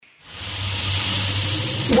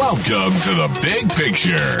Welcome to The Big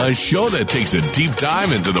Picture, a show that takes a deep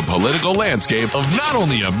dive into the political landscape of not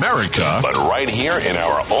only America, but right here in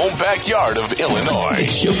our own backyard of Illinois.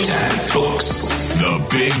 It's showtime, folks. The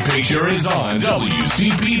Big Picture is on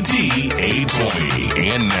WCPT 820.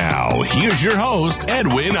 And now, here's your host,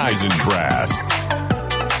 Edwin Eisendrath.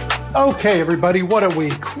 Okay, everybody, what a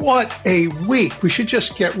week. What a week. We should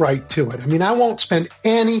just get right to it. I mean, I won't spend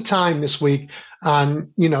any time this week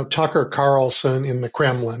on, Tucker Carlson in the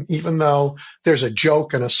Kremlin, even though there's a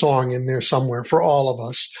joke and a song in there somewhere for all of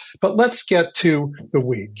us. But let's get to the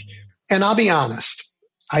week. And I'll be honest,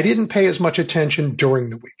 I didn't pay as much attention during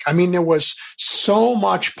the week. I mean, there was so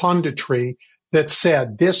much punditry that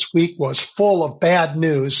said this week was full of bad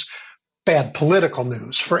news, bad political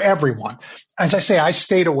news for everyone. As I say, I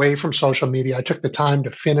stayed away from social media. I took the time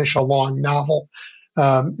to finish a long novel,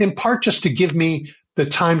 in part just to give me the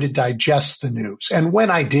time to digest the news. And when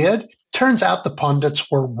I did, turns out the pundits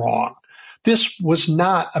were wrong. This was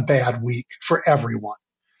not a bad week for everyone.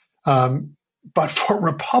 But for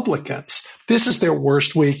Republicans, this is their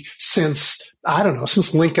worst week since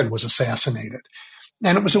Lincoln was assassinated.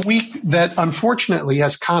 And it was a week that unfortunately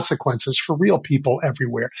has consequences for real people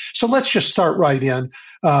everywhere. So let's just start right in.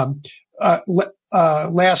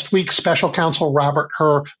 Last week, Special Counsel Robert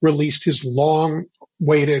Hur released his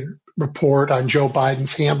long-awaited report on Joe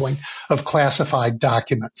Biden's handling of classified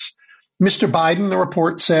documents. Mr. Biden, the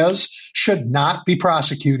report says, should not be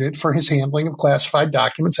prosecuted for his handling of classified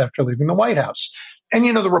documents after leaving the White House. And,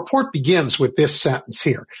 the report begins with this sentence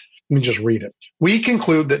here. Let me just read it. We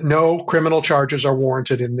conclude that no criminal charges are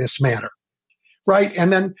warranted in this matter. Right?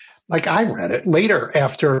 And then, like I read it later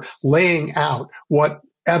after laying out what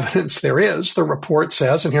evidence there is, the report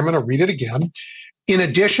says, and here I'm going to read it again, in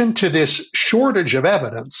addition to this shortage of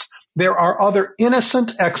evidence, there are other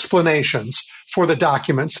innocent explanations for the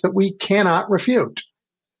documents that we cannot refute.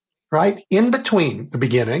 Right? In between the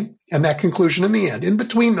beginning and that conclusion in the end, in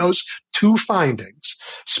between those two findings,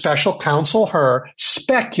 Special Counsel Hur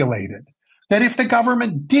speculated that if the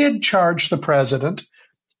government did charge the president,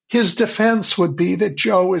 his defense would be that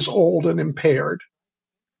Joe is old and impaired.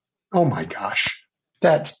 Oh my gosh.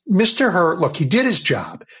 That's Mr. Hur. Look, he did his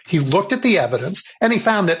job. He looked at the evidence and he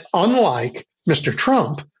found that unlike Mr.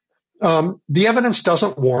 Trump, the evidence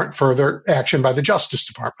doesn't warrant further action by the Justice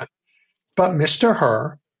Department. But Mr.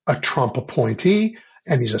 Hur, a Trump appointee,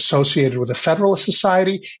 and he's associated with the Federalist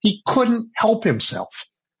Society, he couldn't help himself.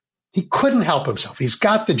 He couldn't help himself. He's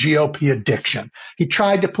got the GOP addiction. He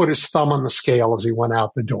tried to put his thumb on the scale as he went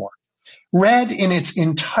out the door. Read in its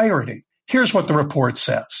entirety, here's what the report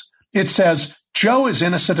says. It says, Joe is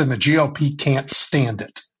innocent and the GOP can't stand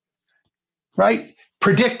it. Right?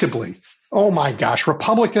 Predictably, oh my gosh,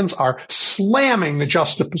 Republicans are slamming the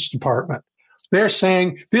Justice Department. They're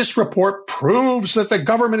saying this report proves that the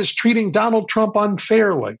government is treating Donald Trump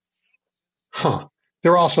unfairly.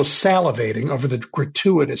 They're also salivating over the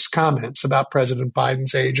gratuitous comments about President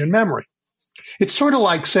Biden's age and memory. It's sort of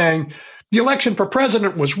like saying the election for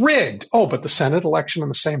president was rigged. Oh, but the Senate election on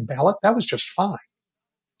the same ballot, that was just fine.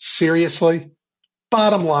 Seriously?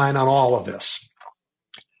 Bottom line on all of this.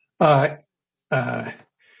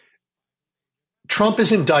 Trump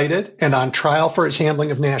is indicted and on trial for his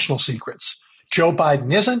handling of national secrets. Joe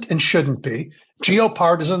Biden isn't and shouldn't be.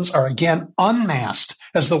 Geopartisans are again unmasked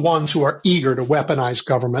as the ones who are eager to weaponize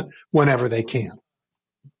government whenever they can.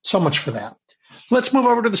 So much for that. Let's move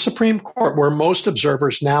over to the Supreme Court, where most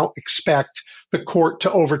observers now expect the court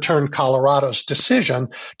to overturn Colorado's decision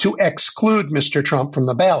to exclude Mr. Trump from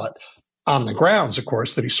the ballot, on the grounds, of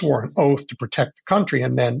course, that he swore an oath to protect the country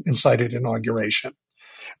and then incited inauguration.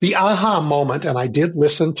 The aha moment, and I did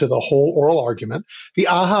listen to the whole oral argument, the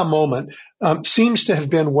aha moment seems to have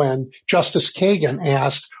been when Justice Kagan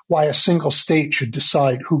asked why a single state should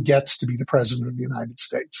decide who gets to be the president of the United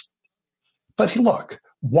States. But look,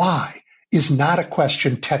 why is not a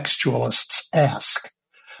question textualists ask.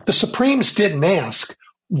 The Supremes didn't ask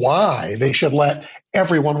why they should let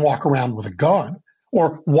everyone walk around with a gun,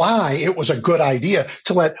 or why it was a good idea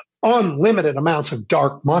to let unlimited amounts of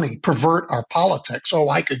dark money pervert our politics. Oh,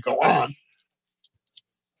 I could go on.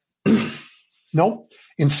 No.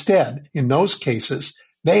 Instead, in those cases,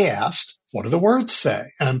 they asked, what do the words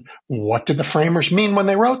say? And what did the framers mean when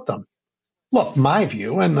they wrote them? Look, my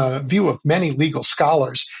view, and the view of many legal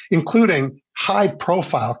scholars, including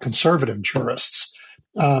high-profile conservative jurists,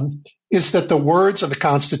 is that the words of the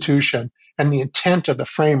Constitution and the intent of the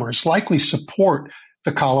framers likely support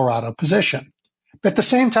the Colorado position. At the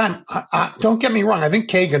same time, don't get me wrong, I think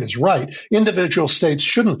Kagan is right. Individual states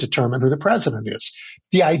shouldn't determine who the president is.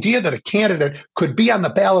 The idea that a candidate could be on the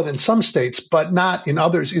ballot in some states but not in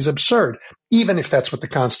others is absurd, even if that's what the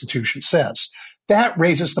Constitution says. That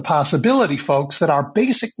raises the possibility, folks, that our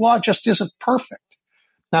basic law just isn't perfect.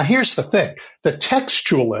 Now, here's the thing. The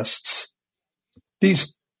textualists,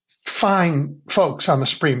 these fine folks on the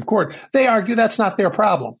Supreme Court, they argue that's not their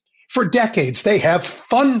problem. For decades, they have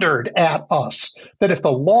thundered at us that if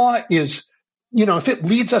the law is, if it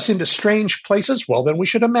leads us into strange places, well, then we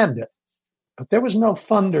should amend it. But there was no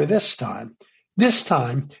thunder this time. This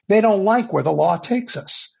time, they don't like where the law takes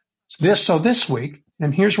us. So this week,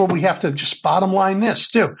 and here's where we have to just bottom line this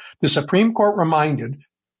too. The Supreme Court reminded,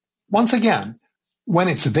 once again, when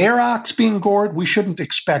it's their ox being gored, we shouldn't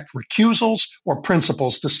expect recusals or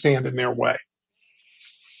principles to stand in their way.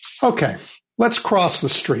 Okay, let's cross the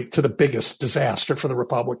street to the biggest disaster for the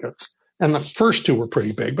Republicans. And the first two were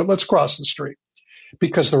pretty big, but let's cross the street.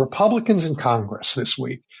 Because the Republicans in Congress this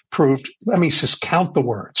week proved, let me just count the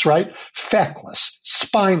words, right? Feckless,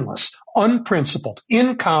 spineless, unprincipled,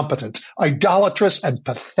 incompetent, idolatrous, and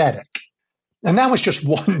pathetic. And that was just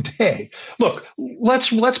one day. Look,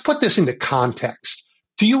 let's put this into context.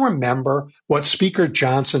 Do you remember what Speaker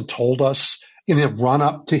Johnson told us in the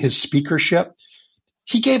run-up to his speakership?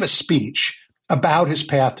 He gave a speech about his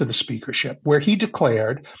path to the speakership where he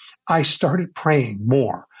declared, "I started praying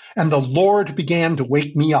more, and the Lord began to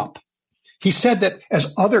wake me up." He said that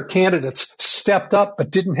as other candidates stepped up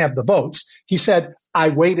but didn't have the votes, he said, "I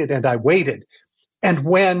waited and I waited." And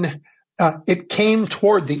when it came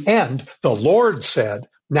toward the end, the Lord said,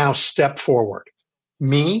 "Now step forward."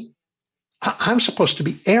 Me? I'm supposed to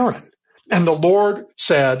be Aaron. And the Lord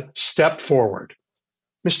said, "Step forward."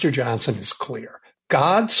 Mr. Johnson is clear.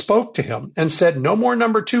 God spoke to him and said, "No more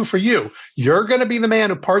number two for you. You're going to be the man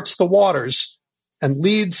who parts the waters and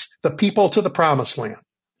leads the people to the promised land."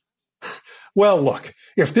 Well, look,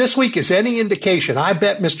 if this week is any indication, I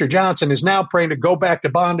bet Mr. Johnson is now praying to go back to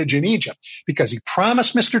bondage in Egypt because he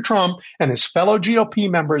promised Mr. Trump and his fellow GOP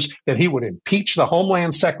members that he would impeach the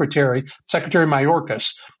Homeland Secretary, Secretary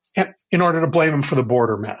Mayorkas, in order to blame him for the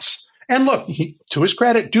border mess. And look, to his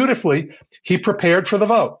credit, dutifully, he prepared for the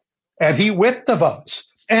vote, and he whipped the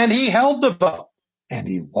votes, and he held the vote, and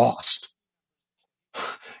he lost.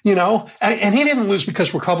 And he didn't lose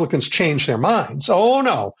because Republicans changed their minds. Oh,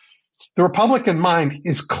 no. The Republican mind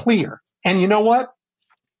is clear. And you know what?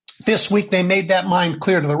 This week, they made that mind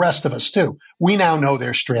clear to the rest of us, too. We now know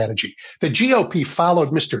their strategy. The GOP followed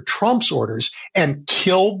Mr. Trump's orders and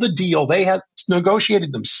killed the deal they had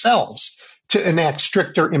negotiated themselves to enact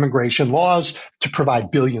stricter immigration laws, to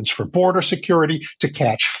provide billions for border security, to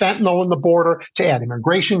catch fentanyl in the border, to add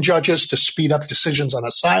immigration judges, to speed up decisions on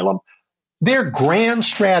asylum. Their grand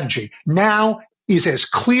strategy now is as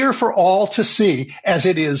clear for all to see as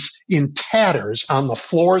it is in tatters on the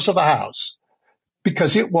floors of the House,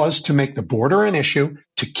 because it was to make the border an issue,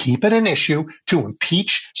 to keep it an issue, to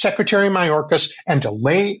impeach Secretary Mayorkas, and to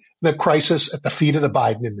lay the crisis at the feet of the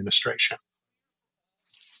Biden administration.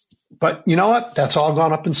 But you know what? That's all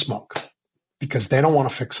gone up in smoke because they don't want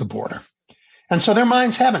to fix the border. And so their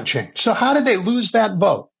minds haven't changed. So how did they lose that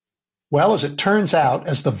vote? Well, as it turns out,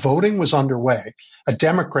 as the voting was underway, a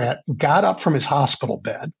Democrat got up from his hospital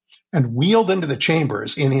bed and wheeled into the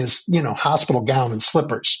chambers in his, hospital gown and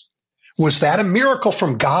slippers. Was that a miracle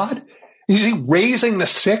from God? Is he raising the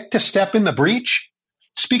sick to step in the breach?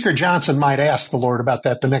 Speaker Johnson might ask the Lord about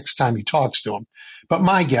that the next time he talks to him. But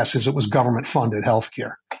my guess is it was government-funded health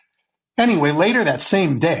care. Anyway, later that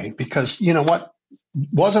same day, because you know what?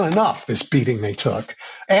 Wasn't enough, this beating they took,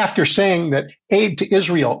 after saying that aid to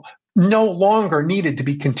Israel no longer needed to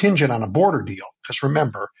be contingent on a border deal, because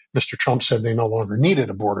remember, Mr. Trump said they no longer needed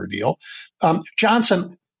a border deal,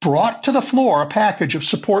 Johnson brought to the floor a package of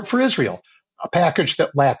support for Israel, a package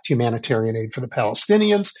that lacked humanitarian aid for the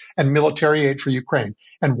Palestinians and military aid for Ukraine.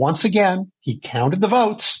 And once again, he counted the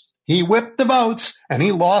votes, he whipped the votes, and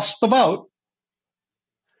he lost the vote.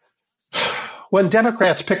 When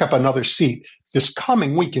Democrats pick up another seat this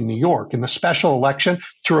coming week in New York in the special election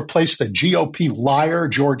to replace the GOP liar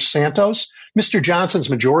George Santos, Mr. Johnson's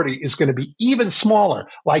majority is going to be even smaller,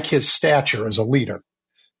 like his stature as a leader.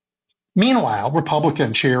 Meanwhile,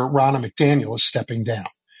 Republican Chair Ronna McDaniel is stepping down.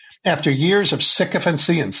 After years of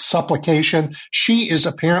sycophancy and supplication, she is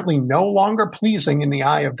apparently no longer pleasing in the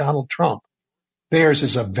eye of Donald Trump. Theirs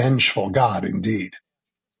is a vengeful God indeed.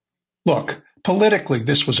 Look, politically,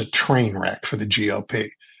 this was a train wreck for the GOP,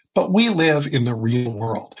 but we live in the real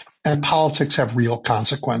world, and politics have real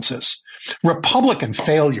consequences. Republican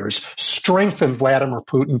failures strengthened Vladimir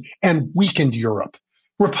Putin and weakened Europe.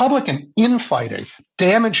 Republican infighting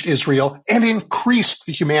damaged Israel and increased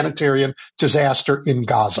the humanitarian disaster in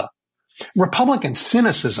Gaza. Republican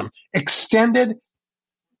cynicism extended,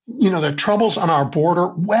 the troubles on our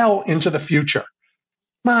border well into the future.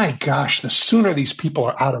 My gosh, the sooner these people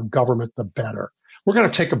are out of government, the better. We're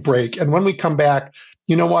going to take a break. And when we come back,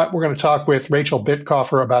 you know what? We're going to talk with Rachel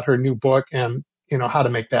Bittkoffer about her new book and, how to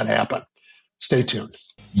make that happen. Stay tuned.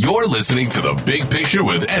 You're listening to The Big Picture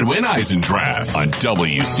with Edwin Eisendrath on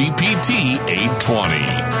WCPT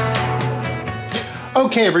 820.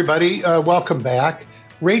 Okay, everybody, welcome back.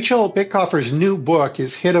 Rachel Bittkoffer's new book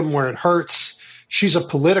is Hit 'em Where It Hurts. She's a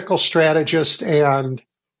political strategist and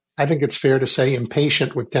I think it's fair to say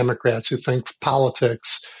impatient with Democrats who think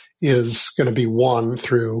politics is going to be won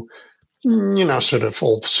through, sort of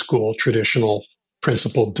old school, traditional,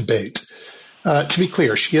 principled debate. To be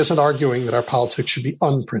clear, she isn't arguing that our politics should be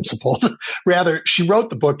unprincipled. Rather, she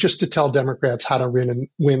wrote the book just to tell Democrats how to win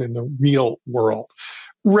in the real world.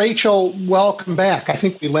 Rachel, welcome back. I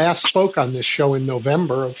think we last spoke on this show in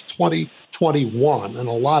November of 2021, and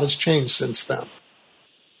a lot has changed since then.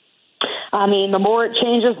 I mean, the more it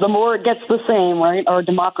changes, the more it gets the same, right? Our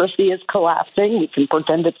democracy is collapsing. We can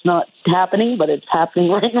pretend it's not happening, but it's happening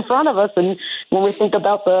right in front of us. And when we think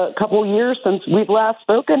about the couple years since we've last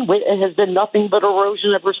spoken, it has been nothing but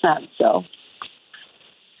erosion ever since. So.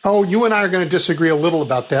 Oh, you and I are going to disagree a little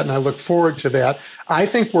about that, and I look forward to that. I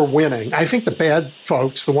think we're winning. I think the bad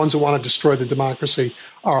folks, the ones who want to destroy the democracy,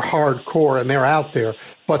 are hardcore, and they're out there.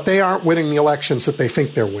 But they aren't winning the elections that they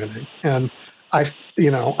think they're winning. And I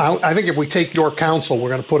think if we take your counsel, we're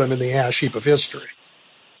going to put them in the ash heap of history.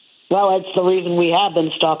 Well, that's the reason we have been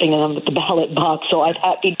stopping them at the ballot box. So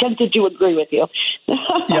I'd be tempted to agree with you.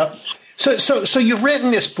 Yep. So you've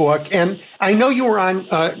written this book, and I know you were on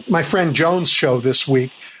my friend Joan's show this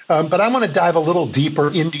week, but I want to dive a little deeper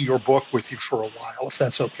into your book with you for a while, if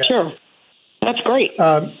that's okay. Sure. That's great.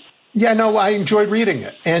 I enjoyed reading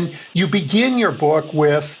it. And you begin your book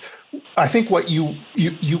with, I think, what you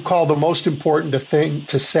call the most important thing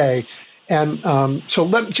to say. And so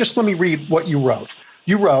let me read what you wrote.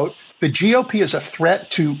 You wrote, "The GOP is a threat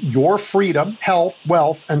to your freedom, health,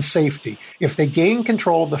 wealth, and safety. If they gain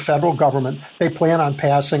control of the federal government, they plan on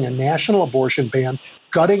passing a national abortion ban,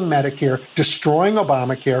 gutting Medicare, destroying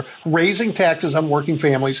Obamacare, raising taxes on working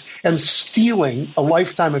families, and stealing a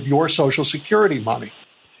lifetime of your Social Security money."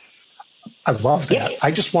 I love that. I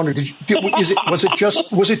just wondered,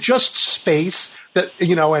 was it just space that,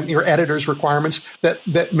 and your editor's requirements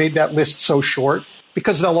that made that list so short?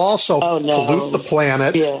 Because they'll also pollute the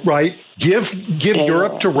planet, right? Give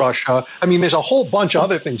Europe to Russia. I mean, there's a whole bunch of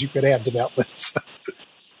other things you could add to that list.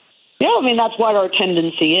 Yeah, I mean, that's what our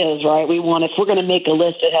tendency is, right? If we're going to make a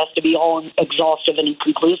list, it has to be all exhaustive and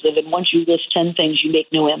inconclusive. And once you list 10 things, you make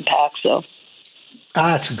no impact. So.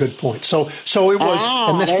 That's a good point. So it was,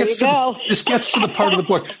 and this gets to the part of the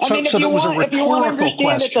book. So that was a rhetorical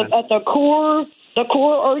question. At the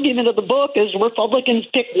core argument of the book is Republicans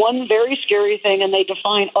pick one very scary thing and they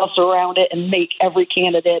define us around it and make every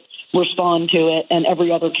candidate respond to it, and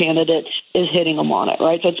every other candidate is hitting them on it,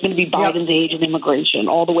 right? So it's going to be Biden's age and immigration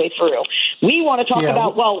all the way through. We want to talk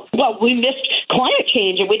about, we missed climate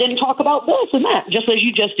change and we didn't talk about this and that, just as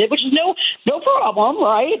you just did, which is no problem,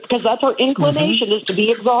 right? Because that's our inclination is to be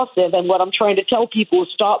exhaustive. And what I'm trying to tell people is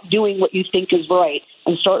stop doing what you think is right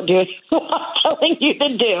and start doing what I'm telling you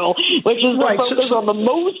to do, which is to focus on the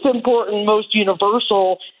most important, most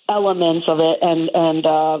universal elements of it and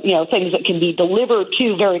things that can be delivered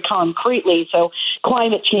to very concretely. So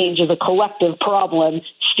climate change is a collective problem.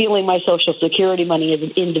 Stealing my Social Security money is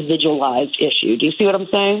an individualized issue. Do you see what I'm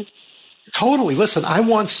saying? Totally. Listen, I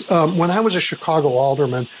once, when I was a Chicago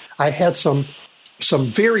alderman, I had some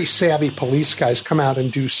very savvy police guys come out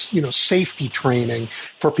and do, safety training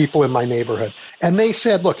for people in my neighborhood. And they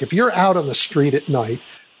said, look, if you're out on the street at night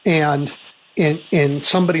and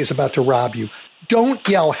somebody is about to rob you, don't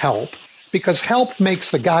yell help, because help makes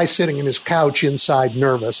the guy sitting in his couch inside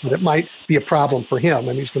nervous that it might be a problem for him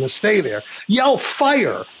and he's going to stay there. Yell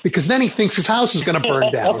fire, because then he thinks his house is going to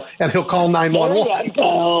burn down and he'll call 911. There you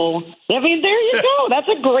go. I mean, there you go. That's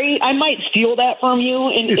a great, I might steal that from you.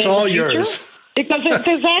 It's all yours. Because it's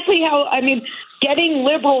exactly how, getting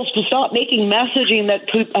liberals to stop making messaging that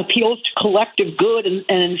appeals to collective good and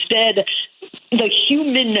instead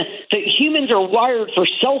humans are wired for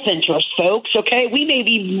self-interest, folks, okay? We may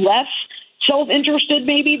be less self-interested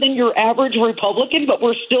maybe than your average Republican, but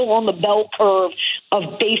we're still on the bell curve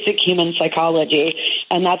of basic human psychology.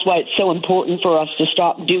 And that's why it's so important for us to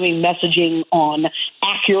stop doing messaging on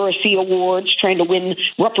accuracy awards, trying to win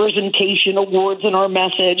representation awards in our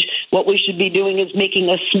message. What we should be doing is making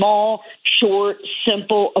a small, short,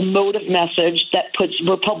 simple, emotive message that puts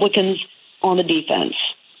Republicans on the defense.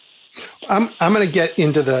 I'm going to get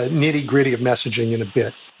into the nitty gritty of messaging in a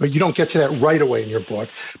bit, but you don't get to that right away in your book.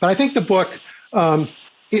 But I think the book,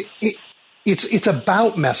 it's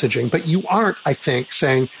about messaging, but you aren't, I think,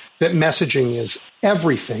 saying that messaging is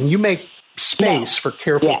everything. You make space for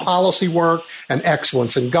careful policy work and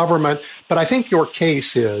excellence in government. But I think your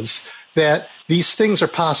case is that these things are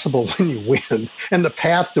possible when you win, and the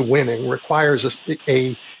path to winning requires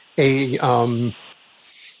a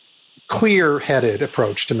clear-headed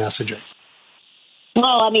approach to messaging.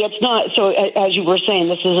 Well, I mean, it's not. So as you were saying,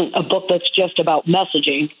 this isn't a book that's just about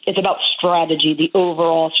messaging. It's about strategy, the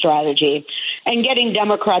overall strategy, and getting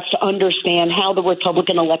Democrats to understand how the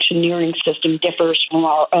Republican electioneering system differs from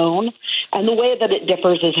our own. And the way that it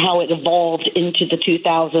differs is how it evolved into the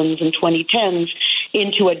 2000s and 2010s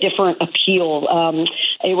into a different appeal.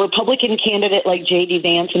 A Republican candidate like J.D.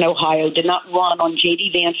 Vance in Ohio did not run on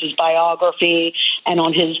J.D. Vance's biography and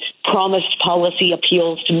on his promised policy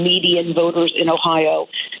appeals to median voters in Ohio.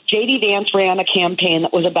 J.D. Vance ran a campaign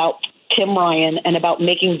that was about Tim Ryan and about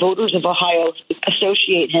making voters of Ohio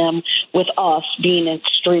associate him with us being an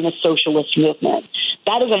extremist socialist movement.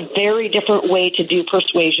 That is a very different way to do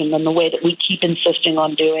persuasion than the way that we keep insisting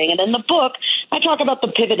on doing. And in the book, I talk about the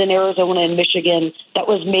pivot in Arizona and Michigan that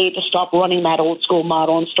was made to stop running that old school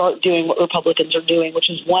model and start doing what Republicans are doing, which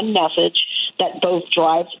is one message that both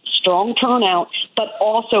drives strong turnout, but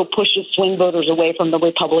also pushes swing voters away from the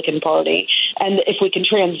Republican Party. And if we can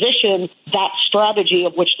transition that strategy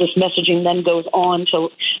of which this messaging then goes on to,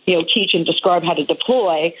 teach and describe how to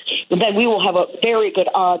deploy, then we will have a very good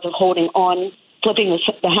odds of holding on, flipping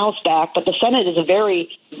the House back. But the Senate is a very,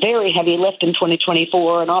 very heavy lift in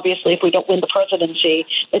 2024. And obviously, if we don't win the presidency,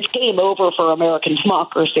 it's game over for American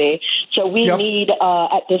democracy. So we need,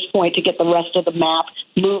 at this point, to get the rest of the map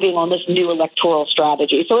moving on this new electoral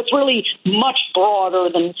strategy. So it's really much broader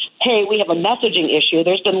than, hey, we have a messaging issue.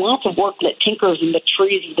 There's been lots of work that tinkers in the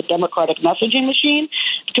trees of the Democratic messaging machine.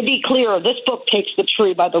 To be clear, this book takes the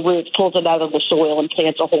tree by the roots, pulls it out of the soil, and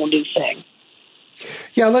plants a whole new thing.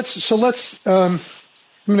 Yeah, let's. I'm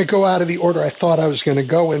going to go out of the order I thought I was going to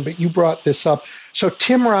go in, but you brought this up. So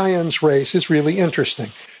Tim Ryan's race is really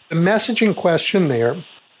interesting. The messaging question there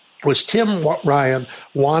was Tim Ryan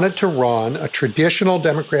wanted to run a traditional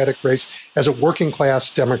Democratic race as a working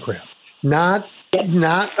class Democrat, not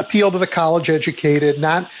appeal to the college educated,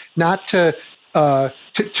 not to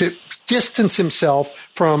distance himself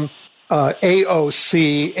from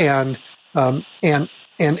AOC and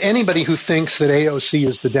anybody who thinks that AOC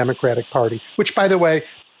is the Democratic Party, which, by the way,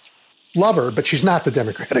 love her, but she's not the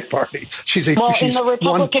Democratic Party. She's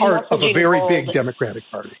one part of a very big Democratic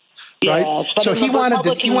Party, right? Yes, so he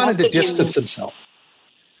wanted to distance himself.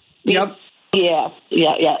 Yep. Yeah.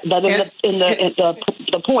 But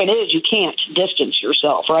the point is, you can't distance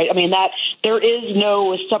yourself, right? I mean, that there is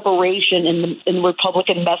no separation in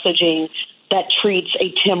Republican messaging that treats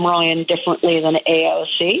a Tim Ryan differently than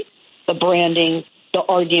AOC. The branding, the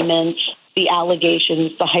arguments, the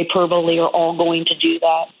allegations, the hyperbole are all going to do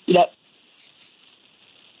that.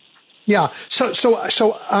 Yeah.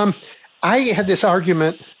 So I had this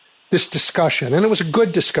argument, this discussion, and it was a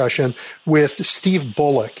good discussion with Steve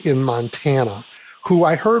Bullock in Montana, who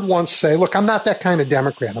I heard once say, look, I'm not that kind of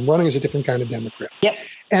Democrat. I'm running as a different kind of Democrat. Yep.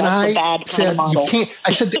 And I said, you can't.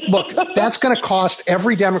 I said, look, that's going to cost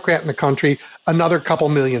every Democrat in the country another couple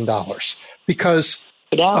 $1 million because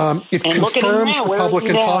it confirms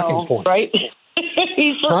Republican talking points. Right?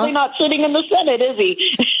 He's certainly not sitting in the Senate, is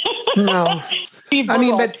he? No. I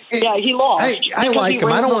mean, but he lost. I like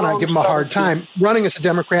him. I don't want to give him a hard time. Running as a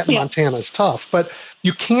Democrat in Montana is tough, but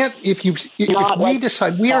you can't. If we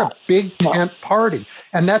decide we are a big tent party,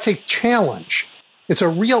 and that's a challenge. It's a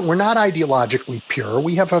real. We're not ideologically pure.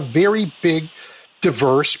 We have a very big,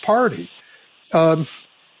 diverse party. And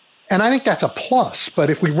I think that's a plus. But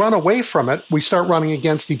if we run away from it, we start running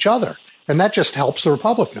against each other. And that just helps the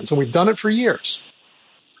Republicans. And we've done it for years.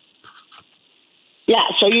 Yeah,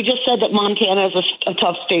 so you just said that Montana is a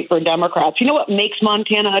tough state for Democrats. You know what makes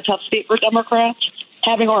Montana a tough state for Democrats?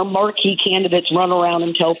 Having our marquee candidates run around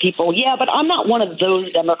and tell people, yeah, but I'm not one of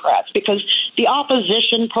those Democrats. Because the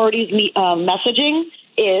opposition party's messaging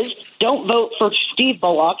is don't vote for Steve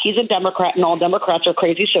Bullock. He's a Democrat and all Democrats are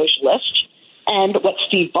crazy socialists. And what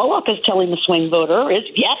Steve Bullock is telling the swing voter is,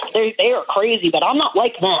 yes, they are crazy, but I'm not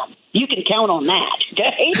like them. You can count on that,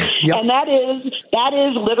 okay? Yep. And that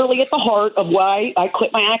is literally at the heart of why I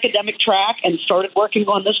quit my academic track and started working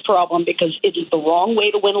on this problem, because it is the wrong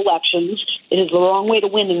way to win elections. It is the wrong way to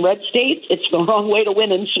win in red states. It's the wrong way to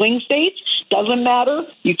win in swing states. Doesn't matter.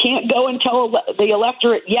 You can't go and tell the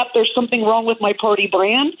electorate, yep, there's something wrong with my party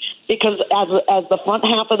brand, because as the front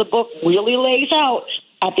half of the book really lays out,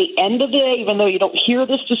 at the end of the day, even though you don't hear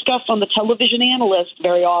this discussed on the television analyst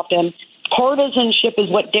very often, partisanship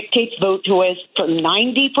is what dictates vote choice for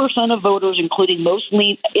 90% of voters, including most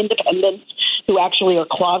independents who actually are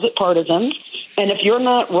closet partisans. And if you're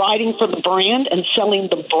not riding for the brand and selling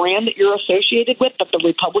the brand that you're associated with, that the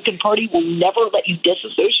Republican Party will never let you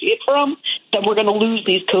disassociate from, then we're going to lose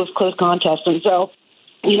these close contests. And so,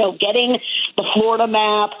 getting the Florida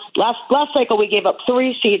map, last cycle we gave up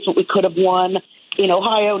 3 seats that we could have won in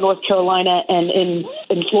Ohio, North Carolina, and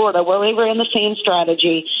in Florida, where we were in the same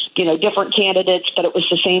strategy, different candidates, but it was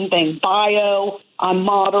the same thing. Bio, I'm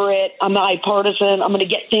moderate, I'm bipartisan, I'm going to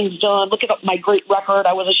get things done. Look at my great record.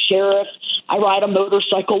 I was a sheriff. I ride a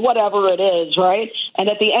motorcycle, whatever it is, right? And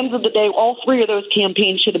at the end of the day, all 3 of those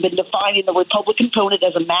campaigns should have been defining the Republican opponent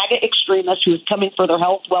as a MAGA extremist who is coming for their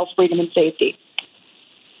health, wealth, freedom, and safety.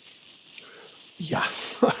 Yeah,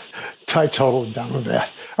 I totally done with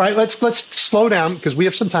that. All right, let's slow down because we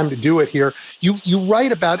have some time to do it here. You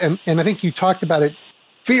write about, and I think you talked about it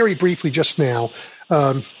very briefly just now,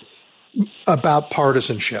 about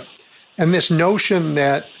partisanship and this notion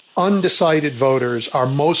that undecided voters are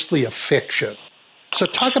mostly a fiction. So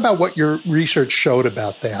talk about what your research showed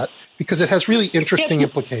about that, because it has really interesting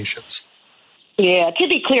implications. Yeah, to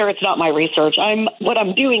be clear, it's not my research. What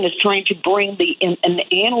I'm doing is trying to bring an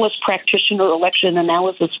analyst practitioner election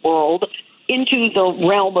analysis world into the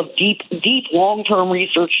realm of deep, long-term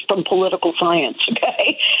research from political science.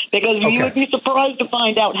 Okay, because you would be surprised to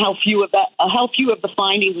find out how few of the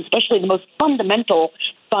findings, especially the most fundamental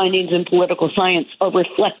findings in political science, are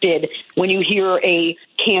reflected when you hear a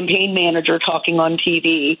campaign manager talking on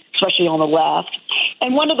TV, especially on the left.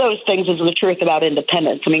 And one of those things is the truth about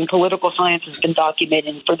independence. I mean, political science has been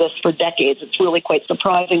documenting this for decades. It's really quite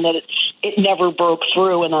surprising that it never broke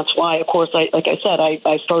through, and that's why, of course,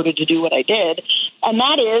 I started to do what I did. And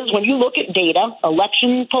that is, when you look at data,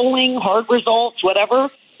 election polling, hard results, whatever,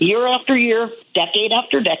 year after year, decade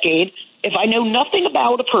after decade, if I know nothing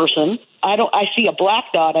about a person, I see a black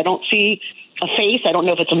dot. I don't see a face. I don't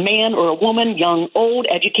know if it's a man or a woman, young, old,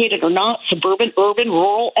 educated or not, suburban, urban,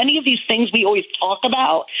 rural, any of these things we always talk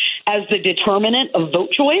about as the determinant of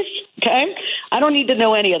vote choice. Okay. I don't need to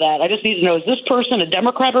know any of that. I just need to know, is this person a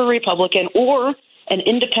Democrat or a Republican or an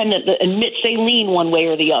independent that admits they lean one way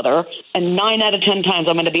or the other? And 9 out of 10 times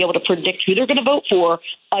I'm going to be able to predict who they're going to vote for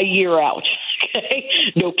a year out. Okay.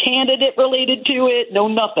 No candidate related to it. No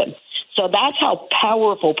nothing. So that's how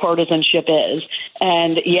powerful partisanship is.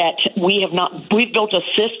 And yet we've built a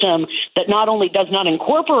system that not only does not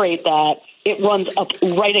incorporate that, it runs up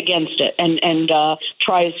right against it and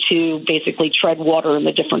tries to basically tread water in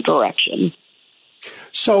a different direction.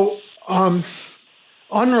 So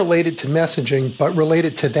unrelated to messaging, but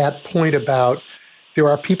related to that point about there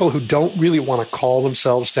are people who don't really want to call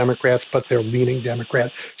themselves Democrats, but they're leaning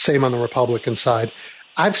Democrat. Same on the Republican side.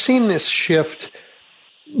 I've seen this shift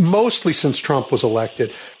mostly since Trump was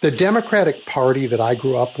elected. The Democratic Party that I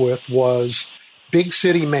grew up with was big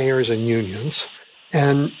city mayors and unions,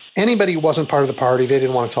 and anybody who wasn't part of the party, they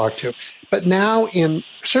didn't want to talk to. But now,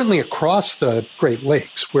 certainly across the Great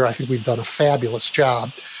Lakes, where I think we've done a fabulous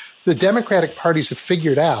job, the Democratic parties have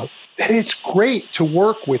figured out that it's great to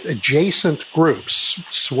work with adjacent groups,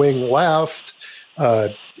 swing left,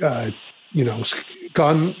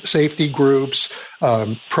 gun safety groups,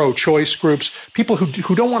 pro-choice groups, people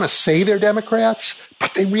who don't want to say they're Democrats,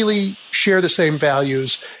 but they really share the same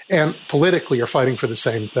values and politically are fighting for the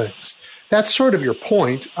same things. That's sort of your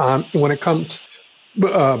point when it comes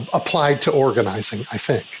applied to organizing, I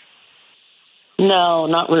think. No,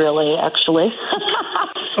 not really, actually.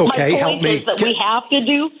 Okay, my help point me. is that we have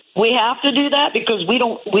to do that because we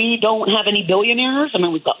don't have any billionaires. I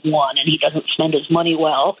mean, we've got one, and he doesn't spend his money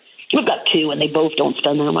well. We've got 2, and they both don't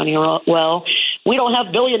spend their money well. We don't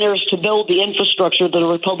have billionaires to build the infrastructure that the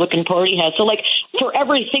Republican Party has. So, for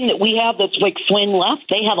everything that we have that's swing left,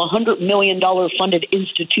 they have a $100 million funded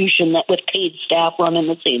institution that with paid staff running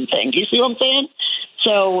the same thing. Do you see what I'm saying?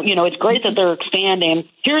 So, it's great that they're expanding.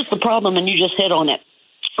 Here's the problem, and you just hit on it.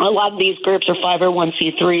 A lot of these groups are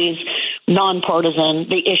 501c3s, nonpartisan.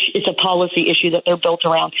 It's a policy issue that they're built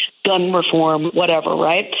around, gun reform, whatever,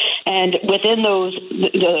 right? And within those,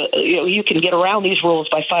 you can get around these rules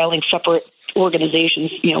by filing separate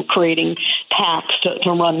organizations, creating PACs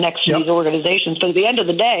to run next to these organizations. But at the end of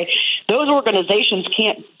the day, those organizations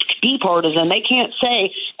can't be partisan. They can't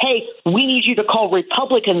say, hey, we need you to call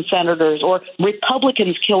Republican senators or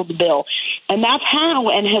Republicans killed the bill. And that's how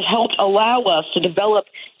and has helped allow us to develop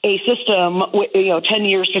a system, 10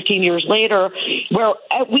 years, 15 years later, where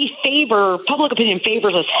public opinion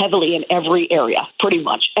favors us heavily in every area, pretty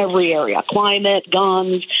much every area, climate,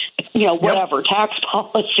 guns, whatever, tax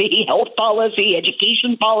policy, health policy,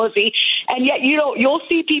 education policy. And yet, you'll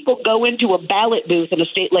see people go into a ballot booth in a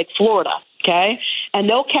state like Florida, okay, and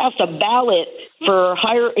they'll cast a ballot for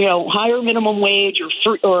higher minimum wage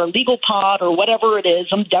or legal pot or whatever it is,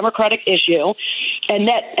 some Democratic issue, and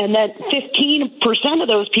that 15% of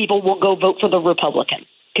those people will go vote for the Republican.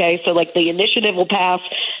 Okay, so like the initiative will pass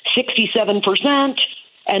 67%,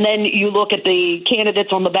 and then you look at the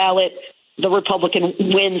candidates on the ballot, the Republican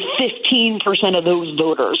wins 15% of those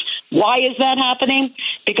voters. Why is that happening?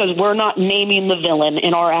 Because we're not naming the villain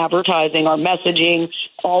in our advertising, our messaging,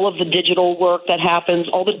 all of the digital work that happens,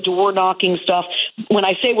 all the door knocking stuff. When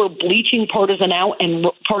I say we're bleaching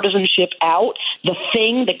partisanship out,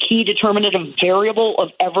 the key determinative variable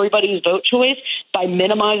of everybody's vote choice, by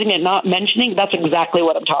minimizing it, not mentioning, that's exactly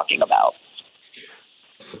what I'm talking about.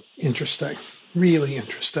 Interesting. Really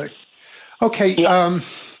interesting. Okay. Yeah.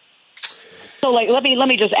 So, let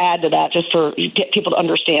me just add to that, just for get people to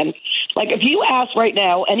understand. Like, if you ask right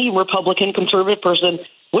now any Republican conservative person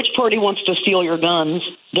which party wants to steal your guns,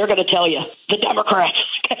 they're going to tell you the Democrats.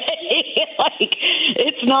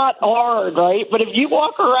 It's not hard, right? But if you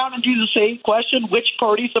walk around and do the same question, which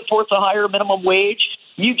party supports a higher minimum wage,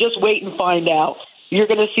 you just wait and find out. You're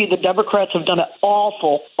going to see the Democrats have done an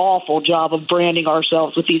awful, awful job of branding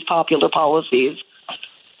ourselves with these popular policies.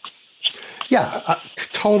 Yeah, I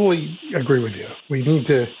totally agree with you. We need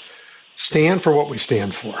to stand for what we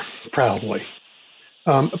stand for, proudly.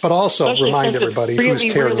 But also especially remind everybody who's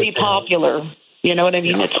tearing really it down. popular. You know what I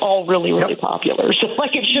mean? Yeah. It's all really, really popular. So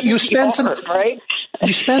it shouldn't be hard, right?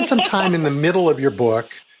 You spend some time in the middle of your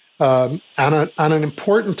book on an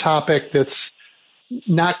important topic that's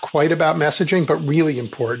not quite about messaging, but really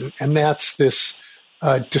important, and that's this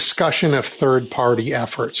discussion of third-party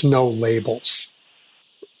efforts, no labels.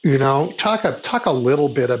 Talk a little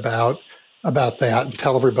bit about that and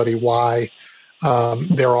tell everybody why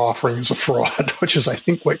their offering is a fraud, which is, I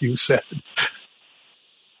think, what you said.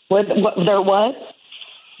 What they're what?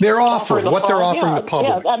 They're offering what they're offering the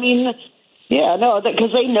public. Yeah,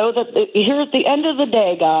 because they know that here at the end of the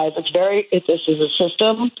day, guys, this is a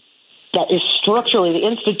system that is structurally, the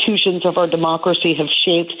institutions of our democracy have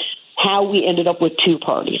shaped how we ended up with two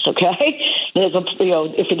parties, okay? There's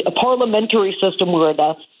a parliamentary system where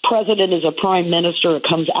the president is a prime minister, it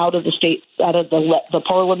comes out of the state, out of the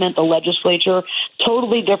parliament, the legislature,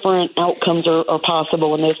 totally different outcomes are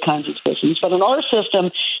possible in those kinds of systems. But in our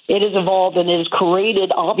system, it has evolved and it is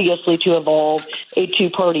created, obviously, to evolve a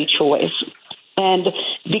two-party choice. And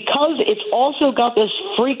because it's also got this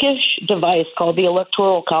freakish device called the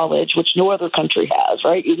Electoral College, which no other country has,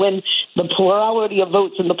 right? You win the plurality of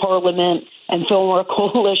votes in the parliament and form a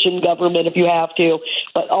coalition government if you have to.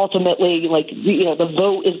 But ultimately, the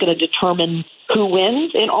vote is going to determine who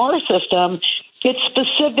wins. In our system, it's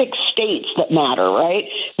specific states that matter, right?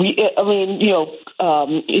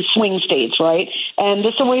 Swing states, right? And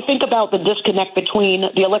so when we think about the disconnect between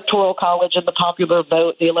the Electoral College and the popular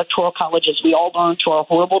vote, the Electoral College, as we all learned to our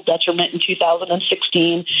horrible detriment in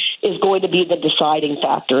 2016, is going to be the deciding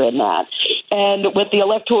factor in that. And with the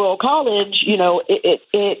Electoral College, it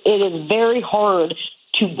is very hard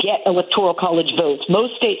to get Electoral College votes.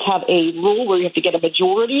 Most states have a rule where you have to get a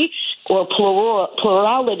majority or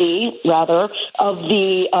plurality, rather, of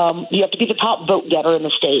the you have to be the top vote getter in the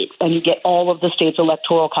state, and you get all of the state's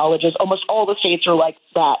Electoral Colleges. Almost all the states are like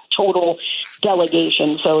that, total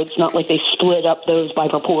delegation, so it's not like they split up those by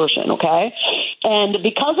proportion, okay? And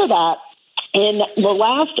because of that, in the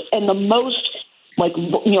last and the most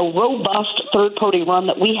robust third-party run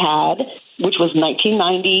that we had, which was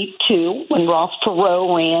 1992 when Ross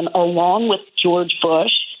Perot ran along with George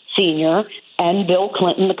Bush Sr. and Bill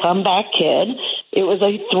Clinton, the comeback kid. It was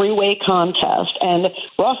a three-way contest, and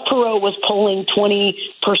Ross Perot was polling 20%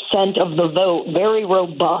 of the vote, very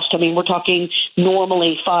robust. I mean, we're talking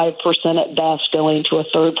normally 5% at best going to a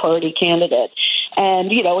third-party candidate.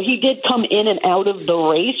 And, he did come in and out of the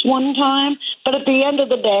race one time, but at the end of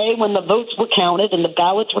the day, when the votes were counted and the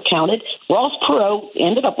ballots were counted, Ross Perot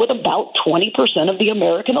ended up with about 20% of the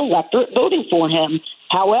American electorate voting for him.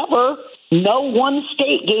 However, No one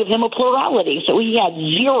state gave him a plurality, so he had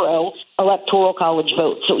 0 electoral college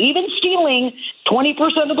votes. So even stealing 20%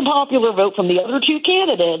 of the popular vote from the other two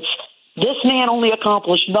candidates, this man only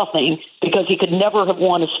accomplished nothing because he could never have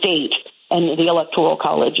won a state and the electoral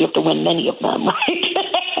college. You have to win many of them, right?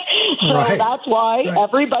 So that's why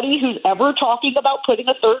everybody who's ever talking about putting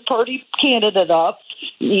a third-party candidate up,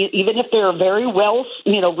 even if they're very well,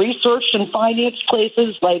 researched and financed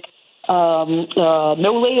places like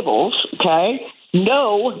No Labels, okay,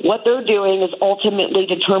 know what they're doing is ultimately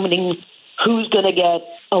determining who's going to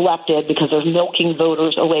get elected because they're milking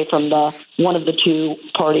voters away from one of the two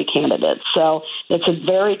party candidates. So it's a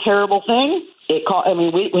very terrible thing.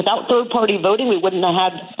 Without third-party voting, we wouldn't have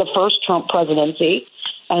had the first Trump presidency.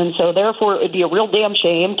 And so, therefore, it would be a real damn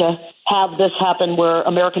shame to have this happen where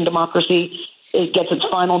American democracy gets its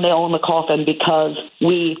final nail in the coffin because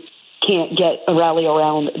we can't get a rally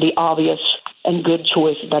around the obvious and good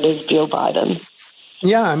choice that is Joe Biden.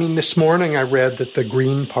 Yeah, this morning I read that the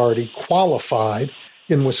Green Party qualified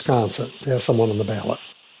in Wisconsin to have someone on the ballot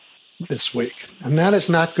this week. And that is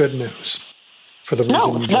not good news for the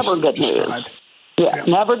reason you just never good described. News. Yeah,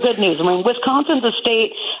 never good news. Wisconsin's a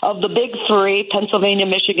state of the big three, Pennsylvania,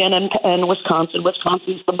 Michigan, and Wisconsin.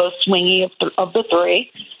 Wisconsin's the most swingy of the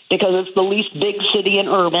three because it's the least big city and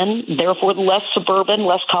urban, therefore the less suburban,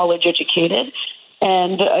 less college educated.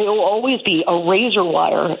 And it will always be a razor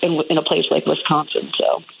wire in a place like Wisconsin.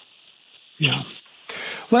 So, yeah.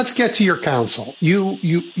 Let's get to your counsel. You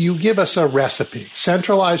give us a recipe.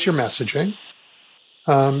 Centralize your messaging.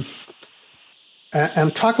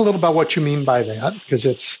 And talk a little about what you mean by that, because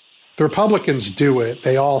the Republicans do it.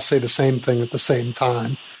 They all say the same thing at the same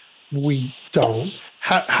time. We don't.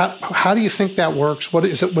 How do you think that works? What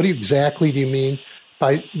is it? What exactly do you mean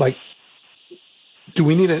by, do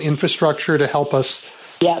we need an infrastructure to help us?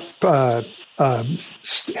 Yes.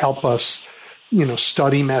 Help us,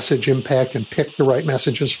 study message impact and pick the right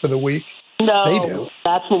messages for the week? No, they do.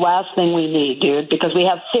 That's the last thing we need, dude, because we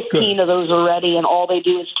have 15 of those already, and all they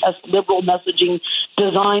do is test liberal messaging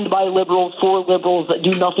designed by liberals for liberals that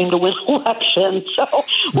do nothing to win elections. So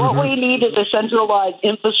what we need is a centralized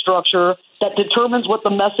infrastructure that determines what the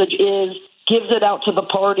message is, gives it out to the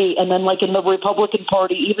party, and then like in the Republican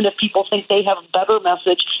Party, even if people think they have a better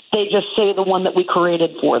message, they just say the one that we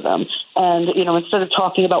created for them. And, instead of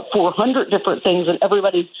talking about 400 different things and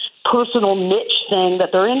everybody's personal niche thing that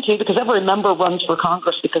they're into, because every member runs for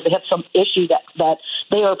Congress because they have some issue that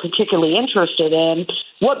they are particularly interested in,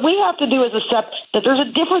 what we have to do is accept that there's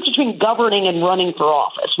a difference between governing and running for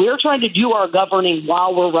office. We are trying to do our governing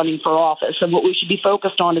while we're running for office, and what we should be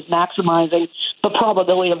focused on is maximizing the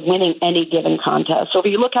probability of winning any given contest. So if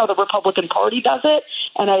you look how the Republican Party does it,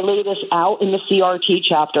 and I lay this out in the CRT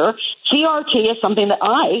chapter, CRT is something that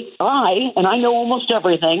and I know almost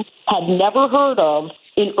everything, had never heard of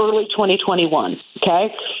in early 2021,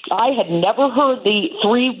 okay? I had never heard the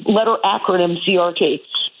 3-letter acronym CRT.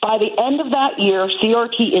 By the end of that year,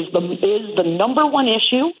 CRT is the number one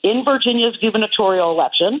issue in Virginia's gubernatorial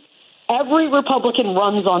election. Every Republican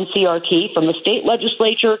runs on CRT, from the state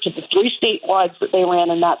legislature to the 3 statewide that they ran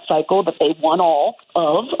in that cycle that they won all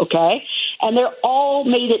of, okay? And they're all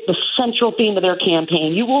made it the central theme of their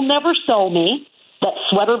campaign. You will never sell me that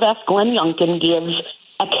sweater vest Glenn Youngkin gives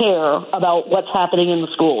a care about what's happening in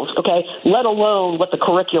the schools, okay, let alone what the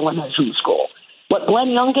curriculum is in the school. What Glenn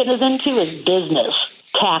Youngkin is into is business,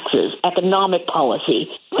 taxes, economic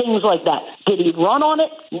policy, things like that. Did he run on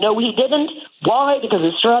it? No, he didn't. Why? Because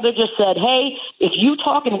his strategist said, hey, if you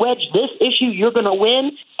talk and wedge this issue, you're going to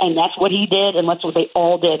win. And that's what he did, and that's what they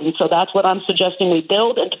all did. And so that's what I'm suggesting we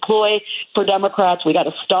build and deploy for Democrats. We got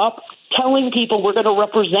to stop telling people we're going to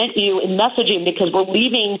represent you in messaging, because we're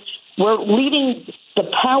leaving the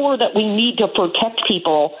power that we need to protect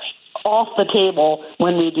people off the table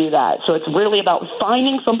when we do that. So it's really about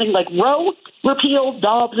finding something like Roe, repeal,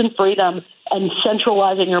 Dobbs, and freedom, and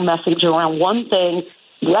centralizing your message around one thing.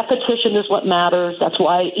 Repetition is what matters. That's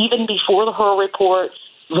why even before the Her report,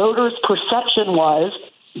 voters' perception was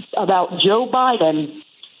about Joe Biden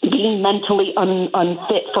being mentally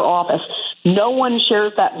unfit for office. No one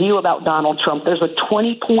shares that view about Donald Trump. There's a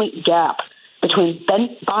 20-point gap between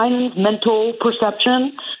Biden's mental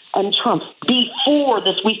perception and Trump's before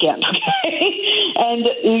this weekend, okay? And,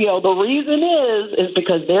 the reason is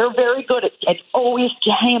because they're very good at always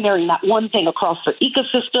hammering that one thing across their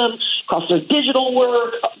ecosystem, across their digital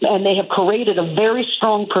work, and they have created a very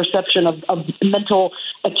strong perception of mental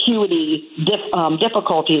acuity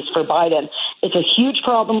difficulties for Biden. It's a huge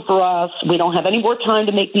problem for us. We don't have any more time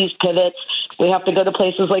to make these pivots. We have to go to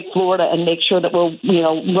places like Florida and make sure that we're,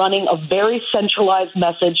 running a very centralized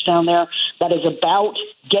message down there that is about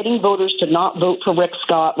getting voters to not vote for Rick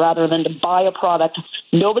Scott rather than to buy a product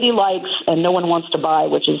nobody likes and no one wants to buy,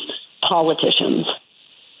 which is politicians.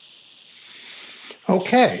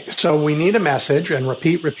 Okay, so we need a message, and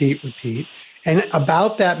repeat. And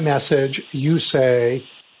about that message, you say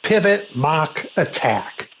pivot, mock,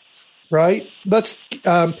 attack. Right? Let's.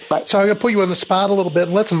 Right. So I'm going to put you on the spot a little bit.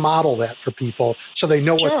 Let's model that for people so they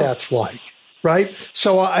know what that's like. Right?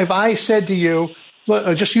 So if I said to you,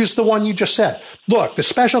 just use the one you just said. Look, the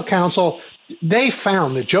special counsel, they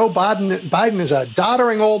found that Joe Biden is a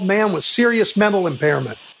doddering old man with serious mental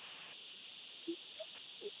impairment.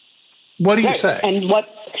 What do you say? And what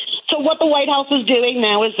the White House is doing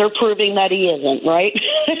now is they're proving that he isn't, right?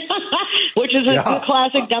 Which is a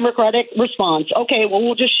classic Democratic response. Okay, well,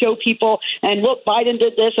 we'll just show people, and look, Biden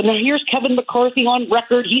did this, and here's Kevin McCarthy on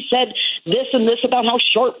record. He said this and this about how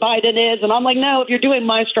short Biden is. And I'm like, no, if you're doing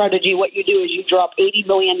my strategy, what you do is you drop $80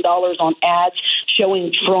 million on ads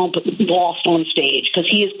showing Trump lost on stage, because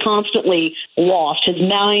he is constantly lost. His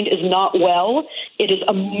mind is not well. It is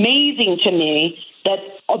amazing to me that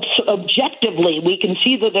objectively we can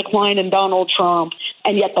see the decline in Donald Trump,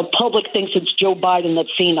 and yet the public thinks it's Joe Biden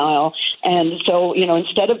that's senile. And so,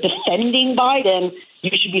 instead of defending Biden,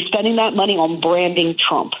 you should be spending that money on branding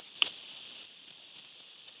Trump.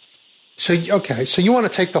 So you want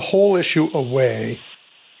to take the whole issue away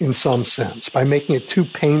in some sense by making it too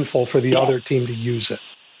painful for the other team to use it,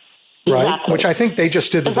 right? Exactly. Which I think they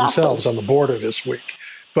just did to themselves on the border this week.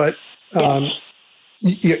 But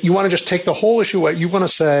you want to just take the whole issue away. You want to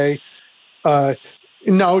say,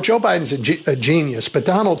 no, Joe Biden's a genius, but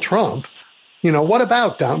Donald Trump, what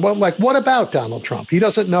about Donald Trump? He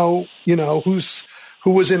doesn't know,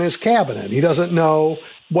 who was in his cabinet. He doesn't know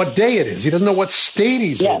what day it is. He doesn't know what state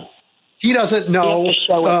he's in. He doesn't know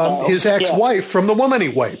his ex-wife from the woman he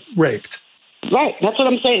raped. Right. That's what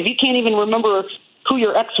I'm saying. If you can't even remember who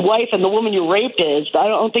your ex-wife and the woman you raped is, I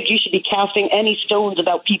don't think you should be casting any stones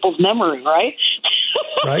about people's memory, right?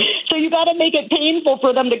 Right. So you got to make it painful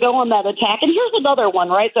for them to go on that attack. And here's another one,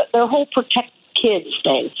 right? Their whole protect kids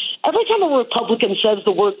thing. Every time a Republican says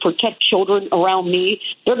the word protect children around me,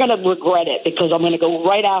 they're going to regret it, because I'm going to go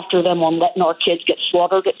right after them on letting our kids get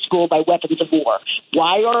slaughtered at school by weapons of war.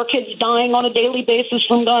 Why are our kids dying on a daily basis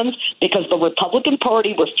from guns? Because the Republican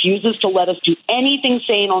Party refuses to let us do anything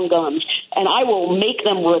sane on guns. And I will make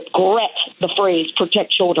them regret the phrase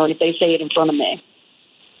protect children if they say it in front of me.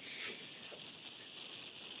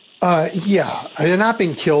 They're not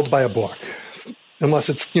being killed by a book. Unless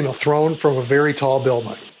it's, thrown from a very tall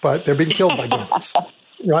building. But they're being killed by guns,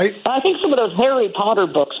 right? I think some of those Harry Potter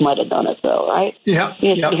books might have done it, though, right? Yeah.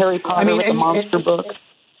 Harry Potter with the monster book.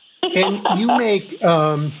 And you make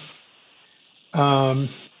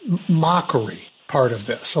mockery part of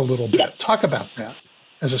this a little bit. Yeah. Talk about that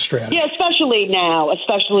as a strategy. Yeah, especially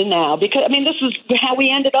now, because, this is how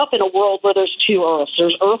we ended up in a world where there's two Earths.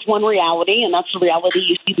 There's Earth 1 reality, and that's the reality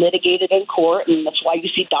you see litigated in court, and that's why you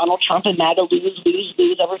see Donald Trump and MAGA lose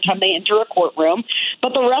every time they enter a courtroom.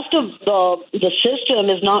 But the rest of the system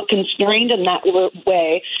is not constrained in that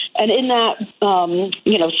way. And in that,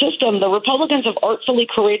 system, the Republicans have artfully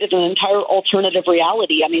created an entire alternative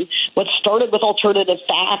reality. What started with alternative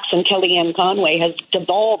facts and Kellyanne Conway has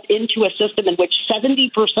devolved into a system in which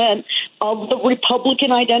 70% of the Republican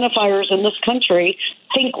identifiers in this country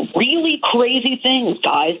think really crazy things,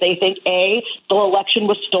 guys. They think, A, the election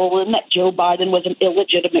was stolen, that Joe Biden was an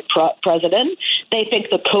illegitimate president. They think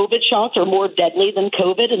the COVID shots are more deadly than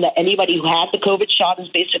COVID, and that anybody who had the COVID shot has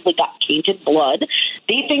basically got tainted blood.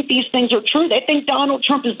 They think these things are true. They think Donald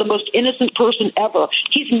Trump is the most innocent person ever.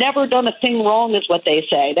 He's never done a thing wrong, is what they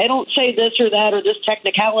say. They don't say this or that or this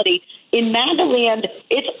technicality. In MAGA land,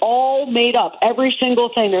 it's all made up, every single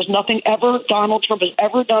thing. There's nothing ever Donald Trump has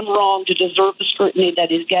ever done wrong to deserve the scrutiny that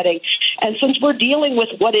he's getting. And since we're dealing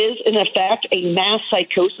with what is, in effect, a mass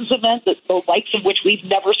psychosis event, that the likes of which we've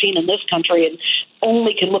never seen in this country and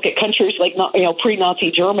only can look at countries like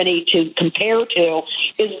pre-Nazi Germany to compare to,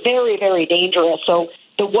 is very, very dangerous. So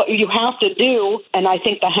what you have to do, and I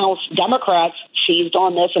think the House Democrats seized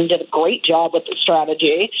on this and did a great job with the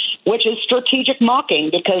strategy, which is strategic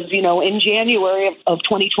mocking, because, in January of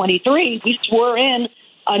 2023, we swore in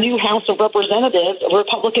a new House of Representatives, a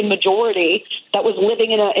Republican majority, that was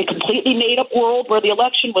living in a completely made-up world where the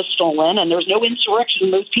election was stolen and there's no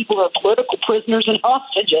insurrection. Those people are political prisoners and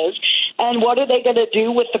hostages. And what are they going to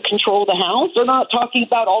do with the control of the House? They're not talking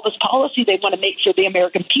about all this policy they want to make for the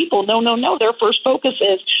American people. No. Their first focus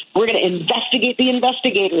is we're going to investigate the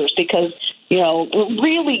investigators, because,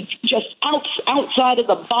 really just outside of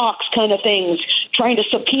the box kind of things trying to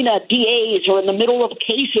subpoena DAs or in the middle of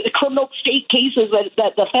cases, criminal state cases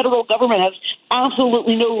that the federal government has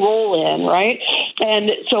absolutely no role in, right?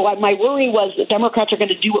 And so my worry was that Democrats are going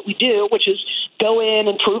to do what we do, which is go in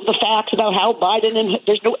and prove the facts about how Biden, and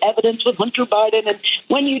there's no evidence with Hunter Biden. And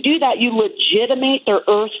when you do that, you legitimate their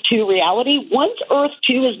Earth 2 reality. Once Earth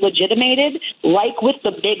 2 is legitimated, like with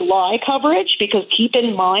the big lie coverage, because keep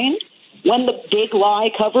in mind, when the big lie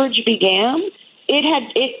coverage began,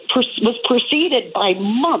 it was preceded by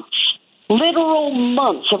months, literal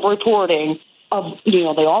months of reporting of, the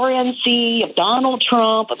RNC, of Donald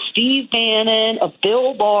Trump, of Steve Bannon, of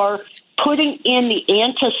Bill Barr, putting in the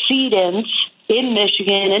antecedents in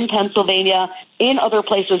Michigan, in Pennsylvania, in other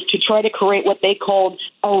places to try to create what they called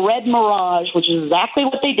a red mirage, which is exactly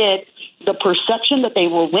what they did, the perception that they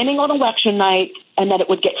were winning on election night and that it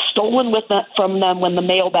would get stolen from them when the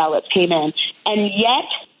mail ballots came in. And yet,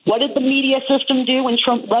 what did the media system do when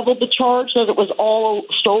Trump leveled the charge that it was all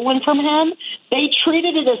stolen from him? They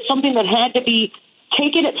treated it as something that had to be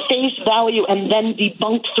taken at face value and then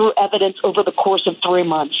debunked through evidence over the course of 3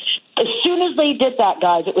 months. As soon as they did that,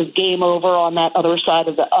 guys, it was game over on that other side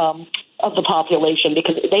of the population,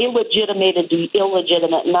 because they legitimated the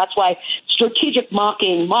illegitimate. And that's why strategic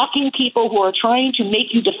mocking people who are trying to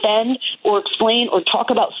make you defend or explain or talk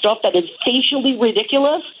about stuff that is facially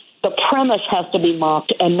ridiculous, the premise has to be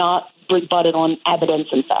mocked and not rebutted on evidence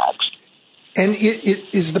and facts. And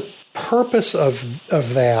it is the purpose of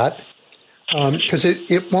that, because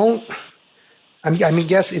it won't,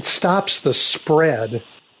 yes, it stops the spread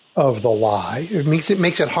of the lie. It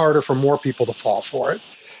makes it harder for more people to fall for it.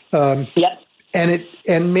 Yep.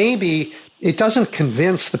 And maybe it doesn't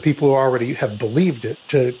convince the people who already have believed it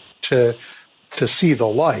to see the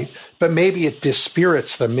light, but maybe it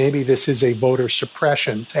dispirits them. Maybe this is a voter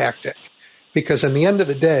suppression tactic, because in the end of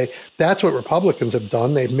the day, that's what Republicans have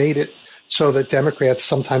done. They've made it so that Democrats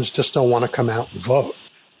sometimes just don't want to come out and vote.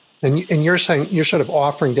 And you're saying you're sort of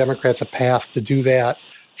offering Democrats a path to do that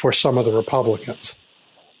for some of the Republicans.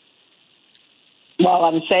 Well,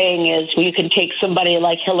 I'm saying is you can take somebody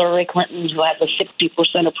like Hillary Clinton, who has a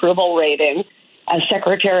 60% approval rating as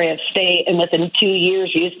Secretary of State, and within 2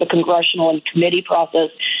 years used the congressional and committee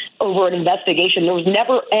process over an investigation. There was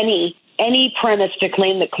never any premise to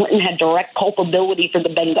claim that Clinton had direct culpability for the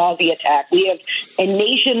Benghazi attack. We have a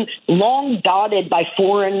nation long dotted by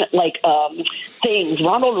foreign things.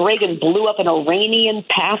 Ronald Reagan blew up an Iranian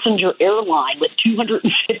passenger airline with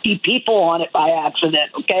 250 people on it by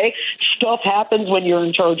accident. Okay, stuff happens when you're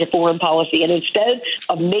in charge of foreign policy, and instead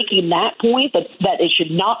of making that point that it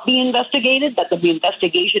should not be investigated, that the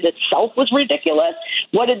investigation itself was ridiculous,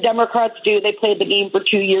 what did Democrats do? They played the game for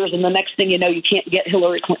 2 years, and the next thing you know, you can't get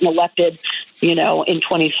Hillary Clinton elected, in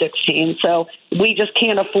 2016. So we just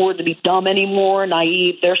can't afford to be dumb anymore,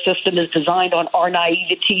 naive. Their system is designed on our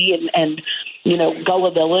naivety and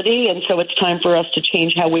gullibility. And so it's time for us to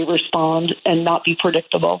change how we respond and not be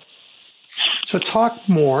predictable. So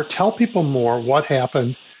tell people more what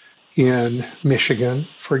happened in Michigan,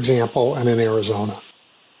 for example, and in Arizona.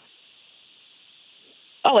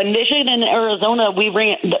 Oh, in Michigan and Arizona, we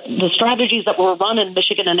ran the strategies that were run in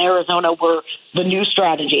Michigan and Arizona were the new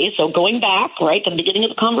strategy. So going back, right, to the beginning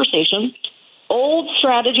of the conversation, old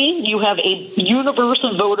strategy, you have a universe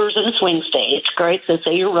of voters in a swing state, right? So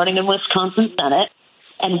say you're running in Wisconsin Senate,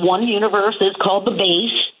 and one universe is called the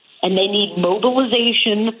base, and they need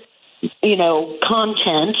mobilization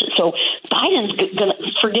content. So Biden's going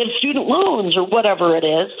to forgive student loans or whatever it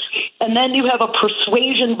is. And then you have a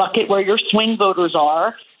persuasion bucket where your swing voters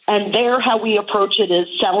are. And there, how we approach it is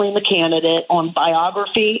selling the candidate on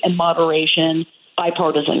biography and moderation,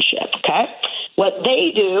 bipartisanship. Okay. What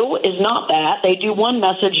they do is not that. They do one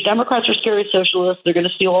message. Democrats are scary socialists. They're going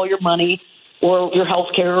to steal all your money or your health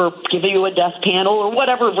care, or give you a death panel, or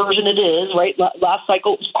whatever version it is, right? Last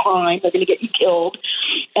cycle it was crime. They're going to get you killed.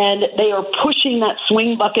 And they are pushing that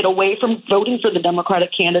swing bucket away from voting for the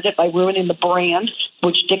Democratic candidate by ruining the brand,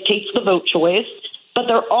 which dictates the vote choice. But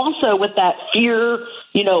they're also, with that fear,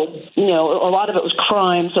 a lot of it was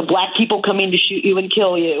crime, so black people coming to shoot you and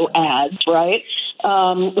kill you ads, right?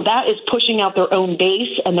 That is pushing out their own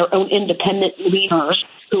base and their own independent leaners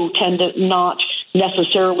who tend to not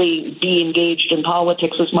necessarily be engaged in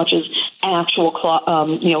politics as much as actual,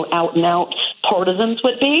 out-and-out partisans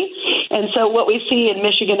would be. And so what we see in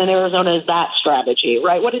Michigan and Arizona is that strategy,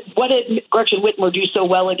 right? What did Gretchen Whitmer do so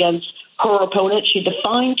well against her opponent? She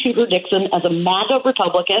defined Tudor Dixon as a MAGA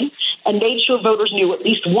Republican and made sure voters knew at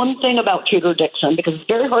least one thing about Tudor Dixon, because it's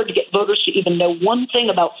very hard to get voters to even know one thing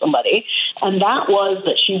about somebody. And that was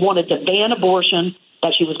that she wanted to ban abortion,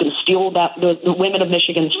 that she was going to steal the women of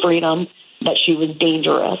Michigan's freedom, that she was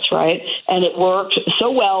dangerous, right? And it worked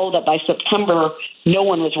so well that by September, no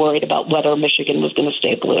one was worried about whether Michigan was going to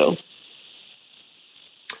stay blue.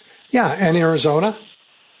 Yeah, and Arizona?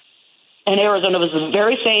 And Arizona was the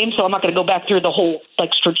very same, so I'm not going to go back through the whole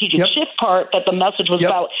strategic shift part that the message was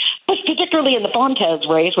about, but particularly in the Fontes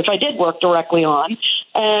race, which I did work directly on.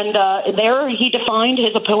 And there he defined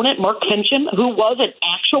his opponent, Mark Finchem, who was an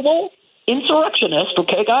actual insurrectionist,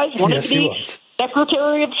 okay, guys? Wanted to be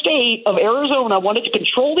Secretary of State of Arizona, wanted to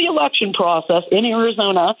control the election process in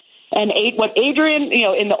Arizona. And what Adrian,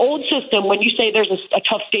 in the old system, when you say there's a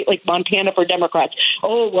tough state like Montana for Democrats,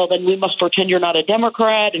 then we must pretend you're not a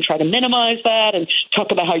Democrat and try to minimize that and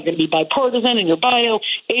talk about how you're going to be bipartisan in your bio.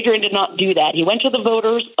 Adrian did not do that. He went to the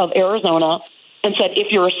voters of Arizona and said, if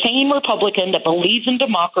you're a sane Republican that believes in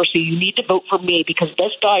democracy, you need to vote for me because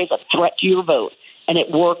this guy is a threat to your vote. And it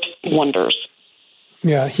worked wonders.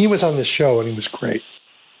 Yeah, he was on this show and he was great.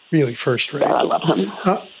 Really first rate. Yeah, I love him.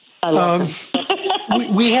 I love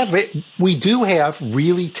him. we do have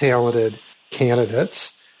really talented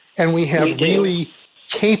candidates, and we have really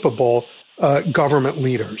capable government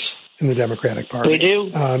leaders in the Democratic Party. We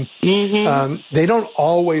do. They don't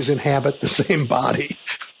always inhabit the same body.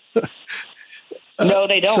 No,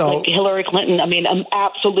 they don't. Like Hillary Clinton,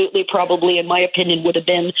 absolutely, probably, in my opinion, would have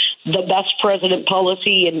been the best president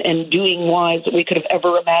policy and doing wise that we could have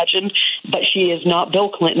ever imagined. But she is not Bill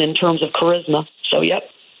Clinton in terms of charisma. So, yep.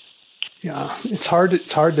 Yeah, it's hard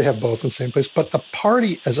to have both in the same place. But the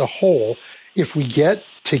party as a whole, if we get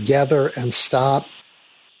together and stop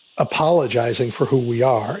apologizing for who we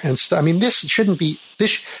are, and this shouldn't be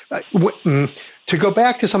this. To go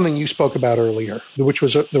back to something you spoke about earlier, which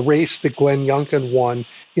was the race that Glenn Youngkin won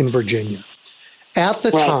in Virginia. At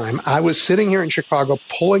the time, I was sitting here in Chicago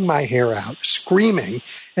pulling my hair out, screaming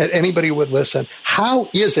at anybody who would listen. How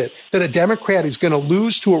is it that a Democrat is going to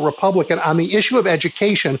lose to a Republican on the issue of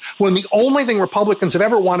education when the only thing Republicans have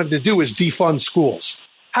ever wanted to do is defund schools?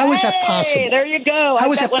 How is that possible? There you go.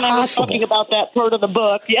 How is that possible? When I was talking about that part of the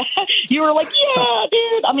book, you were like, yeah,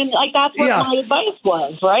 dude. That's what my advice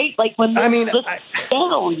was, right? Like when this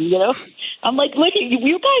down, I'm like, look,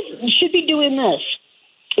 you guys should be doing this.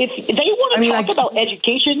 If they want to talk about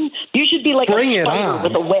education, you should be like a spider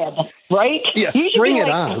with a web, right? Yeah, bring it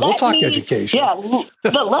on. We'll talk education. Yeah,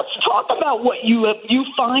 but let's talk about what you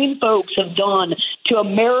fine folks have done to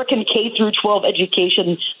American K through 12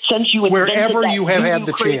 education since you invented wherever you have had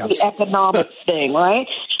the chance. Economics thing, right?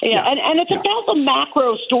 Yeah, and it's about the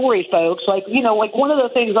macro story, folks. Like one of the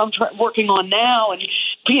things I'm working on now, and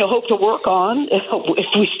hope to work on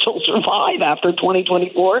if we still survive after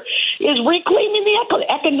 2024, is reclaiming the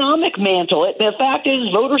economic mantle. The fact is,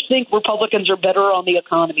 voters think Republicans are better on the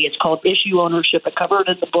economy. It's called issue ownership. It's covered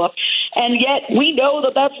in the book. And yet we know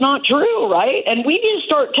that that's not true, right? And we need to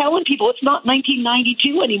start telling people it's not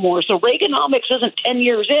 1992 anymore. So Reaganomics isn't 10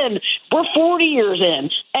 years in. We're 40 years in.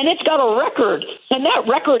 And it's got a record. And that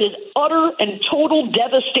record is utter and total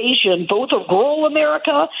devastation, both of rural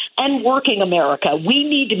America and working America. We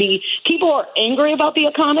need to be, people are angry about the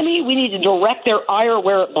economy. We need to direct their ire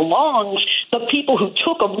where it belongs. The people who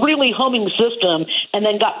took a really humming system and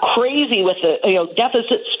then got crazy with the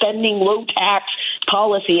deficit spending, low tax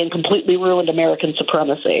policy and completely ruined American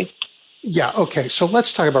supremacy. Yeah, okay. So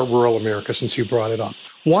let's talk about rural America since you brought it up.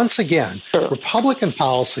 Once again, Republican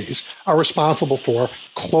policies are responsible for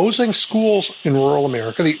closing schools in rural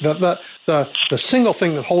America, the single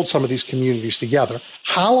thing that holds some of these communities together,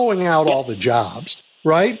 hollowing out all the jobs,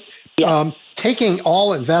 right? Yeah. Taking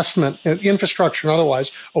all investment in infrastructure and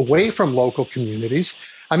otherwise away from local communities.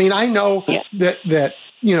 I know that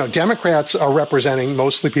Democrats are representing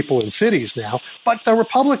mostly people in cities now, but the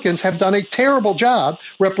Republicans have done a terrible job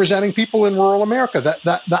representing people in rural America.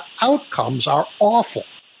 The outcomes are awful.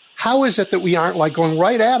 How is it that we aren't going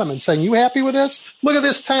right at them and saying, you happy with this? Look at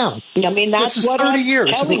this town. That's this is what 30 I'm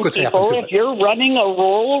years. telling Look what's people. happened to If it. you're running a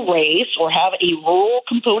rural race or have a rural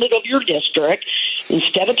component of your district,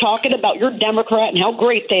 instead of talking about your Democrat and how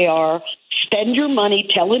great they are, spend your money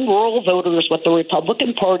telling rural voters what the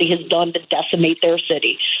Republican Party has done to decimate their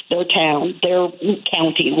city, their town, their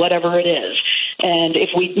county, whatever it is. And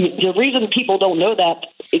the reason people don't know that,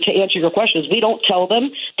 to answer your question, is we don't tell them.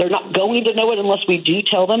 They're not going to know it unless we do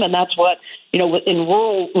tell them. And that's what, in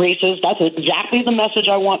rural races, that's exactly the message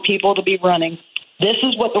I want people to be running. This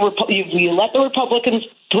is what you let the Republicans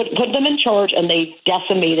put them in charge, and they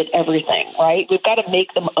decimated everything, right? We've got to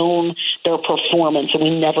make them own their performance, and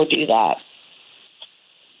we never do that.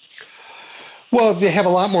 Well, they have a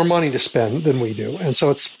lot more money to spend than we do, and so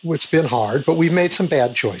it's been hard, but we've made some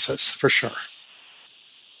bad choices, for sure.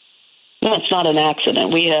 No, it's not an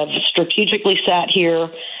accident. We have strategically sat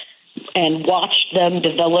here and watched them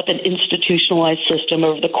develop an institutionalized system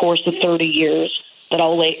over the course of 30 years that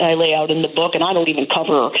I lay out in the book, and I don't even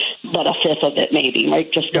cover but a fifth of it, maybe, right?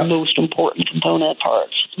 Just the most important component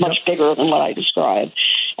parts, much bigger than what I described.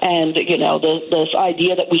 And, this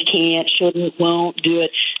idea that we can't, shouldn't, won't do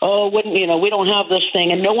it. Oh, wouldn't, we don't have this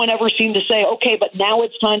thing. And no one ever seemed to say, okay, but now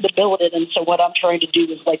it's time to build it. And so what I'm trying to do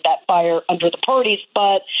is light that fire under the parties,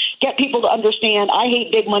 but get people to understand I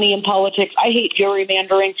hate big money in politics. I hate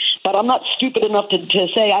gerrymandering, but I'm not stupid enough to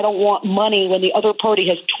say I don't want money when the other party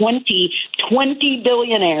has 20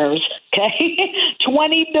 billionaires, okay?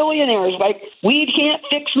 20 billionaires. Like, we can't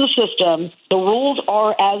fix the system. The rules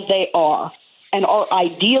are as they are. And our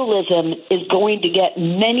idealism is going to get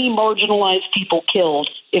many marginalized people killed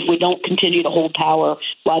if we don't continue to hold power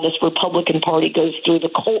while this Republican Party goes through the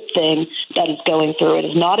cult thing that is going through. It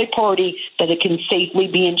is not a party that it can safely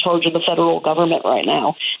be in charge of the federal government right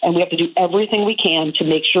now. And we have to do everything we can to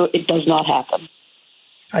make sure it does not happen.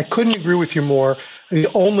 I couldn't agree with you more. The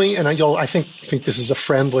only, and I think this is a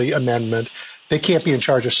friendly amendment, they can't be in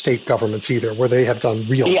charge of state governments either, where they have done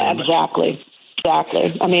real damage.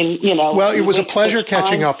 Exactly. I mean, Well, it was a pleasure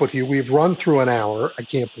catching up with you. We've run through an hour. I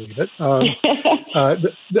can't believe it.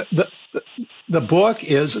 The book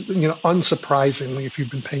is, unsurprisingly, if you've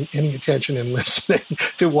been paying any attention and listening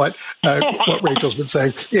to what Rachel's been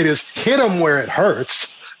saying, it is hit 'em where it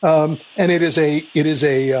hurts, and it is a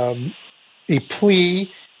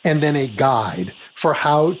plea and then a guide for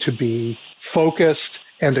how to be focused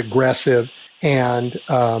and aggressive and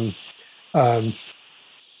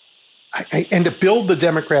to build the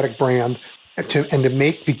Democratic brand and to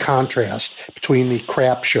make the contrast between the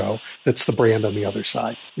crap show that's the brand on the other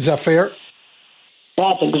side. Is that fair?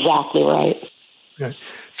 That's exactly right. Okay.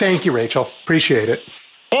 Thank you, Rachel. Appreciate it.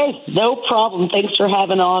 Hey, no problem. Thanks for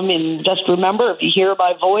having on. And just remember, if you hear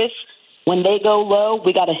my voice, when they go low,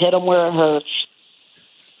 we got to hit them where it hurts.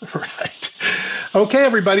 Right. Okay,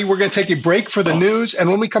 everybody, we're going to take a break for the news. And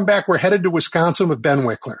when we come back, we're headed to Wisconsin with Ben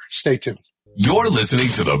Wickler. Stay tuned. You're listening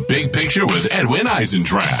to The Big Picture with Edwin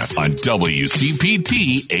Eisendrath on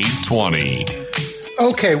WCPT 820.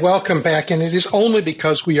 Okay, welcome back. And it is only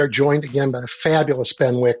because we are joined again by the fabulous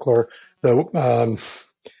Ben Wickler, the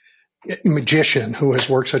magician who has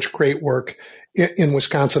worked such great work in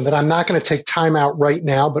Wisconsin, that I'm not going to take time out right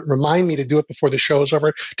now, but remind me to do it before the show is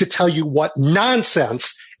over to tell you what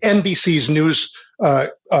nonsense NBC's news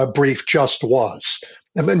brief just was.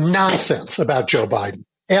 I mean, nonsense about Joe Biden.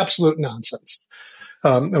 Absolute nonsense.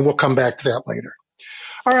 And we'll come back to that later.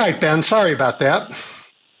 All right, Ben, sorry about that.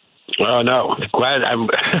 Oh, no. Glad. I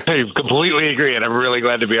completely agree, and I'm really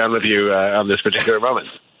glad to be on with you on this particular moment.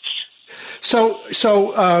 So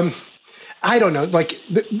I don't know,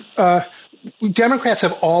 Democrats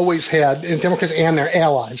have always had, and Democrats and their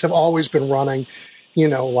allies have always been running, their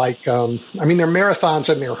marathons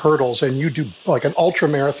and their hurdles, and you do like an ultra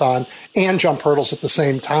marathon and jump hurdles at the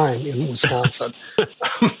same time in Wisconsin.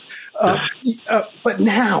 But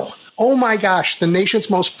now, oh my gosh, the nation's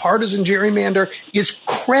most partisan gerrymander is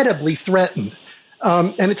credibly threatened.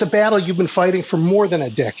 And it's a battle you've been fighting for more than a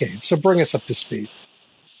decade. So bring us up to speed.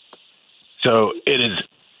 So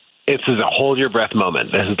it's a hold your breath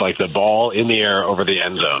moment. This is like the ball in the air over the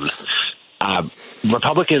end zone.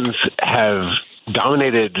 Republicans have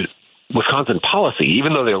dominated Wisconsin policy.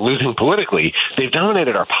 Even though they're losing politically, they've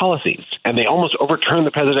dominated our policies, and they almost overturned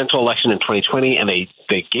the presidential election in 2020, and they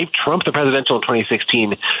gave Trump the presidential in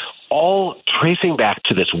 2016, all tracing back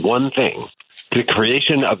to this one thing, the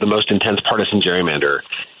creation of the most intense partisan gerrymander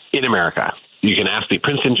in America. You can ask the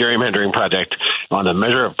Princeton Gerrymandering Project on the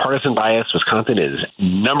measure of partisan bias. Wisconsin is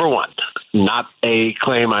number one. Not a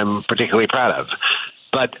claim I'm particularly proud of.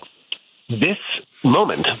 But this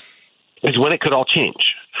moment is when it could all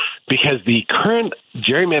change, because the current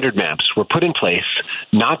gerrymandered maps were put in place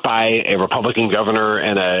not by a Republican governor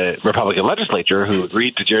and a Republican legislature who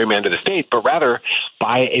agreed to gerrymander the state, but rather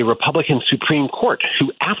by a Republican Supreme Court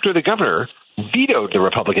who, after the governor vetoed the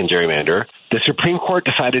Republican gerrymander, the Supreme Court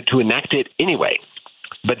decided to enact it anyway.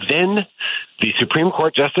 But then the Supreme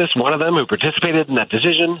Court justice, one of them who participated in that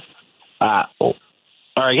decision,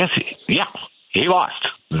 he lost.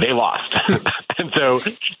 They lost. And so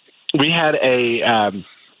we had a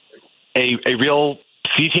real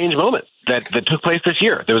sea change moment that took place this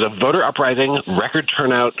year. There was a voter uprising, record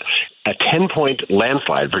turnout, a 10-point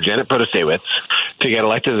landslide for Janet Protasiewicz to get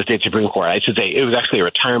elected to the state Supreme Court. I should say it was actually a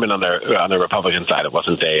retirement on the Republican side. It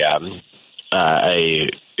wasn't a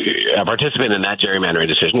participant in that gerrymandering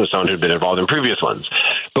decision. It was someone who'd been involved in previous ones.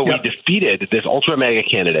 But we defeated this ultra mega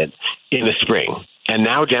candidate in the spring, and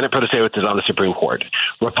now Janet Protasiewicz is on the Supreme Court.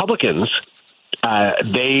 Republicans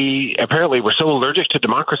they apparently were so allergic to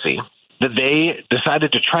democracy that they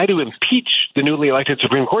decided to try to impeach the newly elected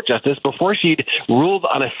Supreme Court justice before she'd ruled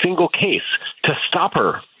on a single case to stop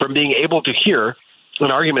her from being able to hear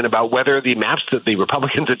an argument about whether the maps that the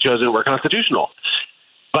Republicans had chosen were constitutional.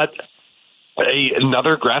 But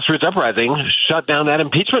another grassroots uprising shut down that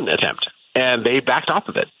impeachment attempt, and they backed off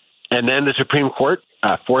of it. And then the Supreme Court,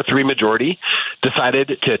 4-3 majority,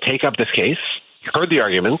 decided to take up this case, heard the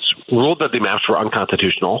arguments, ruled that the maps were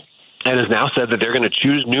unconstitutional, and has now said that they're going to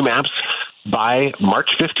choose new maps by March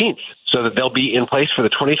 15th so that they'll be in place for the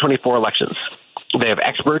 2024 elections. They have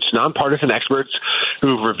experts, nonpartisan experts,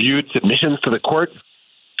 who've reviewed submissions to the court.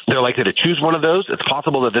 They're likely to choose one of those. It's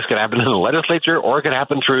possible that this could happen in the legislature, or it could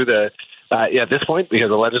happen through the, at this point, because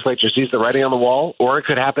the legislature sees the writing on the wall, or it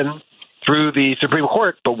could happen through the Supreme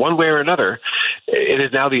Court. But one way or another, it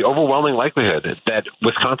is now the overwhelming likelihood that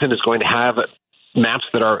Wisconsin is going to have maps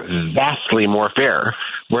that are vastly more fair,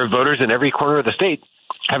 where voters in every corner of the state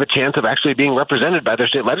have a chance of actually being represented by their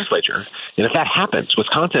state legislature. And if that happens,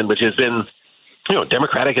 Wisconsin, which has been,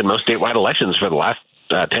 Democratic in most statewide elections for the last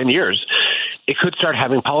 10 years, it could start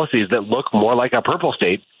having policies that look more like a purple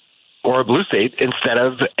state or a blue state instead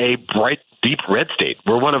of a bright, deep red state.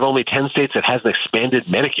 We're one of only 10 states that has an expanded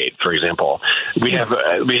Medicaid, for example. We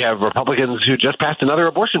have Republicans who just passed another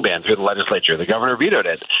abortion ban through the legislature. The governor vetoed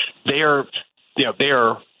it. They are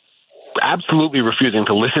absolutely refusing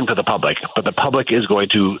to listen to the public, but the public is going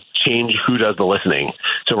to change who does the listening.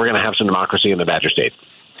 So we're going to have some democracy in the Badger State.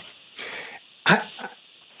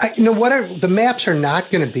 The maps are not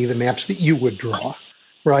going to be the maps that you would draw,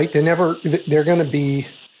 right? They're going to be,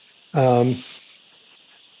 they're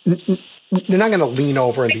not going to lean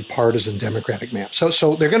over and be partisan Democratic maps.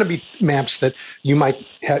 So they're going to be maps that you might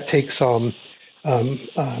take some,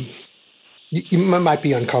 you might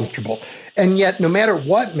be uncomfortable. And yet, no matter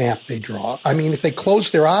what map they draw, I mean, if they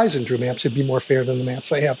closed their eyes and drew maps, it'd be more fair than the maps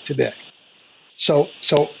they have today. So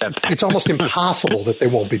it's almost impossible that they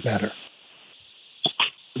won't be better.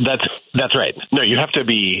 That's right. No, you have to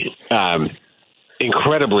be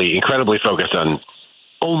incredibly focused on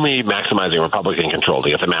only maximizing Republican control to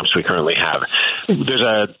get the maps we currently have. There's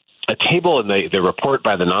a table in the report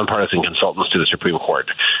by the nonpartisan consultants to the Supreme Court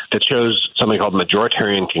that shows something called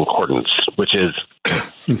majoritarian concordance, which is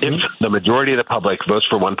if the majority of the public votes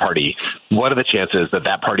for one party, what are the chances that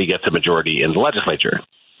that party gets a majority in the legislature?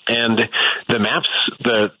 And the maps,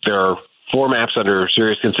 there are 4 maps under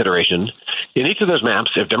serious consideration. In each of those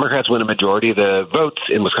maps, if Democrats win a majority of the votes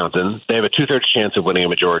in Wisconsin, they have a 2/3 chance of winning a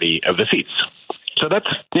majority of the seats. So that's,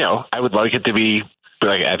 I would like it to be,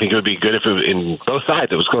 I think it would be good if in both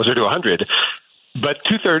sides it was closer to 100. But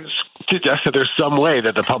 2/3 suggests that there's some way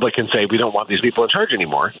that the public can say we don't want these people in charge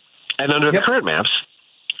anymore. And under the current maps,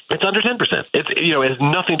 it's under 10%. It has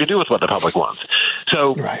nothing to do with what the public wants.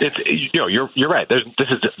 So it's you're right.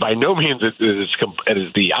 This is by no means it is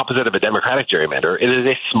the opposite of a Democratic gerrymander. It is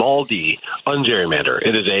a small d ungerrymander.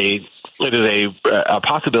 It is a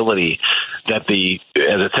possibility that as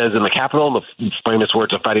it says in the Capitol, the famous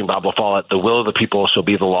words of Fighting Bob LaFollette, the will of the people shall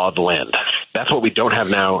be the law of the land. That's what we don't have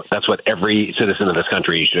now. That's what every citizen of this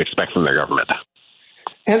country should expect from their government.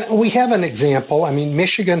 And we have an example. I mean,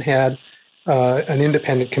 Michigan had an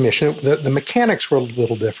independent commission. The mechanics were a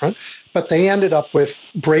little different, but they ended up with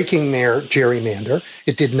breaking their gerrymander.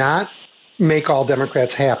 It did not make all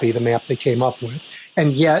Democrats happy, the map they came up with,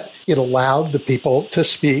 and yet it allowed the people to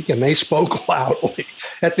speak, and they spoke loudly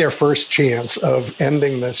at their first chance of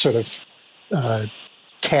ending the sort of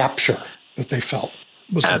capture that they felt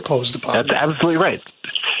was imposed upon them. That's absolutely right.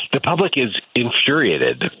 The public is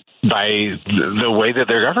infuriated by the way that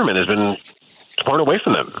their government has been torn away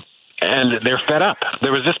from them. And they're fed up.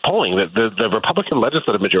 There was this polling that the Republican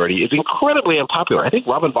legislative majority is incredibly unpopular. I think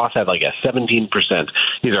Robin Voss had like a 17%,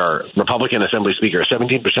 he's our Republican Assembly Speaker,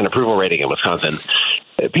 17% approval rating in Wisconsin.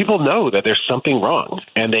 People know that there's something wrong.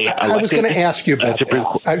 And I was going to ask you about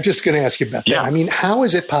that. I'm just going to ask you about that. I mean, how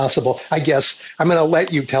is it possible? I guess I'm going to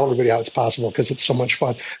let you tell everybody how it's possible because it's so much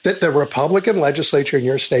fun. That the Republican legislature in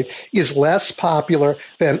your state is less popular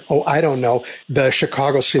than, the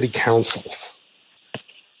Chicago City Council.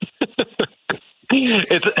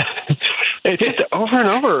 It's just over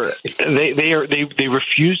and over. They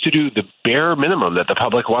refuse to do the bare minimum that the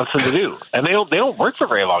public wants them to do, and they don't work for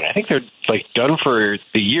very long. I think they're done for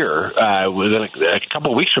the year within a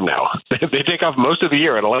couple of weeks from now. They take off most of the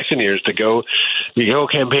year in election years to go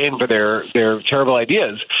campaign for their terrible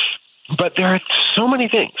ideas. But there are so many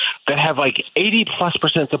things that have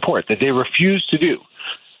 80+% support that they refuse to do.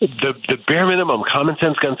 the bare minimum common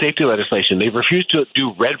sense gun safety legislation. They've refused to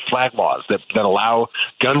do red flag laws that allow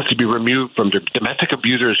guns to be removed from domestic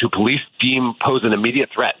abusers who police deem pose an immediate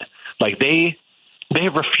threat. Like they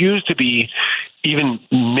have refused to be even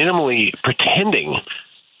minimally pretending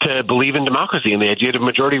to believe in democracy and the idea of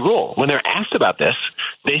majority rule. When they're asked about this,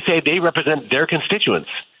 they say they represent their constituents.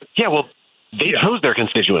 Yeah, well, they chose their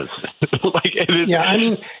constituents. Like it is. Yeah, I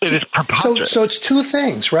mean, it is preposterous. So it's two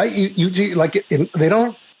things, right? You do like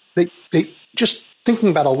they just thinking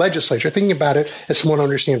about a legislature, thinking about it as someone who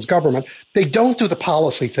understands government. They don't do the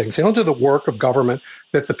policy things. They don't do the work of government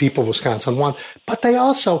that the people of Wisconsin want. But they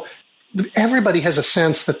also, everybody has a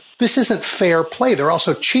sense that this isn't fair play. They're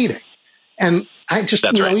also cheating. And I just,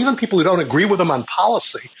 right. Even people who don't agree with them on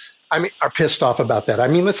policy, are pissed off about that. I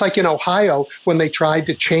mean, it's like in Ohio when they tried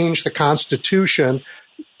to change the Constitution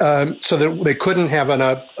so that they couldn't have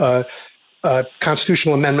a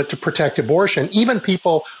constitutional amendment to protect abortion. Even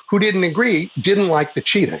people who didn't agree didn't like the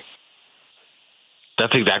cheating.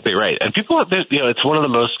 That's exactly right. And people, it's one of the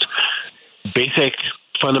most basic,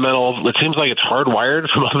 fundamental, it seems like it's hardwired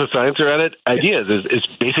from all the science around it, ideas is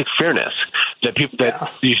basic fairness. That people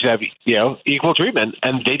that you should have, equal treatment,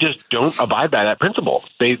 and they just don't abide by that principle.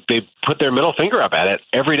 They put their middle finger up at it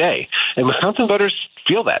every day. And Wisconsin voters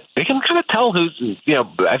feel that. They can kind of tell who's,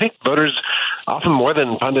 I think voters, often more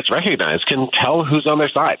than pundits recognize, can tell who's on their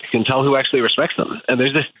side, can tell who actually respects them. And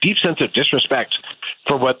there's this deep sense of disrespect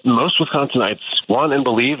for what most Wisconsinites want and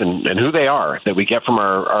believe and who they are that we get from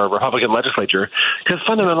our Republican legislature, because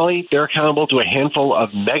fundamentally they're accountable to a handful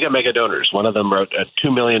of mega donors. One of them wrote a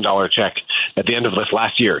 $2 million check at the end of this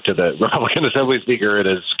last year to the Republican Assembly Speaker and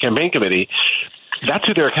his campaign committee. That's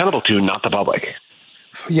who they're accountable to, not the public.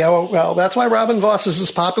 Yeah, well, that's why Robin Voss is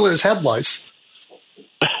as popular as head lice.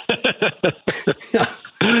 Yeah,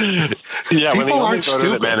 when the only voter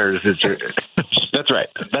that matters is that's right.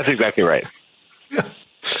 That's exactly right. Yeah.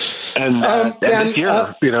 And this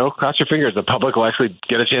year, cross your fingers, the public will actually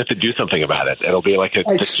get a chance to do something about it. It'll be like a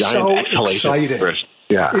giant exhalation.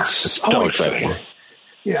 It's so exciting.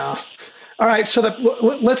 Yeah. All right, so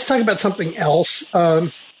let's talk about something else.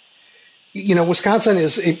 Wisconsin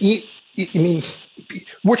is,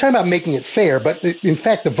 we're talking about making it fair, but in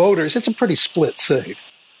fact, the voters, it's a pretty split state,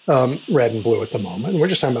 red and blue at the moment. We're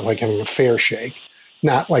just talking about like having a fair shake,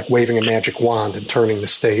 not like waving a magic wand and turning the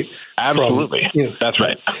state. Absolutely. That's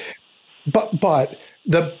right. But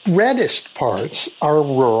the reddest parts are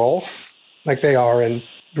rural, like they are in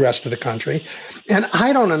the rest of the country. And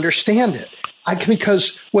I don't understand it.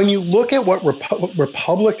 Because when you look at what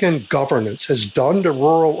Republican governance has done to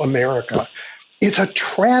rural America, it's a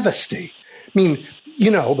travesty. I mean,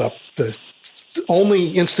 the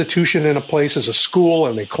only institution in a place is a school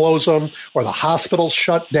and they close them, or the hospitals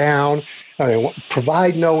shut down, they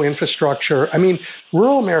provide no infrastructure. I mean,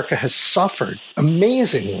 rural America has suffered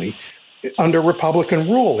amazingly under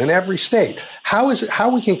Republican rule in every state. How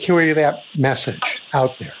we can carry that message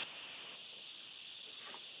out there?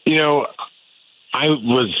 I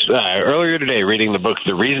was earlier today reading the book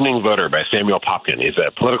The Reasoning Voter by Samuel Popkin. He's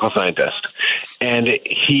a political scientist. And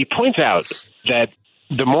he points out that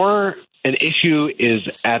the more an issue is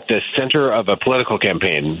at the center of a political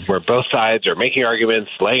campaign, where both sides are making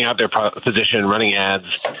arguments, laying out their position, running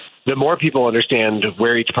ads, the more people understand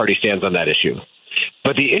where each party stands on that issue.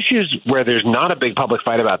 But the issues where there's not a big public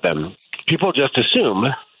fight about them, people just assume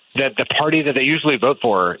that the party that they usually vote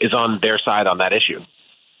for is on their side on that issue.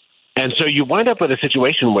 And so you wind up with a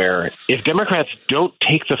situation where if Democrats don't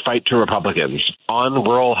take the fight to Republicans on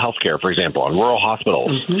rural health care, for example, on rural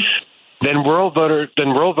hospitals, then rural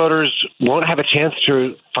voters won't have a chance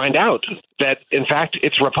to find out that, in fact,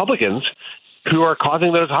 it's Republicans who are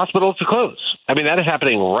causing those hospitals to close. I mean, that is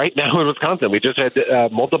happening right now in Wisconsin. We just had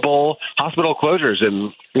multiple hospital closures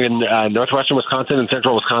in northwestern Wisconsin and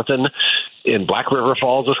central Wisconsin, in Black River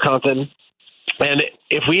Falls, Wisconsin. And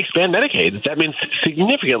if we expand Medicaid, that means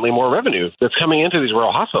significantly more revenue that's coming into these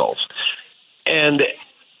rural hospitals. And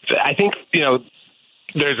I think,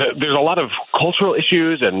 there's a lot of cultural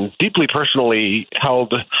issues and deeply personally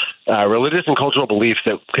held religious and cultural beliefs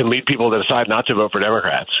that can lead people to decide not to vote for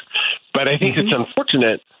Democrats. But I think it's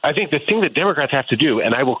unfortunate. I think the thing that Democrats have to do,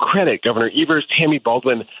 and I will credit Governor Evers, Tammy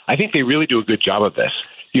Baldwin, I think they really do a good job of this.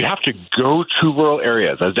 You have to go to rural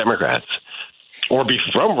areas as Democrats, or be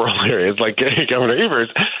from rural areas like Governor Evers,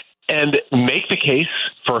 and make the case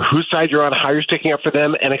for whose side you're on, how you're sticking up for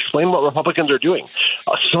them, and explain what Republicans are doing.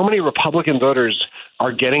 So many Republican voters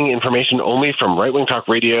are getting information only from right-wing talk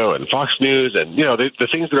radio and Fox News and, the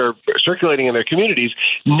things that are circulating in their communities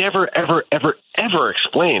never, ever, ever, ever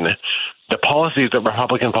explain the policies that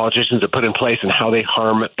Republican politicians have put in place and how they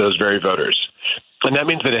harm those very voters. And that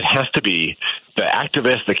means that it has to be the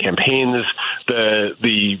activists, the campaigns,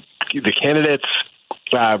 the candidates,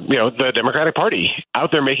 the Democratic Party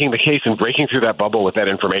out there making the case and breaking through that bubble with that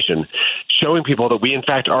information, showing people that we, in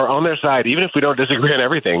fact, are on their side. Even if we don't disagree on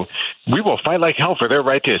everything, we will fight like hell for their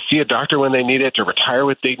right to see a doctor when they need it, to retire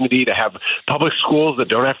with dignity, to have public schools that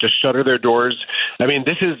don't have to shutter their doors. I mean,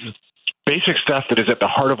 this is basic stuff that is at the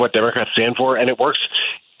heart of what Democrats stand for, and it works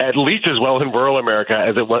at least as well in rural America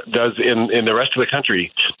as it does in the rest of the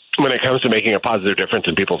country when it comes to making a positive difference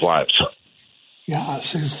in people's lives. Yeah,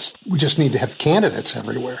 we just need to have candidates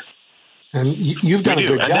everywhere. And you've done a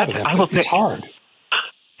good job of that, but it's hard.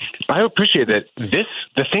 I appreciate that.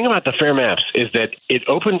 The thing about the fair maps is that it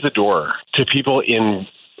opens the door to people in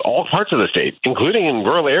all parts of the state, including in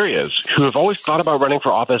rural areas, who have always thought about running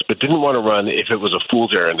for office but didn't want to run if it was a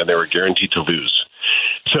fool's errand and they were guaranteed to lose.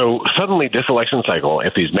 So suddenly this election cycle,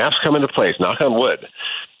 if these maps come into place, knock on wood,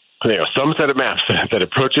 some set of maps that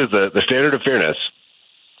approaches the standard of fairness,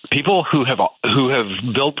 people who have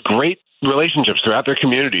built great relationships throughout their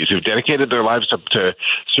communities, who've dedicated their lives to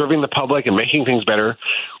serving the public and making things better,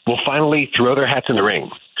 will finally throw their hats in the ring.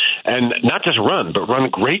 And not just run, but run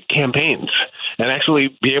great campaigns and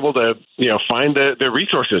actually be able to, find the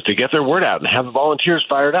resources to get their word out and have the volunteers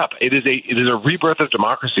fired up. It is a rebirth of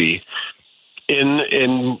democracy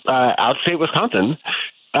in outstate Wisconsin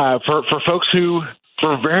for folks who,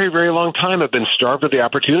 for a very, very long time, have been starved of the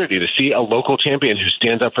opportunity to see a local champion who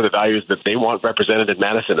stands up for the values that they want represented in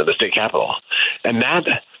Madison and the state capitol. And that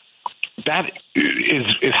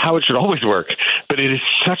is how it should always work. But it is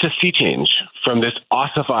such a sea change from this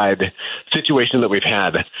ossified situation that we've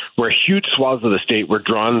had, where huge swaths of the state were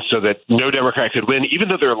drawn so that no Democrat could win, even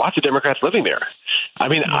though there are lots of Democrats living there. I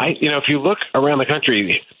mean, if you look around the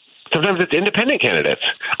country, sometimes it's independent candidates.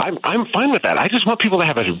 I'm fine with that. I just want people to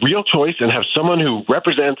have a real choice and have someone who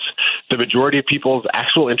represents the majority of people's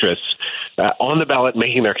actual interests on the ballot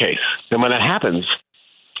making their case. And when that happens,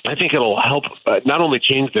 I think it'll help not only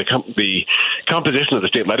change the composition of the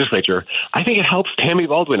state legislature, I think it helps Tammy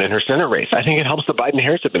Baldwin in her Senate race. I think it helps the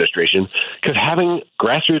Biden-Harris administration, because having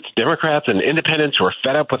grassroots Democrats and independents who are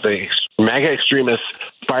fed up with the MAGA extremists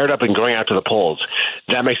fired up and going out to the polls,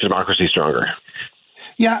 that makes democracy stronger.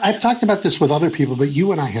 Yeah, I've talked about this with other people, but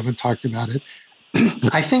you and I haven't talked about it.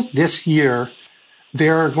 I think this year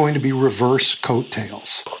there are going to be reverse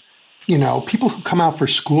coattails. People who come out for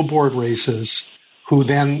school board races who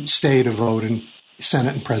then stay to vote in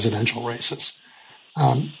Senate and presidential races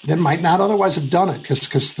that might not otherwise have done it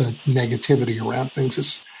because the negativity around things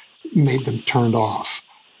has made them turned off.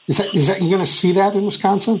 Is that you're going to see that in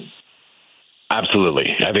Wisconsin? Absolutely.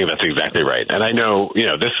 I think that's exactly right. And I know,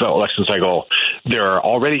 this election cycle, there are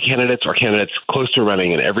already candidates or candidates close to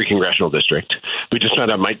running in every congressional district. We just found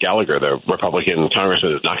out Mike Gallagher, the Republican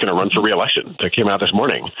congressman, is not going to run for re-election. That came out this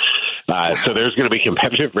morning. So there's going to be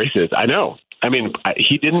competitive races. I know. I mean,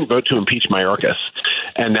 he didn't vote to impeach Mayorkas,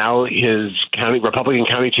 and now his Republican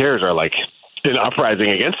county chairs are like in uprising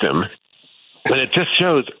against him. And it just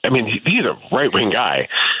shows, he's a right-wing guy.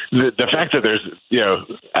 The fact that there's,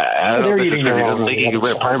 I don't know if he doesn't think he can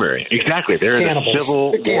win a primary. Exactly. They're in a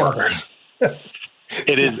civil war.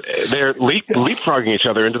 It is, they're leapfrogging each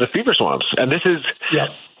other into the fever swamps. And this is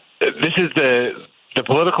the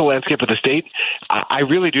political landscape of the state. I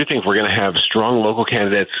really do think we're going to have strong local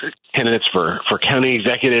candidates for county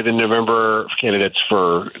executive in November, candidates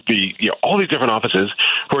for all these different offices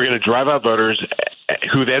who are going to drive out voters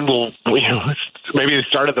who then will, maybe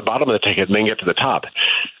start at the bottom of the ticket and then get to the top.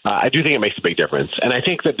 I do think it makes a big difference. And I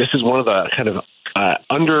think that this is one of the kind of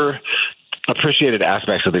underappreciated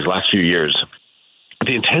aspects of these last few years.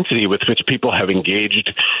 The intensity with which people have engaged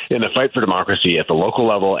in the fight for democracy at the local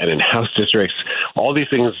level and in House districts, all these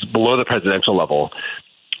things below the presidential level.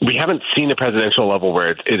 We haven't seen a presidential level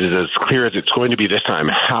where it is as clear as it's going to be this time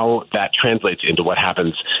how that translates into what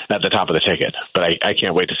happens at the top of the ticket. But I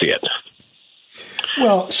can't wait to see it.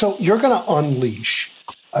 Well, so you're going to unleash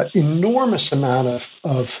an enormous amount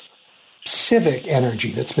of civic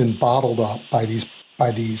energy that's been bottled up by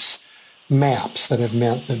these maps that have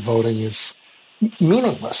meant that voting is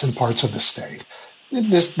meaningless in parts of the state.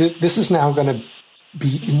 This is now going to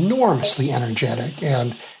be enormously energetic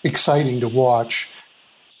and exciting to watch.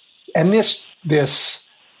 And this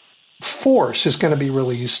force is going to be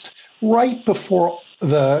released right before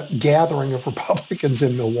the gathering of Republicans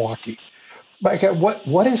in Milwaukee.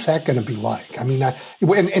 What is that going to be like? And do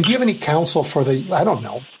you have any counsel for the,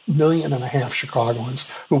 1.5 million Chicagoans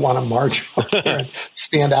who want to march up there and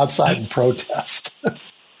stand outside and protest?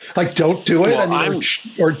 Don't do it. Well,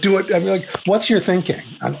 or do it. What's your thinking?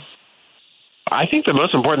 I think the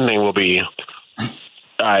most important thing will be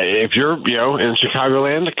if you're, in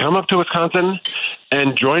Chicagoland, come up to Wisconsin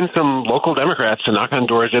and join some local Democrats to knock on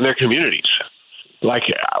doors in their communities. Like,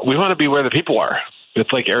 we want to be where the people are.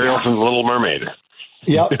 It's like Ariel from The Little Mermaid.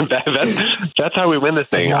 Yep. That's how we win this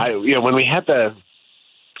thing. When we had the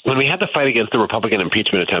fight against the Republican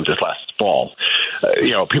impeachment attempt this last fall,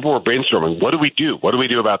 people were brainstorming, what do we do? What do we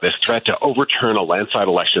do about this threat to overturn a landslide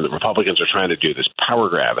election that Republicans are trying to do, this power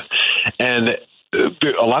grab? And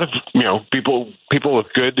a lot of, people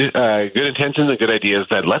with good intentions and good ideas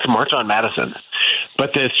said, let's march on Madison.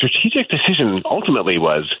 But the strategic decision ultimately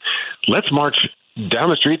was, let's march down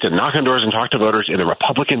the street to knock on doors and talk to voters in the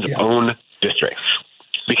Republicans' own districts.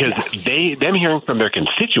 Because them hearing from their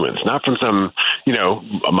constituents, not from some,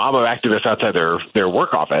 a mob of activists outside their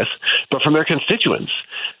work office, but from their constituents,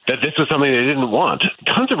 that this was something they didn't want.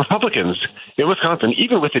 Tons of Republicans in Wisconsin,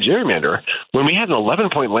 even with the gerrymander, when we had an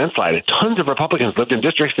 11-point landslide, tons of Republicans lived in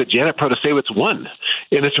districts that Janet Protasewicz won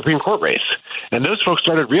in the Supreme Court race. And those folks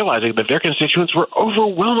started realizing that their constituents were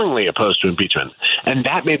overwhelmingly opposed to impeachment. And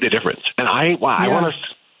that made the difference. And I want to...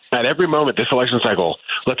 At every moment this election cycle,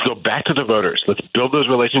 let's go back to the voters. Let's build those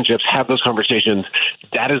relationships, have those conversations.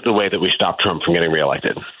 That is the way that we stop Trump from getting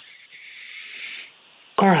reelected.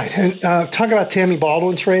 All right. And talk about Tammy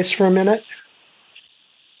Baldwin's race for a minute.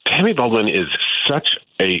 Tammy Baldwin is such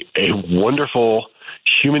a wonderful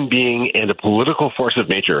human being and a political force of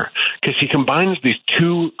nature because she combines these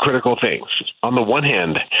two critical things. On the one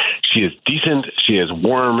hand, she is decent, she is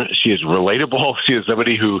warm, she is relatable, she is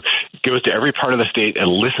somebody who goes to every part of the state and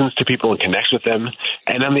listens to people and connects with them.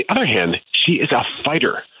 And on the other hand, she is a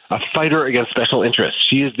fighter against special interests.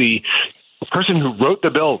 She is the person who wrote the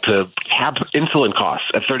bill to cap insulin costs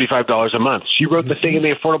at $35 a month. She wrote the thing in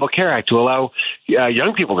the Affordable Care Act to allow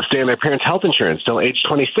young people to stay on their parents' health insurance till age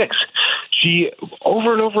 26. She,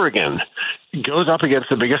 over and over again, goes up against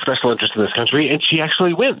the biggest special interest in this country, and she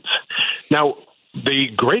actually wins. Now, the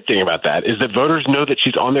great thing about that is that voters know that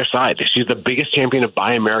she's on their side. She's the biggest champion of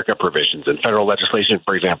Buy America provisions in federal legislation,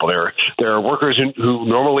 for example. There are workers who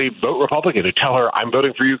normally vote Republican who tell her, I'm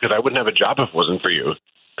voting for you because I wouldn't have a job if it wasn't for you.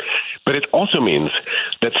 But it also means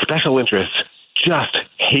that special interests just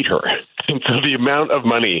hate her. And so the amount of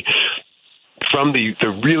money from the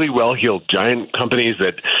really well-heeled giant companies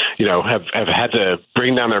that, have had to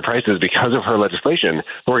bring down their prices because of her legislation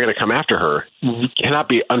who are going to come after her cannot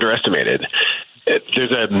be underestimated.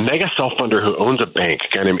 There's a mega self-funder who owns a bank,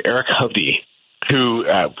 a guy named Eric Hovde, who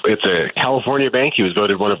it's a California bank. He was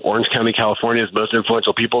voted one of Orange County, California's most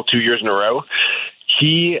influential people 2 years in a row.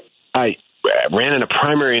 He ran in a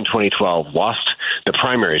primary in 2012, lost the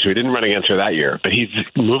primary, so he didn't run against her that year. But he's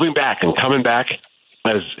moving back and coming back.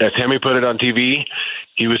 As Tammy put it on TV,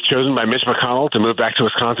 he was chosen by Mitch McConnell to move back to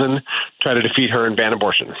Wisconsin, try to defeat her and ban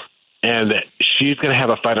abortion. And she's going to have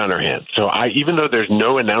a fight on her hands. So even though there's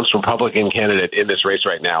no announced Republican candidate in this race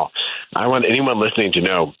right now, I want anyone listening to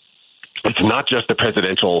know it's not just the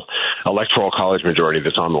presidential electoral college majority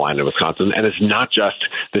that's on the line in Wisconsin, and it's not just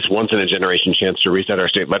this once-in-a-generation chance to reset our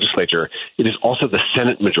state legislature. It is also the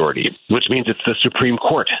Senate majority, which means it's the Supreme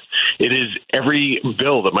Court. It is every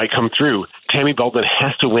bill that might come through. Tammy Baldwin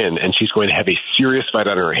has to win, and she's going to have a serious fight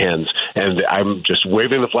on her hands. And I'm just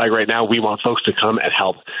waving the flag right now. We want folks to come and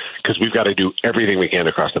help because we've got to do everything we can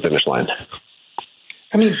to cross the finish line.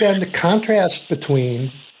 I mean, Ben, the contrast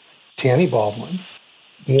between Tammy Baldwin,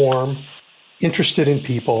 warm, interested in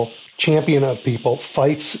people, champion of people,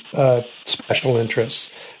 fights special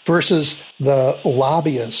interests, versus the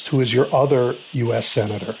lobbyist who is your other U.S.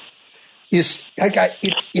 senator, it's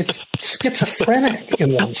schizophrenic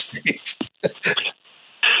in one state.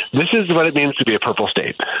 This is what it means to be a purple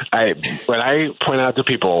state. When I point out to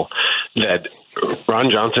people that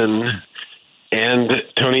Ron Johnson and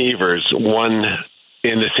Tony Evers won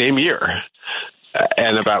in the same year,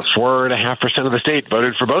 and about 4.5% of the state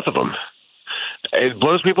voted for both of them, it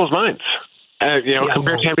blows people's minds.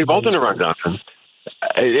 Compare Tammy Baldwin to Ron Johnson.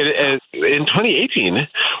 In 2018,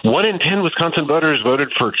 1 in 10 Wisconsin voters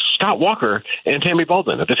voted for Scott Walker and Tammy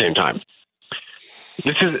Baldwin at the same time.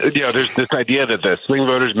 This is, there's this idea that the swing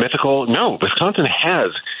voter's mythical. No, Wisconsin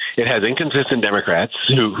has inconsistent Democrats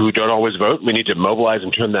who don't always vote. We need to mobilize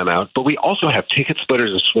and turn them out. But we also have ticket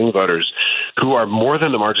splitters and swing voters who are more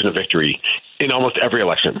than the margin of victory in almost every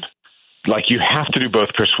election. Like, you have to do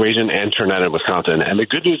both persuasion and turnout in Wisconsin. And the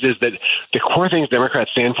good news is that the core things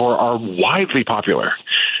Democrats stand for are widely popular.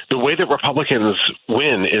 The way that Republicans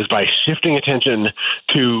win is by shifting attention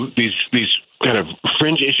to these kind of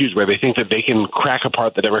fringe issues where they think that they can crack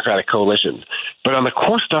apart the Democratic coalition. But on the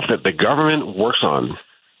core stuff that the government works on,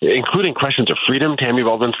 including questions of freedom. Tammy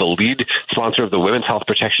Baldwin's the lead sponsor of the Women's Health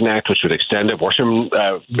Protection Act, which would extend abortion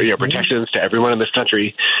protections to everyone in this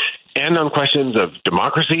country, and on questions of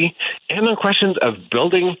democracy, and on questions of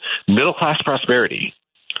building middle-class prosperity.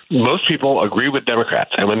 Most people agree with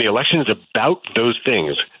Democrats, and when the election is about those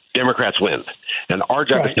things, Democrats win. And our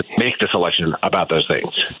job is to make this election about those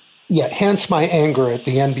things. Yeah, hence my anger at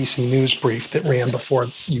the NBC News brief that ran before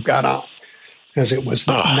you got on, because it was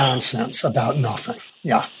nonsense about nothing.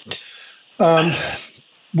 Yeah.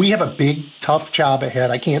 We have a big, tough job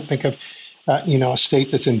ahead. I can't think of, a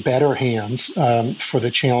state that's in better hands for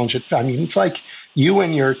the challenge. It's like you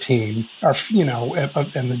and your team are,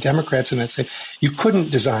 and the Democrats in that state, you couldn't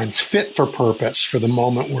design fit for purpose for the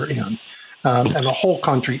moment we're in. And the whole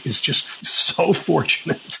country is just so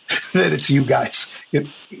fortunate that it's you guys.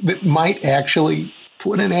 It might actually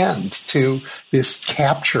put an end to this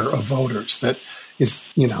capture of voters that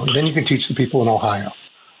is, then you can teach the people in Ohio.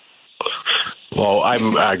 Well,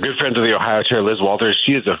 I'm good friends with the Ohio Chair, Liz Walters.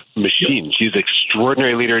 She is a machine. She's an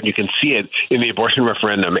extraordinary leader, and you can see it in the abortion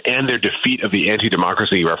referendum and their defeat of the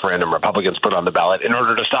anti-democracy referendum Republicans put on the ballot in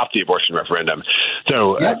order to stop the abortion referendum.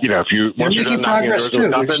 So, if you they're making progress too.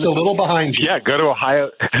 They're just a little behind you. Yeah, go to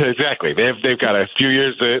Ohio. Exactly. They've got a few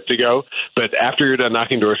years to go. But after you're done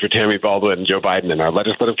knocking doors for Tammy Baldwin and Joe Biden and our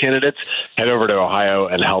legislative candidates, head over to Ohio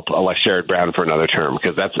and help elect Sherrod Brown for another term,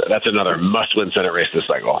 because that's another must-win Senate race this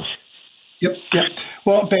cycle. Yep.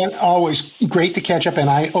 Well, Ben, always great to catch up, and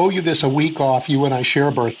I owe you this a week off. You and I share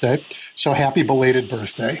a birthday, so happy belated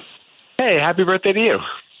birthday. Hey, happy birthday to you.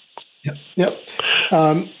 Yep.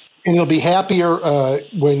 And you'll be happier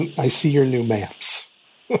when I see your new maps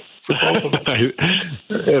for both of us.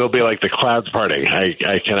 It'll be like the clouds parting.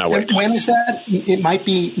 I cannot wait. When is that? It might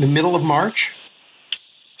be the middle of March?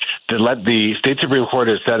 The state Supreme Court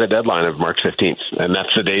has set a deadline of March 15th, and that's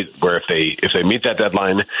the date where if they meet that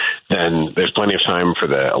deadline, then there's plenty of time for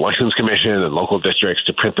the Elections Commission and local districts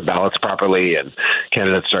to print the ballots properly, and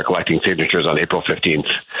candidates start collecting signatures on April 15th.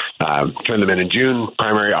 Turn them in June,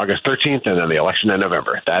 primary August 13th, and then the election in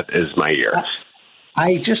November. That is my year.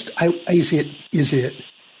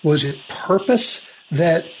 Was it purpose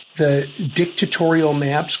that the dictatorial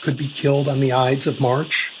maps could be killed on the Ides of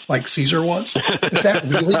March, like Caesar was? Is that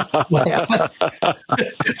really what happened?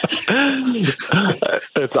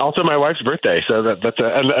 It's also my wife's birthday, so that's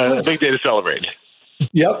a big day to celebrate.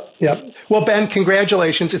 Yep. Well, Ben,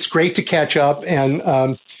 congratulations. It's great to catch up. And,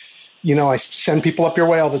 I send people up your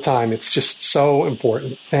way all the time. It's just so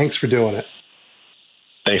important. Thanks for doing it.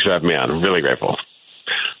 Thanks for having me on. I'm really grateful.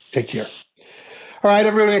 Take care. All right,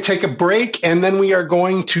 everyone, we're going to take a break, and then we are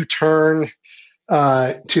going to turn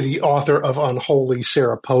to the author of Unholy,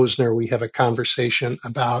 Sarah Posner. We have a conversation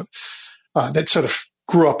about that sort of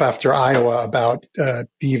grew up after Iowa about the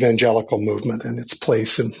evangelical movement and its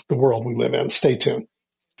place in the world we live in. Stay tuned.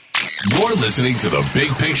 You're listening to The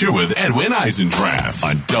Big Picture with Edwin Eisendrath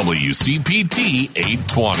on WCPT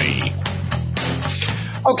 820.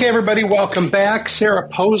 Okay, everybody, welcome back. Sarah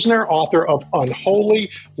Posner, author of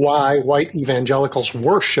Unholy, Why White Evangelicals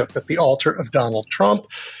Worship at the Altar of Donald Trump,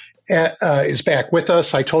 is back with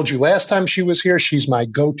us. I told you last time she was here, she's my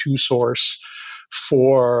go-to source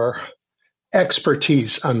for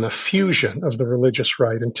expertise on the fusion of the religious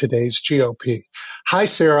right in today's GOP. Hi,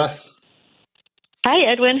 Sarah.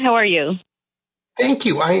 Hi, Edwin. How are you? Thank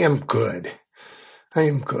you. I am good.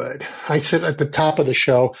 I said at the top of the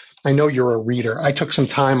show, I know you're a reader. I took some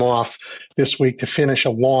time off this week to finish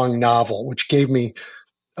a long novel, which gave me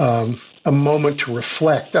a moment to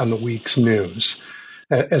reflect on the week's news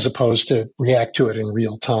as opposed to react to it in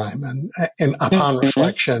real time. And upon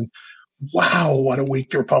reflection, wow, what a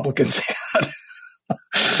week the Republicans had.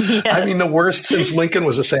 Yeah. I mean, the worst since Lincoln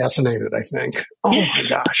was assassinated, I think. Oh, my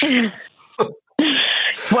gosh.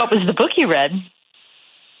 What was the book you read?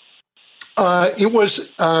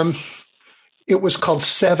 It was called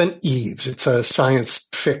Seven Eves. It's a science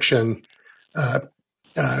fiction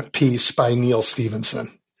piece by Neil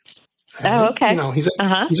Stephenson. Oh, okay.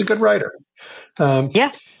 He's a good writer.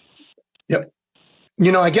 Yeah. Yep.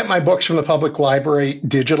 I get my books from the public library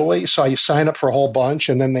digitally, so I sign up for a whole bunch,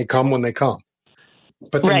 and then they come when they come.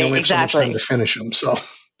 But then you only have so much time to finish them. So,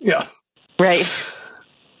 yeah. Right.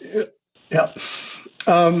 Yeah.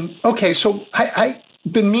 Okay, so I've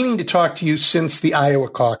been meaning to talk to you since the Iowa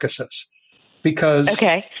caucuses because,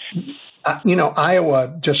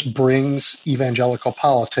 Iowa just brings evangelical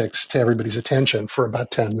politics to everybody's attention for about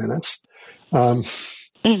 10 minutes. Yeah,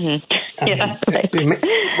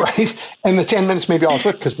 right. And the 10 minutes maybe all it's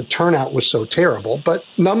worth because the turnout was so terrible. But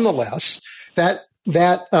nonetheless, that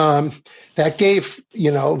gave,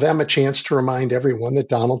 them a chance to remind everyone that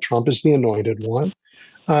Donald Trump is the anointed one.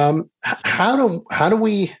 How do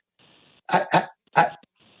we?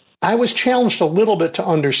 I was challenged a little bit to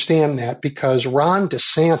understand that because Ron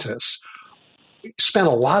DeSantis spent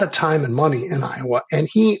a lot of time and money in Iowa, and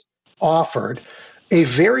he offered a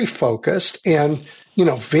very focused and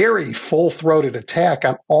very full-throated attack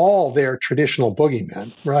on all their traditional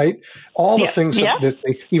boogeymen, right? All the things that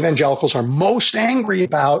the evangelicals are most angry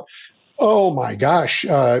about. Oh my gosh,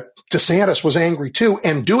 DeSantis was angry too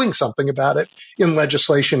and doing something about it in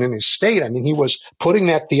legislation in his state. I mean, he was putting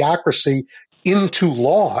that theocracy into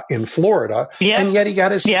law in Florida, and yet he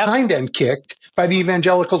got his hind end kicked by the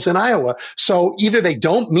evangelicals in Iowa. So either they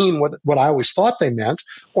don't mean what I always thought they meant,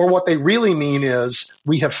 or what they really mean is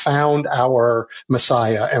we have found our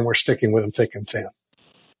Messiah and we're sticking with him thick and thin.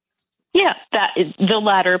 Yeah, the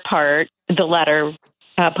latter part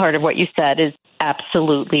of what you said is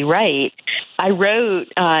absolutely right. I wrote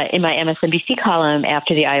in my MSNBC column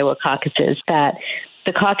after the Iowa caucuses that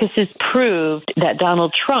the caucuses proved that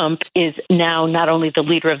Donald Trump is now not only the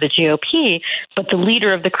leader of the GOP, but the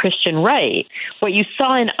leader of the Christian right. What you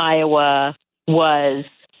saw in Iowa was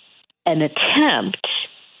an attempt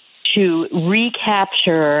to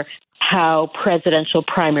recapture how presidential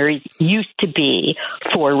primaries used to be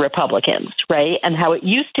for Republicans, right? And how it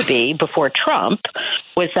used to be before Trump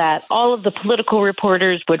was that all of the political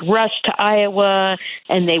reporters would rush to Iowa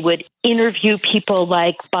and they would interview people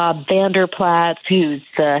like Bob Vanderplaats, who's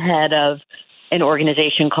the head of an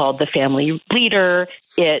organization called the Family Leader.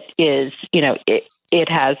 It is, it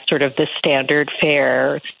has sort of the standard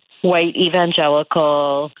fare white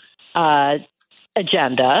evangelical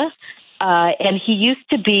agenda. And he used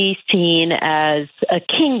to be seen as a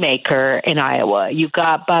kingmaker in Iowa. You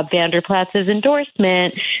got Bob Vanderplaats's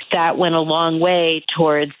endorsement that went a long way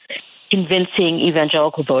towards convincing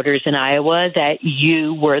evangelical voters in Iowa that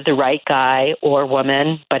you were the right guy or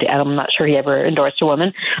woman, but I'm not sure he ever endorsed a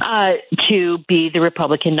woman, to be the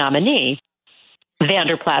Republican nominee.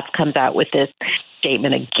 Vanderplaats comes out with this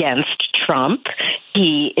statement against Trump.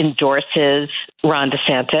 He endorses Ron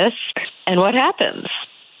DeSantis. And what happens?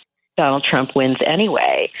 Donald Trump wins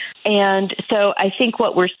anyway. And so I think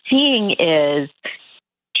what we're seeing is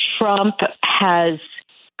Trump has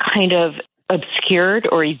kind of obscured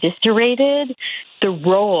or eviscerated the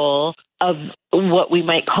role of what we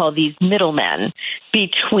might call these middlemen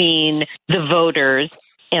between the voters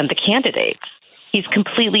and the candidates. He's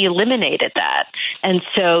completely eliminated that. And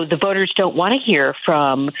so the voters don't want to hear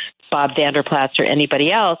from Bob Vanderplaats or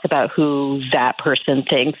anybody else about who that person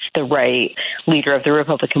thinks the right leader of the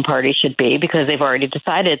Republican Party should be, because they've already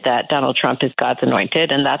decided that Donald Trump is God's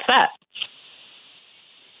anointed, and that's that.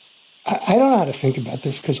 I don't know how to think about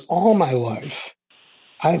this, because all my life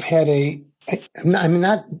I've had I'm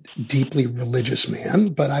not deeply religious man,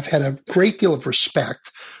 but I've had a great deal of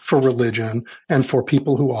respect for religion and for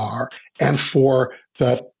people who are, and for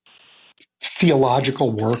the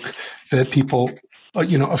theological work that people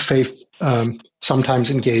of faith sometimes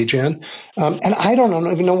engage in. And I don't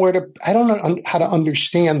even know I don't know how to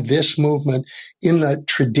understand this movement in the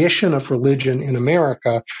tradition of religion in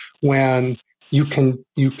America, when you can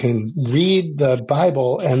read the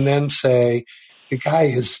Bible and then say, the guy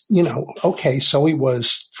is, okay, so he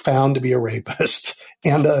was found to be a rapist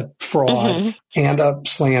and a fraud and a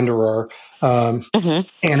slanderer, and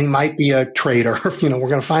he might be a traitor. We're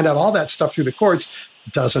going to find out all that stuff through the courts.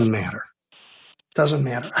 Doesn't matter.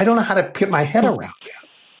 I don't know how to get my head around that.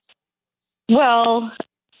 Well,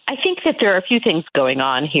 I think that there are a few things going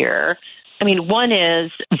on here. I mean, one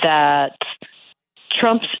is that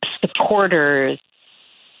Trump's supporters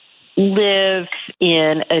live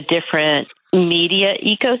in a different media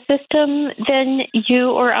ecosystem than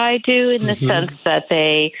you or I do, in the sense that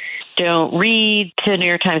they don't read the New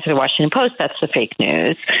York Times or the Washington Post. That's the fake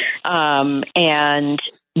news. And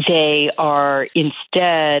they are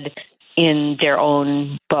instead in their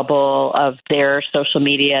own bubble of their social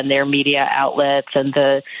media and their media outlets and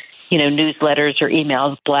the newsletters or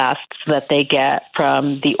emails blasts that they get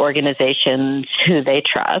from the organizations who they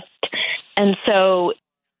trust. And so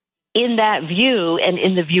in that view, and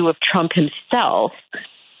in the view of Trump himself,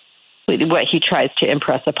 what he tries to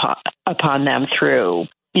impress upon them through,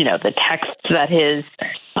 the texts that his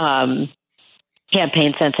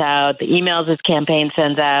campaign sends out, the emails his campaign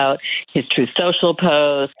sends out, his Truth Social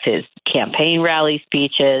posts, his campaign rally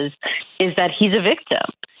speeches, is that he's a victim.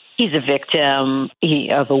 He's a victim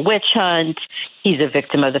of a witch hunt. He's a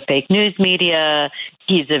victim of the fake news media.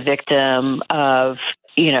 He's a victim of,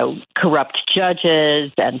 corrupt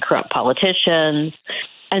judges and corrupt politicians.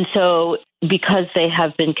 And so because they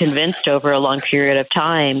have been convinced over a long period of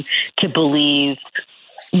time to believe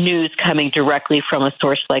news coming directly from a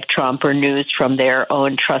source like Trump or news from their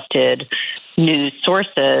own trusted news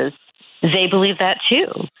sources, they believe that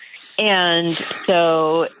too. And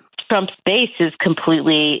so Trump's base is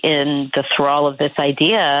completely in the thrall of this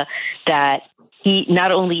idea that he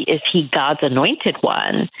not only is he God's anointed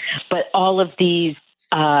one, but all of these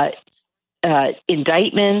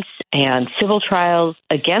indictments and civil trials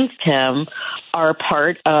against him are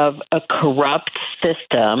part of a corrupt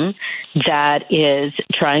system that is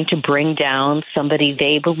trying to bring down somebody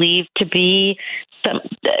they believe to be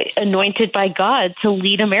anointed by God to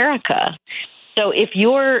lead America. So if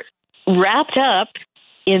you're wrapped up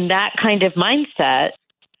in that kind of mindset,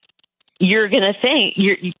 you're going to think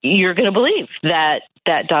you're going to believe that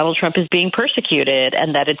Donald Trump is being persecuted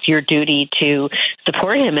and that it's your duty to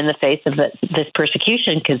support him in the face of this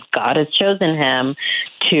persecution because God has chosen him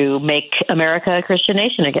to make America a Christian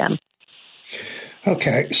nation again.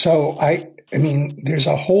 Okay, so I mean, there's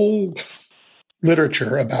a whole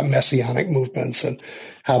literature about messianic movements and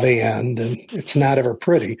how they end, and it's not ever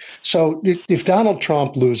pretty. So if Donald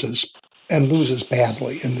Trump loses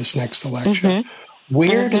badly in this next election,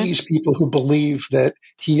 where do these people who believe that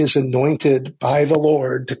he is anointed by the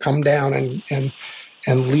Lord to come down and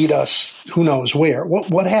lead us who knows where,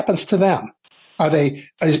 what happens to them?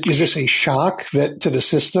 Is this a shock to the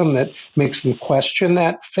system that makes them question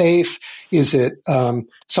that faith? Is it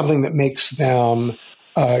something that makes them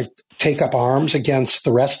take up arms against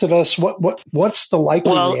the rest of us? What's the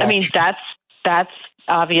likely reaction? Well, I mean, that's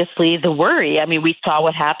obviously the worry. I mean, we saw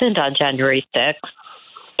what happened on January 6th.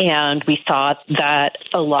 And we saw that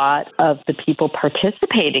a lot of the people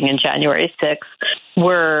participating in January 6th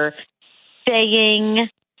were saying,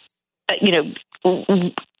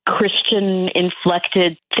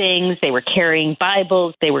 Christian-inflected things. They were carrying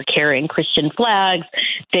Bibles. They were carrying Christian flags.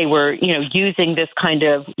 They were, using this kind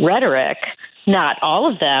of rhetoric. Not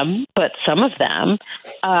all of them, but some of them.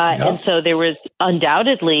 And so there was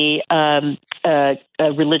undoubtedly a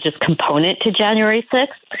religious component to January 6th.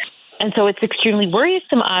 And so it's extremely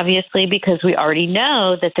worrisome, obviously, because we already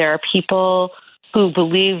know that there are people who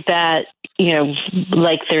believe that,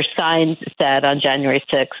 like their signs said on January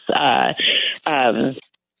 6th,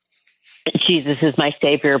 Jesus is my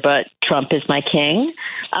savior, but Trump is my king,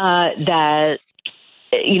 that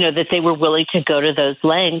they were willing to go to those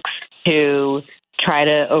lengths to try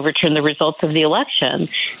to overturn the results of the election.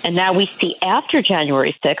 And now we see after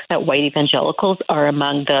January 6th that white evangelicals are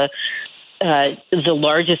among the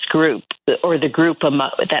largest group, or the group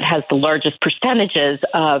that has the largest percentages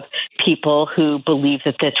of people who believe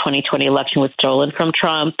that the 2020 election was stolen from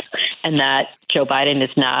Trump and that Joe Biden is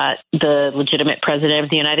not the legitimate president of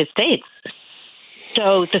the United States.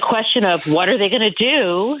 So the question of what are they going to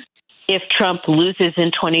do if Trump loses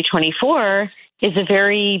in 2024 is a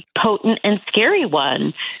very potent and scary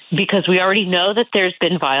one, because we already know that there's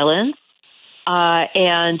been violence.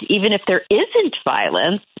 And even if there isn't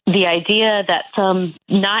violence, the idea that some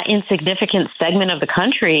not insignificant segment of the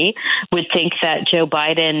country would think that Joe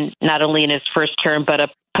Biden, not only in his first term, but a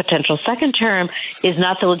potential second term, is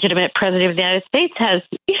not the legitimate president of the United States has,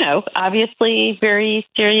 obviously very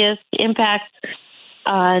serious impacts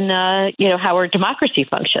on, how our democracy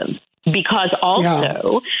functions. Because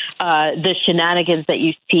also the shenanigans that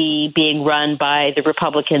you see being run by the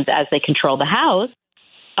Republicans as they control the House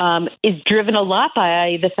is driven a lot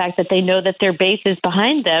by the fact that they know that their base is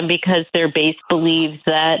behind them, because their base believes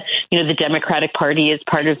that, the Democratic Party is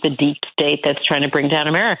part of the deep state that's trying to bring down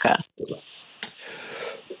America.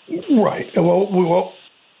 Right. Well,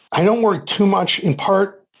 I don't worry too much. In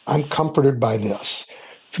part, I'm comforted by this.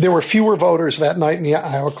 There were fewer voters that night in the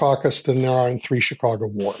Iowa caucus than there are in 3 Chicago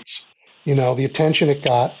wards. The attention it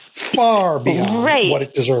got far beyond what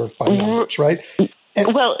it deserved by numbers, right?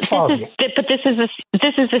 Well, this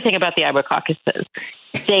is the thing about the Iowa caucuses.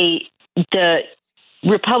 The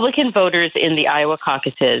Republican voters in the Iowa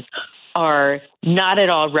caucuses are not at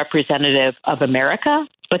all representative of America,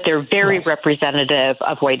 but they're very representative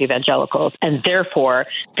of white evangelicals, and therefore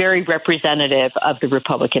very representative of the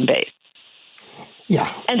Republican base. Yeah,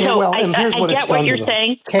 and so I get what you're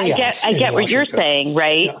saying. I get what you're saying,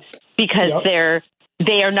 right? Yeah. Because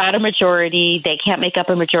they are not a majority. They can't make up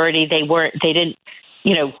a majority. They didn't.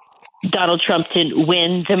 Donald Trump didn't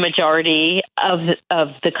win the majority of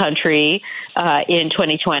the country in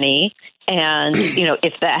 2020, and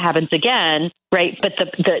if that happens again, right? But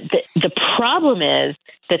the problem is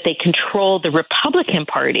that they control the Republican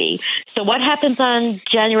Party. So what happens on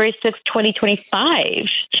January 6th, 2025?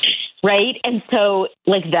 Right? And so,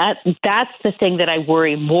 like, that's the thing that I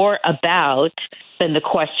worry more about than the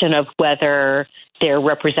question of whether they're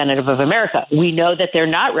representative of America. We know that they're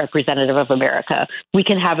not representative of America. We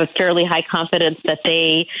can have a fairly high confidence that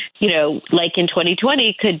they, like in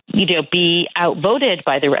 2020, could, be outvoted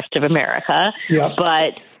by the rest of America. Yeah.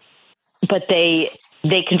 But they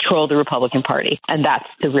control the Republican Party, and that's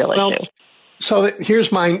the real issue. So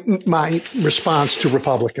here's my response to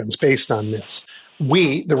Republicans based on this.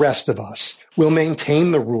 We, the rest of us, will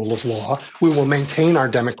maintain the rule of law. We will maintain our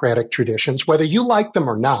democratic traditions, whether you like them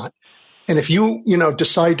or not. And if you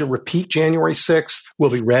decide to repeat January 6th,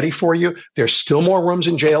 we'll be ready for you. There's still more rooms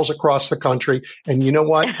in jails across the country. And you know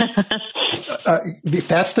what? If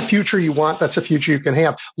that's the future you want, that's a future you can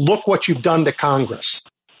have. Look what you've done to Congress.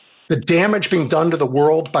 The damage being done to the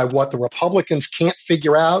world by what the Republicans can't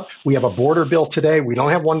figure out. We have a border bill today. We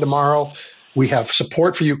don't have one tomorrow. We have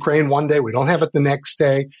support for Ukraine one day. We don't have it the next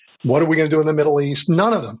day. What are we going to do in the Middle East?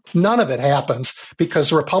 None of it happens because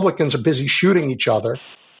the Republicans are busy shooting each other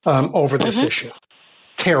over this issue.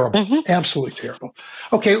 Terrible. Absolutely terrible.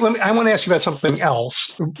 Okay, I want to ask you about something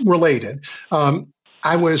else related.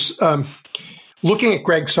 I was looking at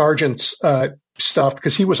Greg Sargent's stuff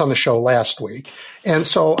because he was on the show last week. And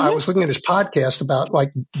so I was looking at his podcast about,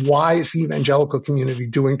 like, why is the evangelical community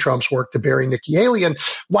doing Trump's work to bury Nikki Haley? And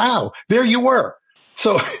wow, there you were.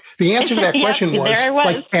 So the answer to that question was,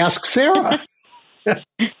 like, ask Sarah. Yep.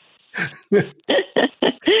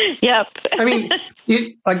 I mean,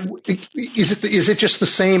 is it just the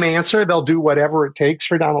same answer? They'll do whatever it takes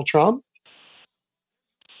for Donald Trump?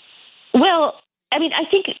 Well, I mean, I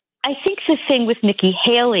think the thing with Nikki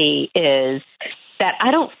Haley is that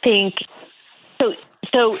I don't think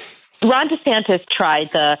so. Ron DeSantis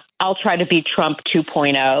tried the "I'll try to be Trump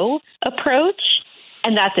 2.0" approach,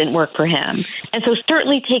 and that didn't work for him. And so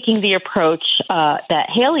certainly taking the approach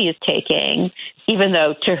that Haley is taking, even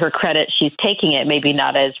though to her credit she's taking it maybe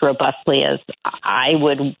not as robustly as I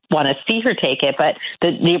would want to see her take it, but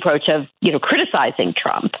the approach of criticizing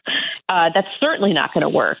Trump, that's certainly not going to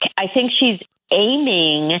work. I think she's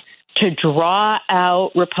aiming to draw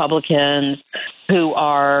out Republicans who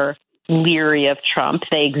are leery of Trump.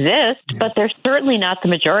 They exist, but they're certainly not the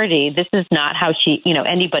majority. This is not how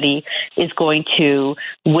anybody is going to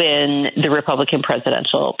win the Republican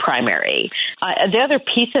presidential primary. The other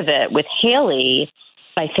piece of it with Haley,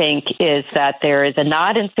 I think, is that there is a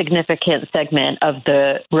not insignificant segment of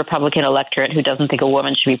the Republican electorate who doesn't think a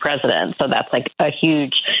woman should be president. So that's like a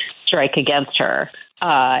huge strike against her.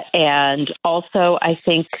 And also, I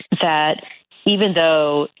think that even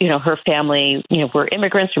though, her family, were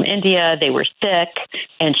immigrants from India, they were sick,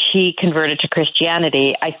 and she converted to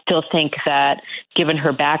Christianity, I still think that given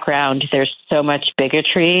her background, there's so much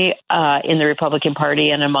bigotry in the Republican Party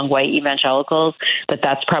and among white evangelicals that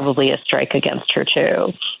that's probably a strike against her,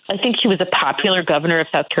 too. I think she was a popular governor of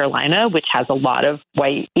South Carolina, which has a lot of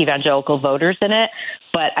white evangelical voters in it.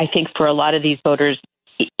 But I think for a lot of these voters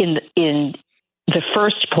in the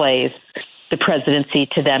first place, the presidency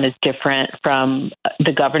to them is different from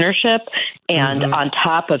the governorship. And on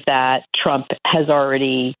top of that, Trump has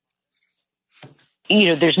already,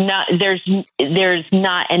 there's not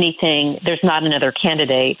another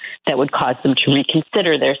candidate that would cause them to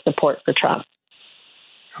reconsider their support for Trump.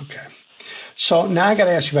 Okay. So now I got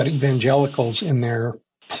to ask you about evangelicals in their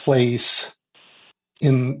place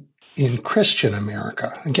in Christian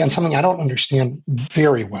America. Again, something I don't understand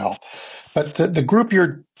very well. But the group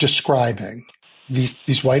you're describing,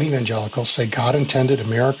 these white evangelicals say God intended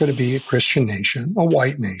America to be a Christian nation, a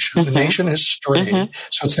white nation. The nation has strayed,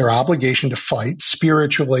 so it's their obligation to fight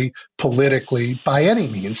spiritually, politically, by any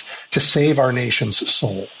means, to save our nation's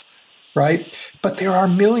soul, right? But there are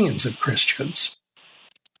millions of Christians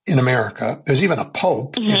in America. There's even a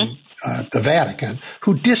pope in the Vatican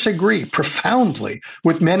who disagree profoundly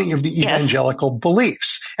with many of the evangelical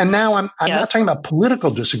beliefs. And now I'm not talking about political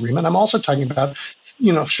disagreement. I'm also talking about,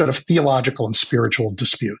 sort of theological and spiritual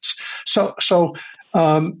disputes. So,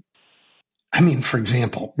 for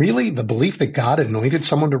example, really the belief that God anointed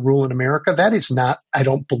someone to rule in America, that is not, I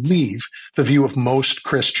don't believe, the view of most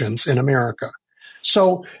Christians in America.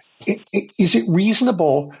 So is it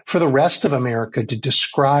reasonable for the rest of America to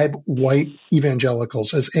describe white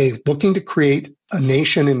evangelicals as A, looking to create a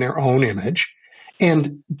nation in their own image,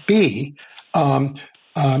 and B,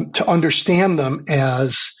 to understand them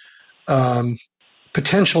as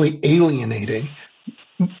potentially alienating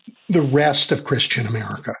the rest of Christian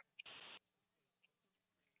America?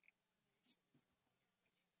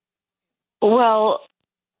 Well,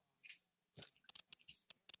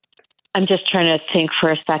 I'm just trying to think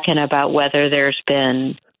for a second about whether there's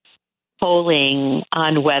been polling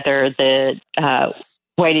on whether the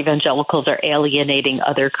white evangelicals are alienating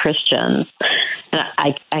other Christians.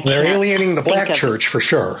 They're alienating the black church for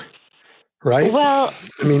sure, right? Well,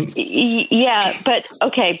 I mean, yeah, but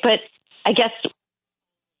I guess,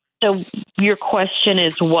 so your question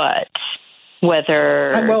is what?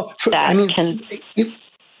 Whether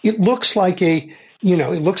it looks like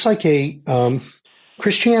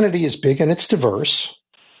Christianity is big and it's diverse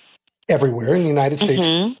everywhere in the United States,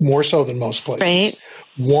 more so than most places.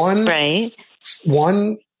 Right.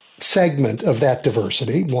 One segment of that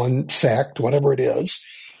diversity, one sect, whatever it is,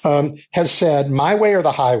 has said, my way or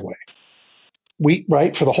the highway.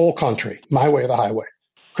 For the whole country, my way or the highway.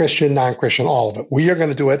 Christian, non-Christian, all of it. We are going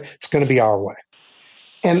to do it. It's going to be our way.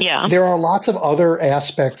 And there are lots of other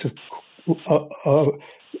aspects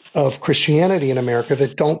of Christianity in America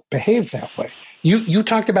that don't behave that way. You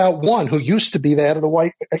talked about one who used to be the head of the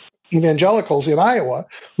white evangelicals in Iowa,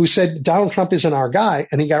 who said Donald Trump isn't our guy,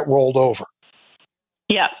 and he got rolled over.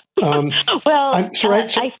 Yeah. So I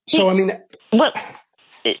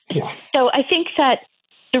think that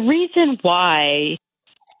the reason why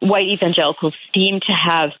white evangelicals seem to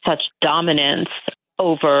have such dominance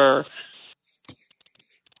over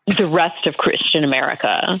the rest of Christian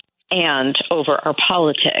America and over our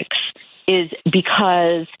politics is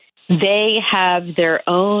because they have their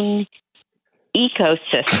own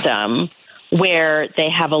ecosystem where they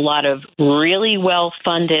have a lot of really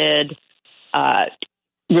well-funded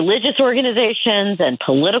religious organizations and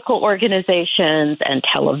political organizations and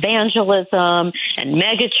televangelism and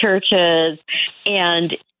mega churches,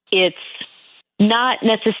 and it's not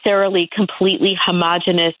necessarily completely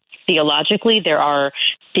homogenous theologically. There are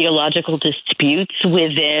theological disputes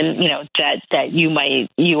within, that you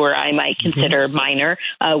or I might consider minor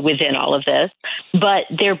within all of this, but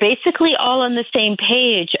they're basically all on the same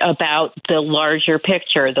page about the larger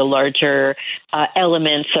picture, the larger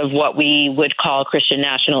elements of what we would call Christian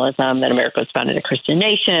nationalism, that America was founded a Christian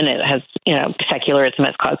nation. It has, secularism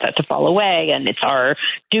has caused that to fall away, and it's our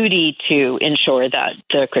duty to ensure that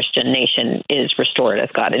the Christian nation is restored as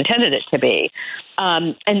God intended it to be.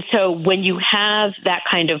 And so when you have that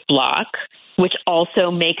kind of block, which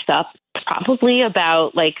also makes up probably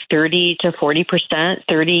about 30 to 40%,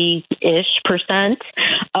 30-ish%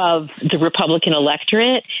 of the Republican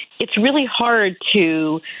electorate, it's really hard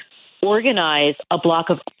to organize a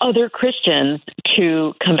block of other Christians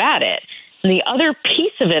to combat it. And the other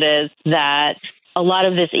piece of it is that a lot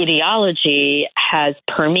of this ideology has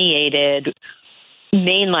permeated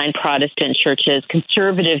mainline Protestant churches,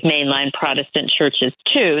 conservative mainline Protestant churches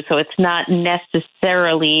too. So it's not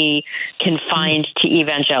necessarily confined to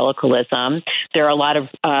evangelicalism. There are a lot of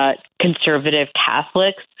conservative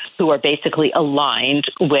Catholics who are basically aligned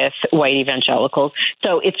with white evangelicals.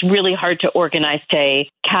 So it's really hard to organize, say,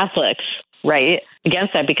 Catholics, right,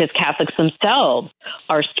 against that, because Catholics themselves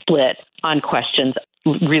are split on questions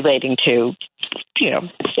relating to,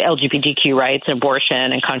 LGBTQ rights, abortion,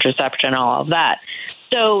 and contraception, and all of that.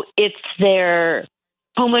 So it's their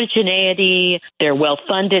homogeneity, their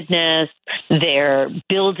well-fundedness, their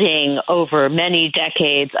building over many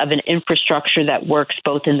decades of an infrastructure that works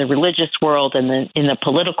both in the religious world and in the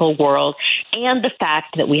political world, and the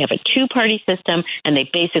fact that we have a two-party system and they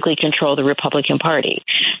basically control the Republican Party.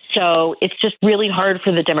 So it's just really hard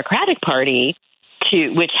for the Democratic Party,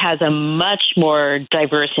 which has a much more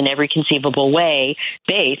diverse in every conceivable way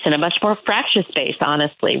base, and a much more fractious base,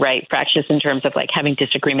 honestly, right? Fractious in terms of having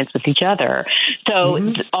disagreements with each other.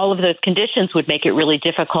 So all of those conditions would make it really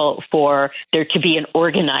difficult for there to be an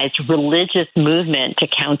organized religious movement to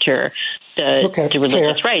counter the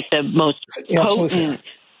religious right. The most potent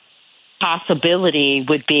possibility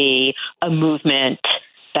would be a movement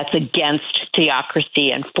that's against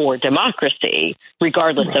theocracy and for democracy,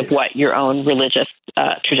 regardless of what your own religious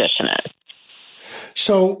tradition is.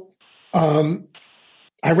 So I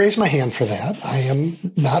raise my hand for that. I am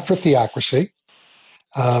not for theocracy.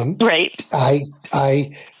 Right. I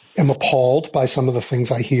am appalled by some of the things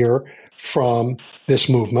I hear from this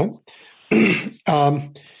movement.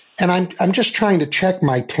 And I'm just trying to check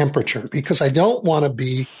my temperature, because I don't want to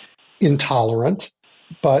be intolerant,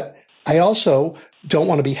 but I also don't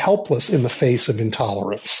want to be helpless in the face of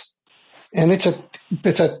intolerance. And it's a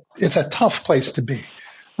tough place to be.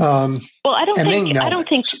 Well, I don't think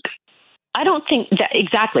that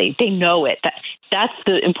exactly. They know it. That's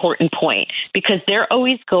the important point, because they're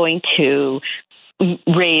always going to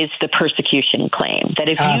raise the persecution claim. That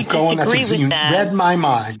if you disagree with them, you read my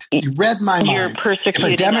mind. You read my mind. You're persecuting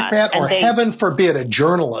us. If a Democrat or heaven forbid a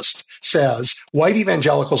journalist says white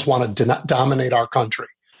evangelicals want to dominate our country,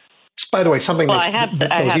 By the way, something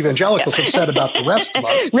those evangelicals have said about the rest of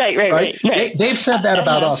us. Right. They've said that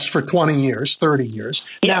about us for 20 years, 30 years.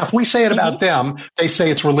 Yeah. Now, if we say it about them, they say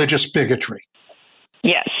it's religious bigotry.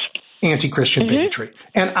 Yes. Anti-Christian bigotry.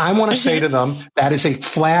 And I want to say to them, that is a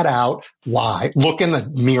flat out lie. Look in the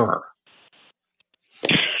mirror.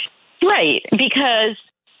 Right. Because,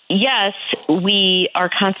 yes, our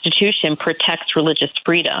Constitution protects religious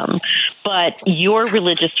freedom, but your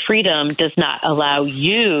religious freedom does not allow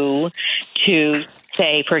you to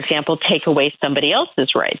say, for example, take away somebody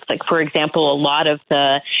else's rights. Like, for example, a lot of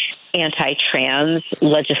the anti-trans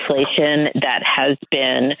legislation that has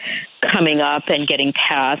been coming up and getting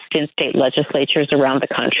passed in state legislatures around the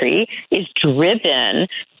country is driven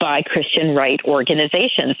by Christian right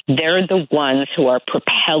organizations. They're the ones who are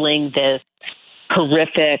propelling this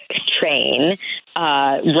horrific train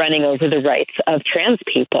running over the rights of trans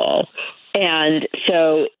people. And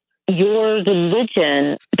so your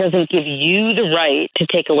religion doesn't give you the right to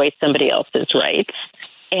take away somebody else's rights.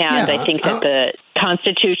 And I think that the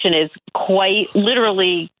Constitution is quite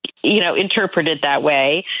literally, interpreted that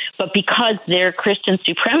way. But because they're Christian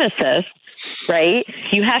supremacists, right,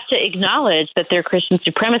 you have to acknowledge that they're Christian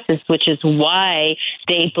supremacists, which is why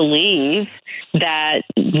they believe that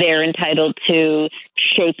they're entitled to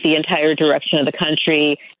shape the entire direction of the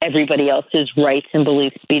country, everybody else's rights and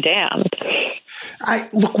beliefs be damned.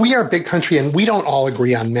 Look, we are a big country and we don't all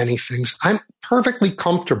agree on many things. I'm perfectly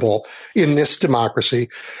comfortable in this democracy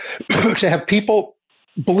to have people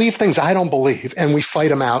believe things I don't believe, and we fight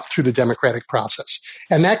them out through the democratic process.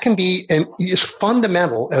 And that can be as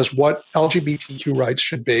fundamental as what LGBTQ rights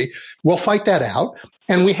should be. We'll fight that out,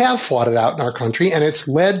 and we have fought it out in our country, and it's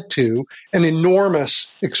led to an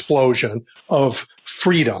enormous explosion of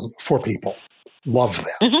freedom for people. Love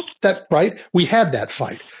that. That, right? We had that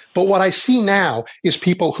fight. But what I see now is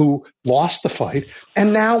people who lost the fight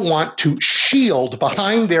and now want to shield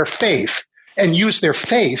behind their faith and use their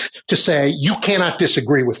faith to say, you cannot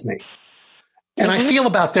disagree with me. And I feel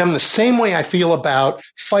about them the same way I feel about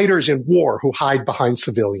fighters in war who hide behind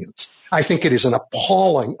civilians. I think it is an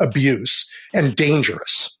appalling abuse and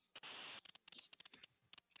dangerous.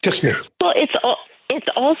 Just me. Well, it's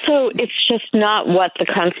just not what the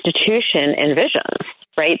Constitution envisions,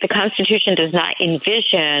 right? The Constitution does not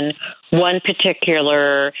envision one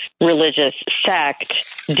particular religious sect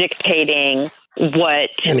dictating what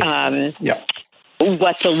the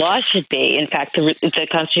law should be. In fact, the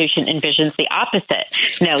Constitution envisions the opposite.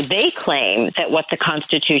 Now, they claim that what the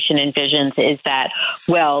Constitution envisions is that,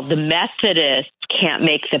 well, the Methodists can't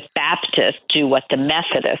make the Baptists do what the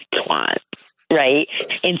Methodists want, right?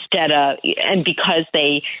 And because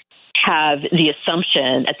they have the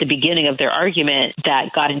assumption at the beginning of their argument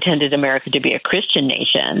that God intended America to be a Christian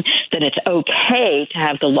nation, then it's okay to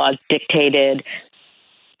have the laws dictated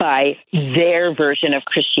by their version of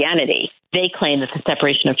Christianity. They claim that the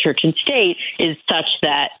separation of church and state is such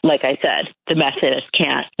that, like I said, the Methodists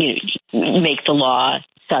can't make the law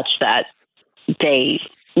such that they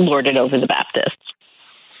lord it over the Baptists.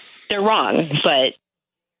 They're wrong, but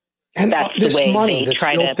that's the way they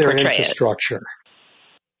try to portray infrastructure.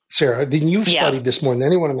 Sarah, you've studied this more than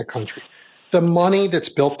anyone in the country. The money that's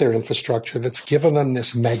built their infrastructure, that's given them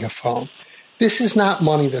this megaphone, this is not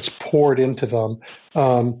money that's poured into them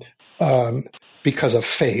because of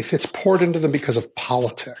faith. It's poured into them because of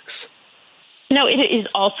politics. No, it is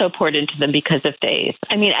also poured into them because of faith.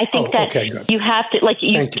 I mean, I think you have to,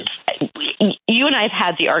 Thank you. You and I have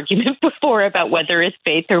had the argument before about whether it's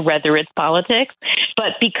faith or whether it's politics,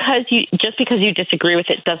 but just because you disagree with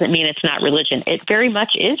it doesn't mean it's not religion. It very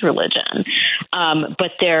much is religion,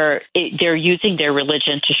 but they're using their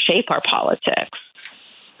religion to shape our politics.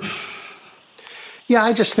 Yeah,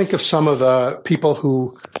 I just think of some of the people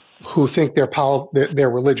who think their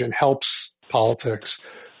religion helps politics,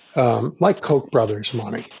 like Koch brothers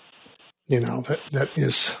money, that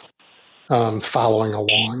is following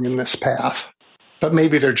along in this path. But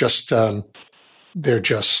maybe they're just parallel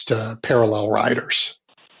riders.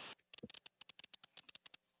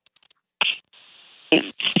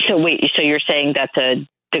 So you're saying that the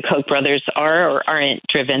Koch brothers are or aren't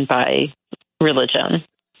driven by religion?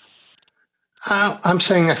 I'm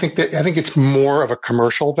saying I think it's more of a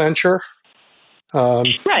commercial venture, right?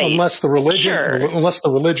 Unless the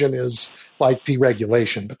religion is like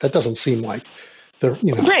deregulation, but that doesn't seem like the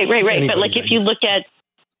right. But like if you look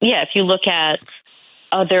at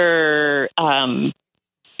other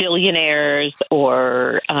billionaires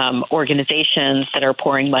or organizations that are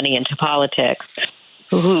pouring money into politics,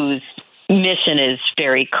 whose mission is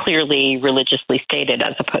very clearly religiously stated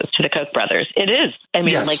as opposed to the Koch brothers. It is. I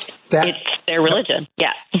mean, it's their religion.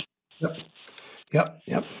 Yep. Yep.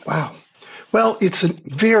 Wow. Well, it's a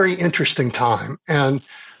very interesting time. And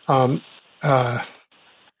when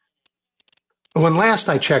last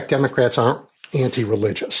I checked, Democrats aren't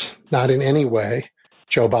anti-religious, not in any way.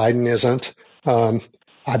 Joe Biden isn't.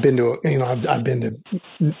 I've been to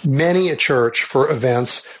many a church for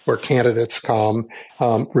events where candidates come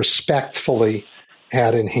respectfully,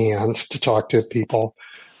 hat in hand, to talk to people.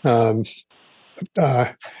 So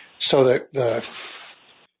that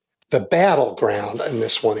the battleground in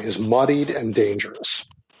this one is muddied and dangerous.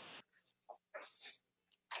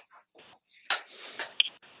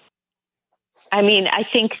 I mean, I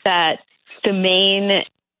think that the main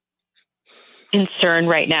concern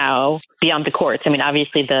right now, beyond the courts, I mean,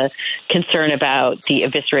 obviously the concern about the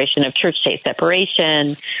evisceration of church-state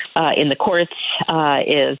separation in the courts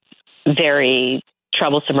is very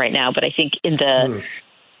troublesome right now. But I think in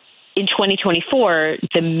 2024,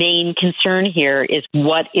 the main concern here is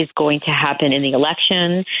what is going to happen in the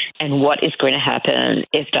election and what is going to happen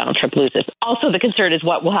if Donald Trump loses. Also, the concern is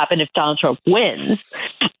what will happen if Donald Trump wins.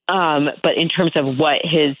 But in terms of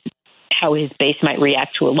how his base might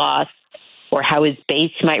react to a loss, or how his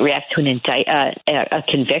base might react to a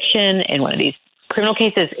conviction in one of these criminal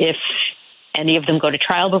cases, if any of them go to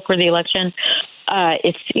trial before the election,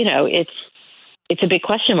 it's a big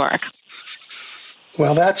question mark.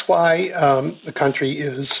 Well, that's why the country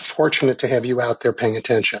is fortunate to have you out there paying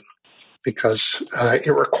attention, because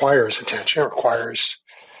it requires attention. It requires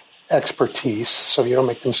expertise, so you don't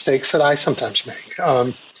make the mistakes that I sometimes make,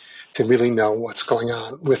 to really know what's going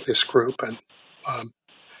on with this group and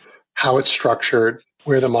how it's structured,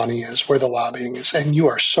 where the money is, where the lobbying is. And you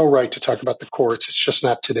are so right to talk about the courts. It's just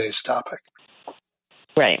not today's topic.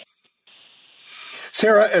 Right.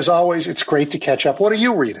 Sarah, as always, it's great to catch up. What are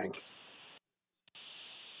you reading?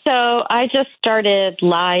 So I just started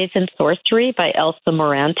Lies and Sorcery by Elsa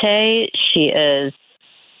Morante. She is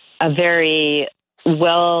a very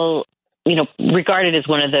regarded as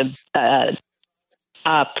one of the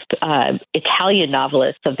Italian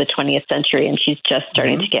novelists of the 20th century, and she's just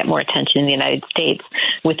starting to get more attention in the United States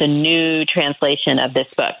with a new translation of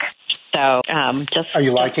this book. So are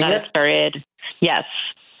you liking it? Started. Yes,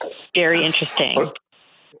 very interesting.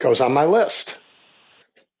 Goes on my list.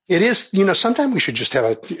 It is, sometimes we should just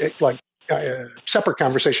have a separate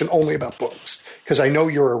conversation only about books, because I know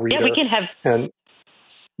you're a reader. Yeah, we can have, and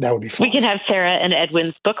that would be fun. We can have Sarah and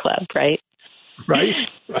Edwin's book club, right? Right.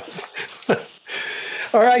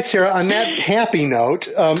 All right, Sarah, on that happy note,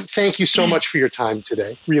 thank you so much for your time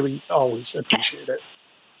today. Really, always appreciate it.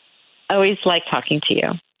 Always like talking to you.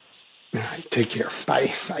 All right, take care.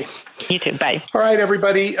 Bye. Bye. You too. Bye. All right,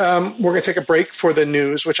 everybody. We're going to take a break for the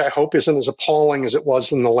news, which I hope isn't as appalling as it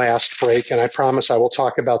was in the last break. And I promise I will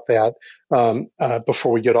talk about that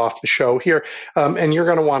before we get off the show here. And you're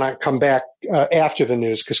going to want to come back after the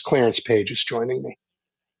news, because Clarence Page is joining me.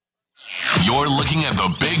 You're looking at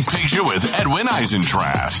the big picture with Edwin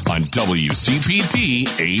Eisendrath on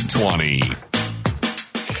WCPT 820.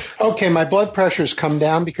 Okay, my blood pressure's come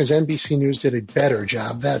down because NBC News did a better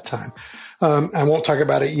job that time. I won't talk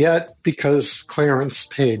about it yet because Clarence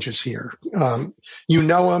Page is here. You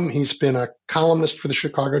know him. He's been a columnist for the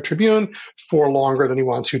Chicago Tribune for longer than he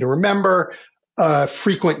wants you to remember.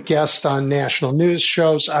 Frequent guest on national news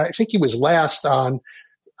shows. I think he was last on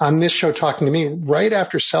this show talking to me right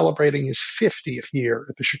after celebrating his 50th year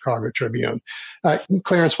at the Chicago Tribune.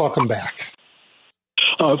 Clarence, welcome back.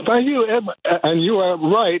 Thank you, Ed. And you are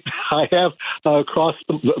right. I have crossed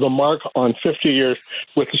the mark on 50 years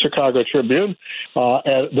with the Chicago Tribune.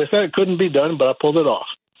 And they said it couldn't be done, but I pulled it off.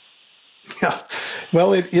 Yeah.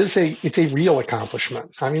 Well, it's a real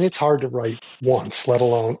accomplishment. I mean, it's hard to write once, let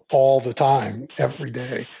alone all the time, every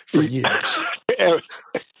day for years.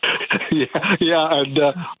 Yeah, and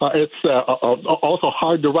it's also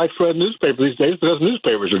hard to write for a newspaper these days because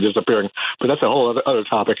newspapers are disappearing. But that's a whole other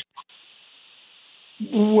topic.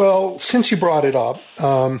 Well, since you brought it up,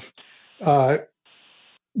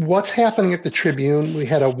 what's happening at the Tribune? We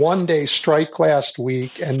had a one-day strike last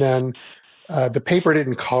week, and then the paper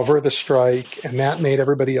didn't cover the strike, and that made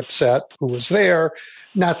everybody upset who was there.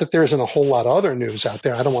 Not that there isn't a whole lot of other news out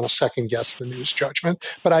there. I don't want to second-guess the news judgment,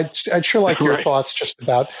 but I'd sure like your thoughts just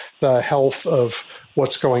about the health of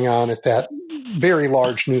what's going on at that very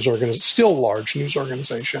large news organization, still large news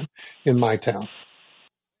organization in my town.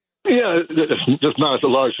 Yeah, it's just not as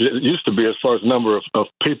large as it used to be as far as the number of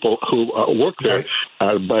people who work there.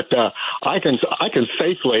 Right. But I can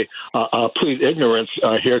safely plead ignorance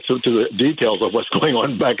here to the details of what's going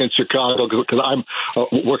on back in Chicago because I'm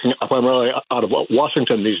working primarily out of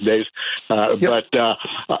Washington these days. Yep. But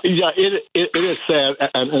yeah, it is sad.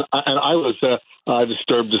 And I was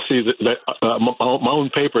disturbed to see that my own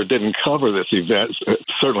paper didn't cover this event.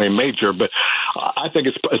 It's certainly major, but I think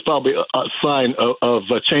it's probably a sign of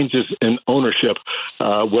changes in ownership.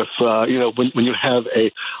 With when you have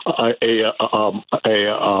a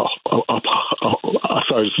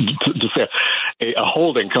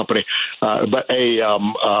holding company, but a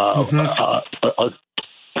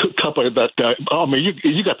company that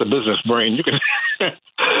you got the business brain. You can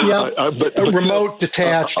but remote,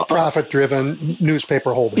 detached, profit-driven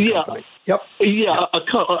newspaper holding company. Yep. Yeah,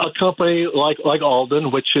 a company like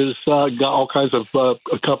Alden, which has got all kinds of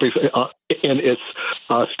companies in its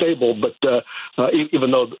stable, but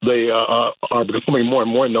even though they are becoming more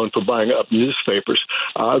and more known for buying up newspapers,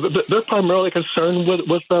 they're primarily concerned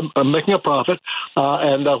with making a profit,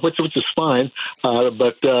 and which is fine.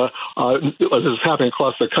 But this is happening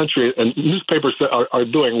across the country, and newspapers that are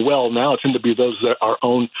doing well now tend to be those that are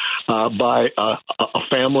owned by a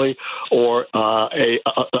family or a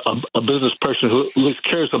business person who at least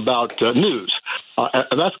cares about news.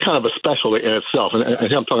 And that's kind of a specialty in itself. And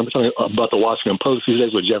I'm talking about the Washington Post these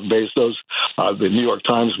days with Jeff Bezos, the New York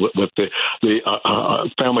Times with the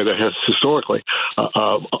family that has historically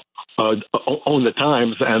owned the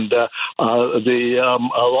Times, and the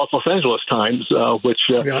Los Angeles Times, which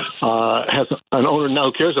has an owner now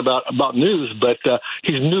who cares about news, but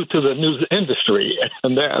he's new to the news industry,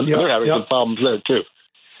 and they're having some problems there too.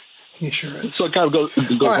 He sure is. So it kind of goes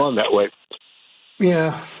on that way.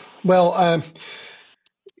 Yeah. Well,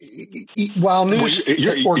 while news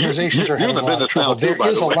organizations are having a lot of trouble, there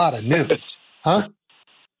is a lot of news. Huh?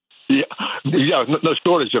 Yeah, no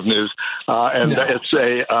shortage of news, and it's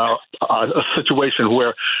a situation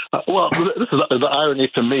where, this is the irony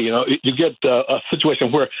to me. You get a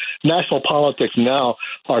situation where national politics now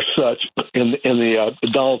are such in the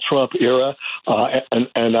Donald Trump era, and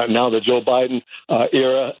now the Joe Biden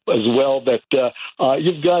era as well, that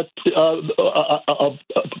you've got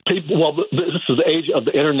people. Well, this is the age of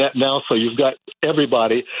the internet now, so you've got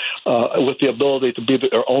everybody with the ability to be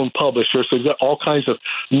their own publisher. So you've got all kinds of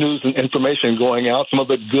news and information going out, some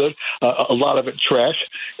of it good, a lot of it trash,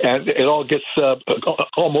 and it all gets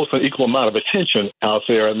almost an equal amount of attention out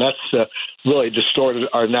there, and that's really distorted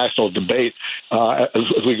our national debate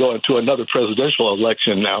as we go into another presidential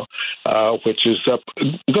election now, which is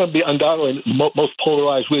going to be undoubtedly the most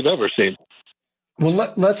polarized we've ever seen.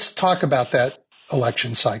 Well, let's talk about that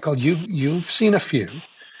election cycle. You've seen a few,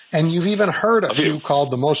 and you've even heard a few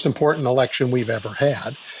called the most important election we've ever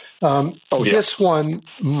had. This one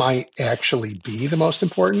might actually be the most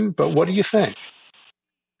important, but what do you think?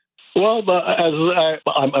 Well, as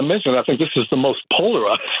I mentioned, I think this is the most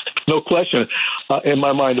polarized, no question in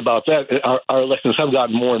my mind about that. Our elections have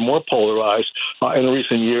gotten more and more polarized in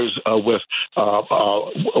recent years with,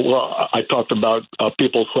 I talked about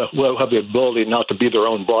people who have the ability not to be their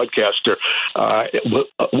own broadcaster. Now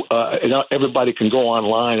everybody can go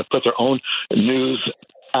online and put their own news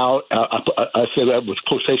out. I say that with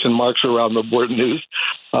quotation marks around the word news.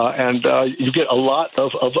 And you get a lot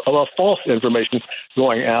of false information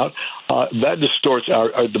going out. That distorts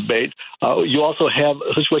our debate. You also have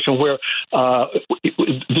a situation where there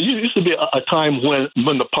used to be a time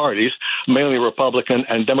when the parties, mainly Republican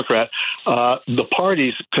and Democrat, the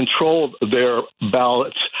parties controlled their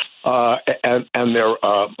ballots and their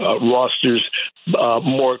rosters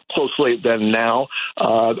more closely than now.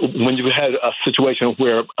 When you had a situation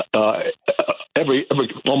where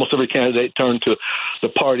almost every candidate turned to the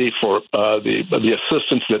party for the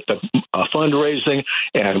assistance, that fundraising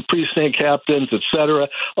and precinct captains, et cetera,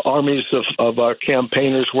 armies of our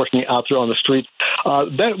campaigners working out there on the streets.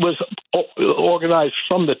 That was organized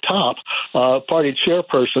from the top, party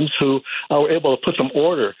chairpersons who were able to put some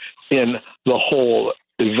order in the whole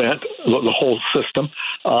event, the whole system.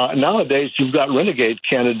 Nowadays, you've got renegade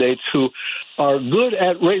candidates who are good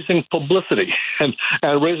at raising publicity and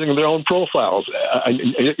raising their own profiles.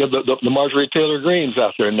 The Marjorie Taylor Greenes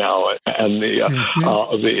out there now, and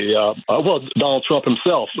Donald Trump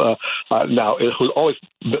himself now, who's always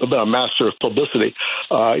been a master of publicity.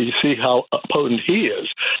 You see how potent he is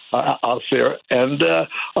out there, and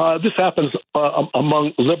this happens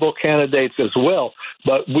among liberal candidates as well.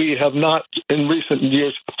 But we have not, in recent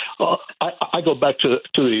years. I go back to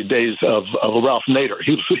the days of Ralph Nader.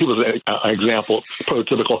 He was an example,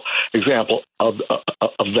 prototypical example of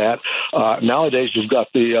that. Nowadays, you've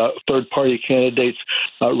got the third-party candidates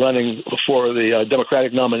running for the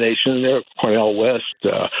Democratic nomination. There, Cornel West,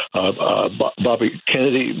 Bobby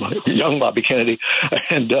Kennedy, young Bobby Kennedy,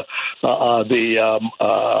 and the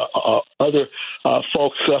other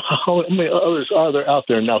folks. How many others are there out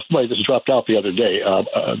there now? Somebody just dropped out the other day.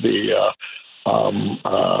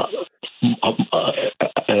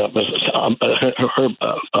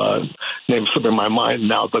 her name's slipping my mind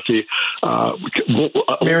now, but the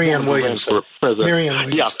Marianne Williamson. Marianne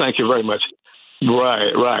Williamson. Yeah, thank you very much.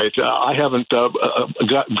 Right. I haven't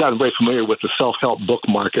gotten very familiar with the self-help book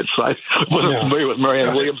market, so I wasn't familiar with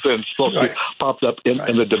Marianne Williamson. Supposed to popped up in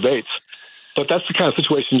the debates. But that's the kind of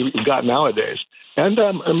situation you've got nowadays. And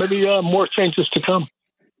maybe more changes to come.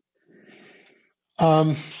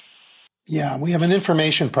 Yeah, we have an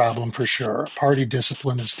information problem for sure. Party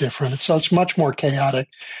discipline is different. So it's much more chaotic.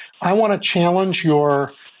 I want to challenge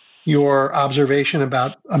your observation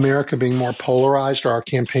about America being more polarized or our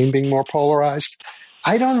campaign being more polarized.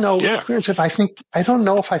 I don't know, Clarence, I don't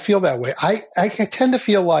know if I feel that way. I tend to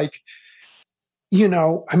feel like,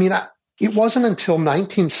 it wasn't until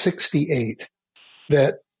 1968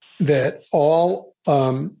 that all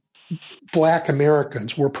Black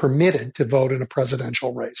Americans were permitted to vote in a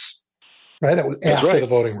presidential race. Right, that was after the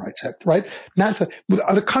Voting Rights Act. Right,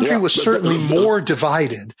 the country was certainly more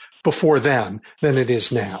divided before then than it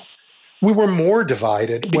is now. We were more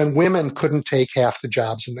divided when women couldn't take half the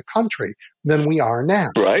jobs in the country than we are now.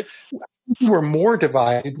 Right, we were more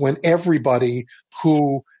divided when everybody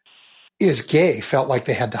who is gay felt like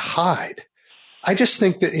they had to hide. I just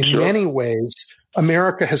think that in many ways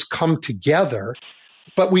America has come together.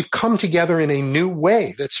 But we've come together in a new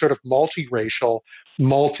way that's sort of multiracial,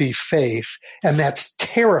 multi-faith, and that's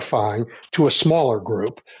terrifying to a smaller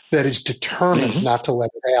group that is determined not to let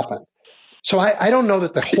it happen. So I don't know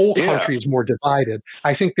that the whole country is more divided.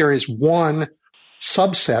 I think there is one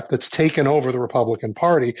subset that's taken over the Republican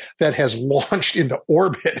Party that has launched into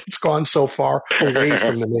orbit. It's gone so far away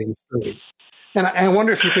from the mainstream. And I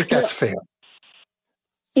wonder if you think that's fair.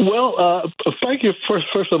 Well, thank you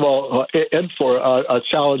first of all, Ed, for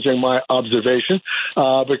challenging my observation,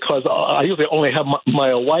 because I usually only have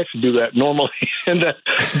my wife do that normally, and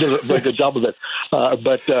does a very good job of it. Are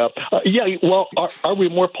we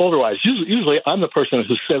more polarized? Usually I'm the person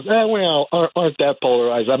who says, we aren't that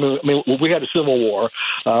polarized. I mean, we had a civil war.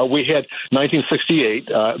 We had 1968,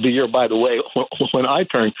 the year, by the way, when I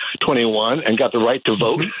turned 21 and got the right to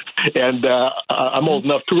vote. And I'm old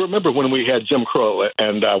enough to remember when we had Jim Crow.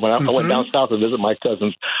 And when I went down south to visit my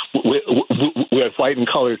cousins, we had white and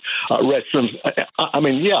colored restrooms.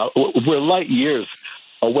 We're light years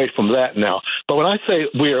away from that now. But when I say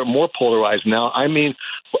we are more polarized now, I mean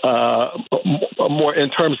more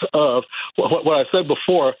in terms of what I said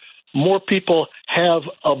before. More people have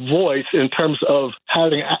a voice in terms of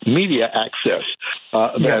having media access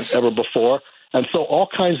than ever before. And so all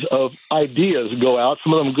kinds of ideas go out,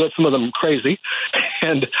 some of them good, some of them crazy.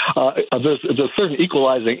 And there's a certain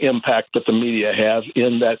equalizing impact that the media has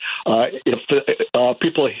in that if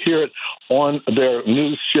people hear it on their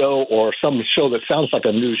news show or some show that sounds like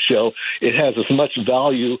a news show, it has as much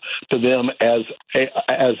value to them as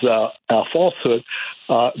a falsehood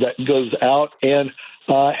that goes out and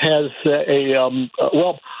has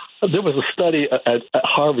there was a study at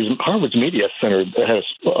Harvard's Media Center that has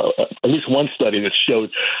at least one study that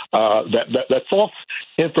showed that false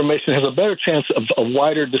information has a better chance of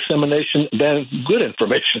wider dissemination than good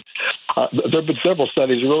information. There have been several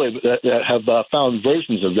studies really that have found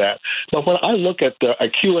versions of that. But when I look at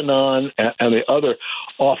QAnon and the other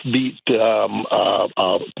offbeat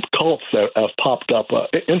cults that have popped up,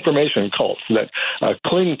 information cults that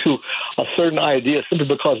cling to a certain idea simply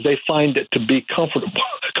because they find it to be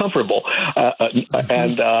comfortable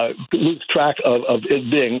and lose track of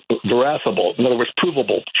it being verascible, in other words,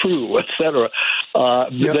 provable, true, etc.,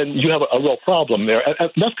 then you have a real problem there.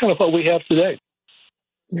 And that's kind of what we have today.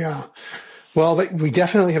 Yeah. Well, we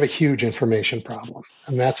definitely have a huge information problem,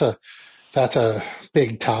 and that's a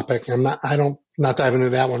big topic. I'm not diving into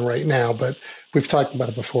that one right now, but we've talked about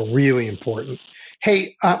it before. Really important.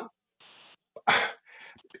 Hey,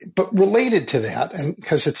 but related to that, and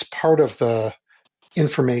because it's part of the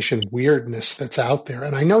information weirdness that's out there,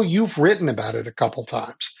 and I know you've written about it a couple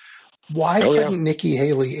times. Why couldn't Nikki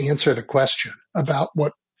Haley answer the question about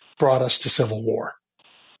what brought us to civil war?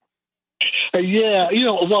 I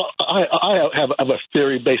have a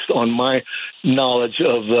theory based on my knowledge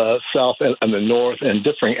of the South and the North and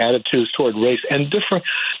differing attitudes toward race and different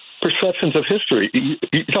perceptions of history.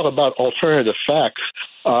 You talk about alternative facts.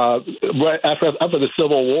 Right after the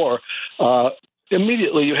Civil War,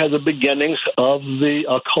 immediately you had the beginnings of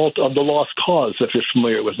the cult of the lost cause, if you're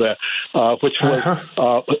familiar with that, which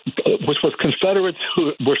was Confederates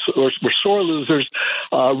who were sore losers,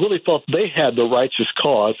 really thought they had the righteous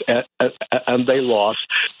cause, and they lost,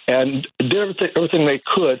 and did everything they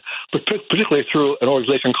could, particularly through an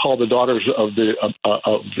organization called the Daughters of the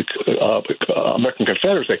American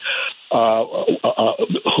Confederacy,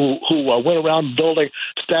 who went around building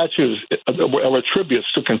statues that were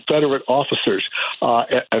tributes to Confederate officers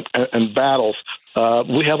and battles.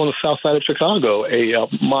 We have on the south side of Chicago a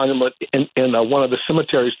monument in one of the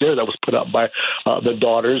cemeteries there that was put up by the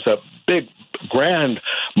daughters, a big, grand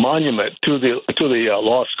monument to the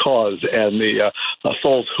lost cause and the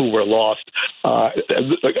souls who were lost.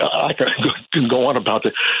 I can go on about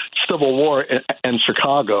the Civil War and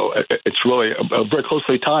Chicago. It's really very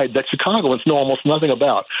closely tied that Chicagoans know almost nothing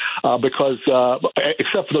about because,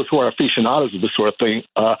 except for those who are aficionados of this sort of thing,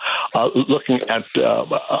 looking at,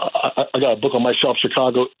 I got a book on my shelf,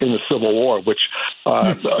 Chicago in the Civil War, which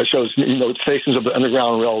shows stations of the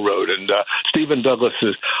Underground Railroad and Stephen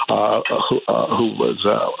Douglas's, who was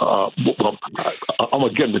well, I'm going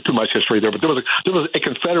to get into too much history there, but there was a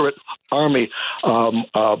Confederate Army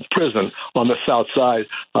prison on the south side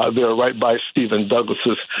there, right by Stephen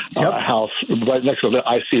Douglas's house, right next to the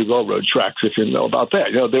IC Railroad tracks. If you know about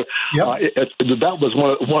that, that was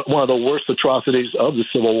one of the worst atrocities of the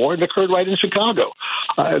Civil War, and occurred right in Chicago.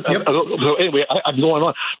 So anyway, I'm going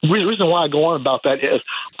on. The reason why I go on about that is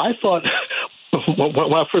I thought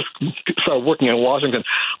when I first started working in Washington,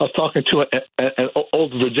 I was talking to an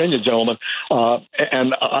old Virginia gentleman,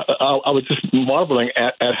 and I was just marveling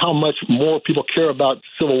at how much more people care about the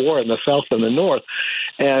Civil War in the South than the North.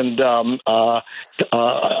 And I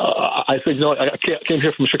said, I came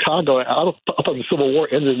here from Chicago. I thought the Civil War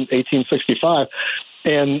ended in 1865.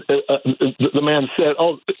 And the man said,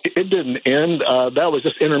 "Oh, it didn't end. That was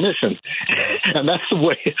just intermission." And that's the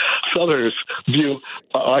way Southerners view.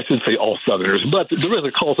 I shouldn't say all Southerners, but there is a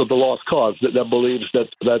cult of the lost cause that believes that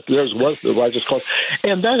theirs was the righteous cause,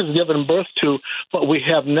 and that has given birth to what we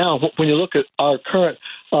have now. When you look at our current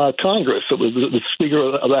Congress, it was the Speaker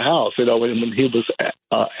of the House. When he was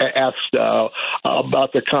asked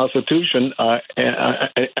about the Constitution,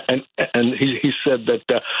 and he said that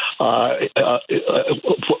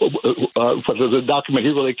the document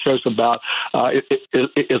he really cares about is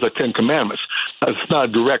the Ten Commandments. It's not a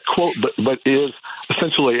direct quote, but is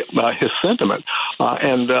essentially his sentiment.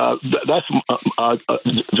 And that's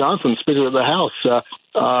Johnson, Speaker of the House.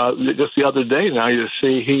 Just the other day now, you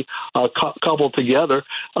see he cobbled together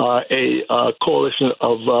a coalition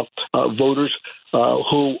of voters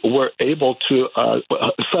who were able to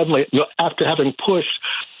suddenly, after having pushed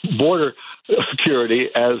border security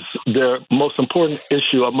as their most important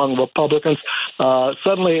issue among Republicans,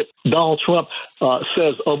 suddenly Donald Trump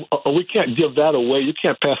says, oh, we can't give that away. You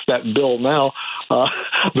can't pass that bill now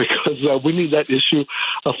because we need that issue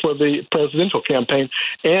for the presidential campaign.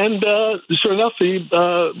 And sure enough, the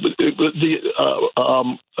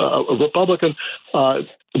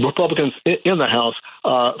Republicans in the House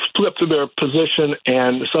flipped their position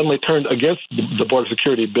and suddenly turned against the border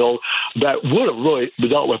security bill that would have really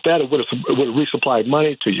dealt with that. It would have resupplied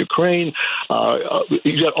money to Ukraine.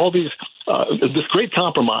 You got all these this great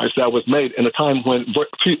compromise that was made in a time when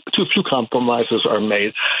too few compromises are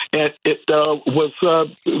made, and it was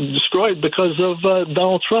destroyed because of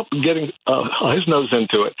Donald Trump getting his nose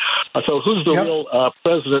into it. So who's the real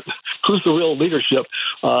president? Who's the real leadership?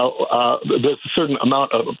 There's a certain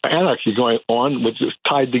amount of anarchy going on, which is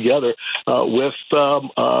tied together with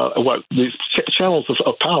these channels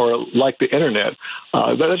of power like the internet.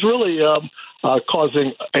 That is really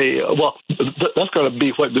causing that's going to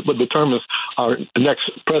be what determines our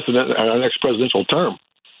next president and our next presidential term.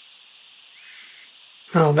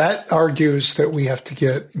 Well, that argues that we have to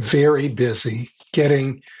get very busy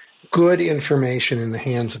getting good information in the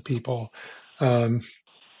hands of people.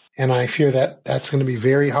 And I fear that that's going to be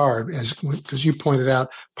very hard, because you pointed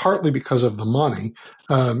out, partly because of the money,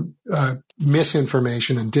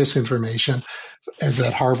 misinformation and disinformation, as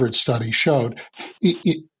that Harvard study showed,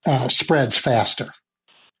 it spreads faster.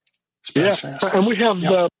 Faster. And we have,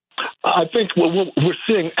 I think we're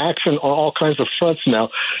seeing action on all kinds of fronts now.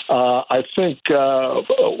 I think,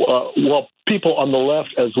 people on the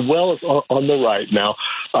left as well as on the right now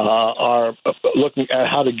are looking at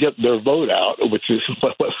how to get their vote out, which is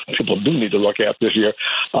what people do need to look at this year.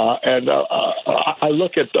 And I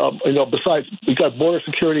look at, besides, you've got border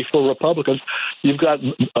security for Republicans, you've got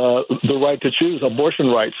the right to choose, abortion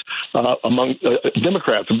rights among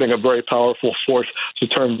Democrats being a very powerful force to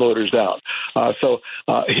turn voters out. So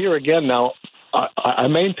here again now, I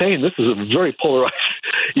maintain this is a very polarized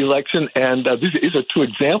election. And these are two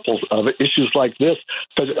examples of issues like this.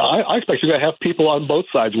 Because I expect you're going to have people on both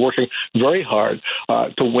sides working very hard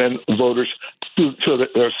to win voters to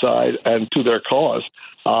their side and to their cause.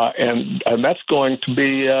 And that's going to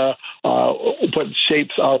be what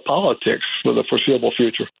shapes our politics for the foreseeable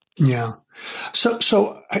future. Yeah.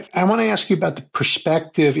 So I want to ask you about the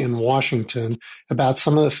perspective in Washington about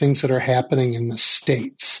some of the things that are happening in the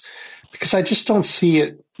states, because I just don't see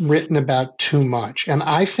it written about too much. And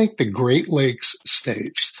I think the Great Lakes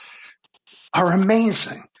states are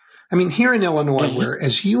amazing. I mean, here in Illinois, where,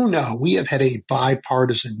 as you know, we have had a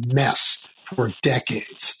bipartisan mess for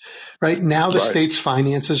decades, right? Now the state's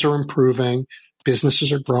finances are improving,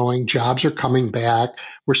 businesses are growing, jobs are coming back.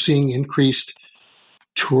 We're seeing increased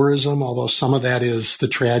tourism, although some of that is the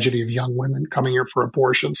tragedy of young women coming here for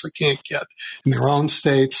abortions they can't get in their own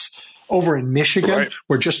states. Over in Michigan,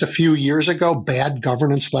 where just a few years ago, bad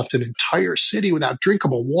governance left an entire city without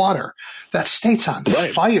drinkable water. That state's on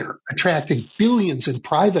fire, attracting billions in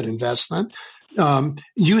private investment,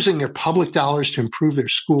 using their public dollars to improve their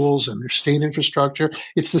schools and their state infrastructure.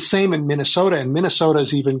 It's the same in Minnesota, and Minnesota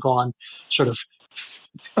has even gone sort of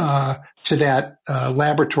to that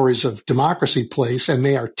laboratories of democracy place, and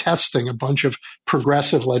they are testing a bunch of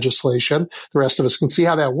progressive legislation. The rest of us can see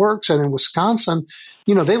how that works. And in Wisconsin,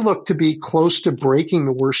 you know, they look to be close to breaking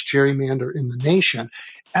the worst gerrymander in the nation.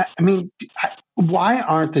 I mean, why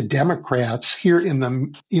aren't the Democrats here in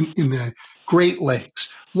the Great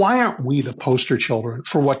Lakes? Why aren't we the poster children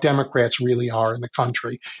for what Democrats really are in the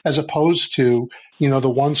country, as opposed to, you know, the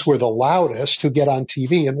ones who are the loudest who get on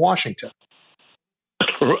TV in Washington?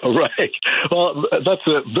 Right. Well, that's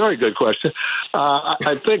a very good question.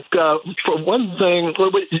 I think, for one thing,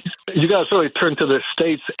 you got to really turn to the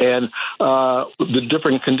states and the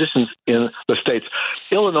different conditions in the states.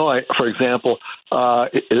 Illinois, for example,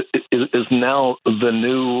 is now the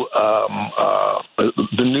new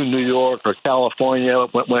New York or California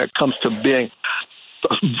when it comes to being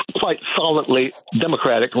quite solidly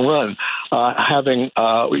Democratic run, having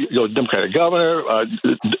Democratic governor,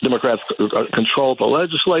 Democrats control the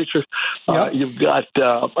legislature. You've got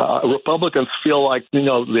Republicans feel like, you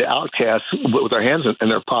know, the outcasts with their hands in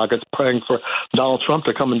their pockets, praying for Donald Trump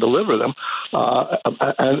to come and deliver them,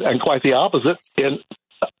 and quite the opposite in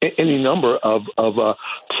any number of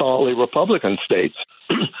solidly Republican states,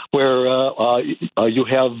 where you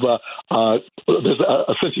have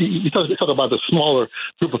there's you talk about the smaller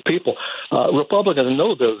group of people. Republicans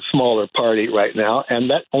know they're the smaller party right now, and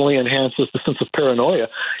that only enhances the sense of paranoia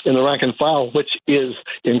in the rank and file, which is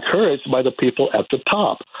encouraged by the people at the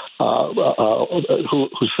top,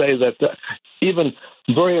 who say that even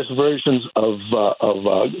various versions of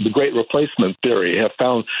the Great Replacement theory have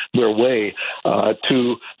found their way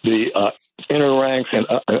to the inner ranks and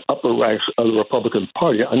upper ranks of the Republican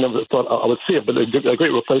Party. I never thought I would see it, but the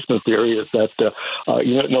Great Replacement theory is that that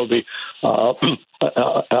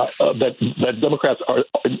Democrats are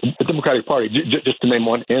the Democratic Party, just to name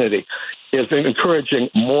one entity, is encouraging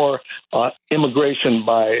more immigration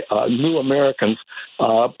by new Americans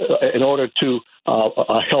in order to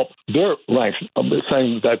help their ranks,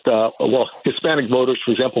 saying that, Hispanic voters,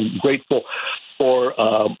 for example, grateful for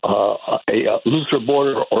a looser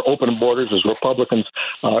border or open borders, as Republicans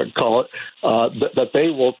call it, that they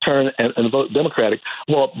will turn and vote Democratic.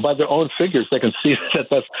 Well, by their own figures, they can see that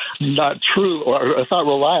that's not true, or it's not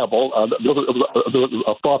reliable. There was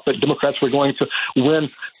a thought that Democrats were going to win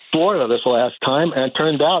Florida this last time, and it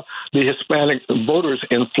turned out the Hispanic voters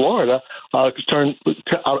in Florida turned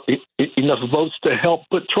out enough votes to help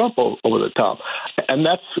put Trump over the top. And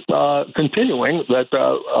that's continuing, that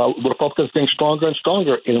Republicans being stronger and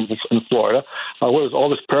stronger in Florida, where there's all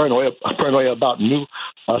this paranoia about new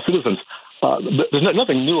citizens. There's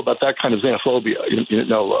nothing new about that kind of xenophobia,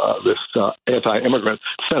 this anti-immigrant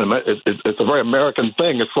sentiment. It's a very American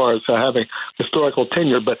thing as far as having historical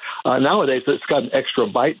tenure, but nowadays it's got an extra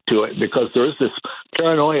bite to it because there is this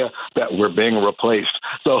paranoia that we're being replaced.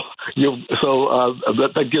 So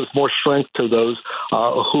that gives more strength to those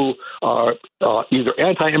who are either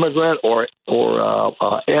anti-immigrant or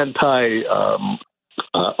anti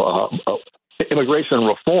immigration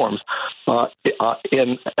reforms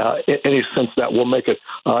in any sense that will make it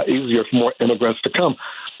easier for more immigrants to come.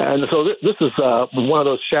 And so this is one of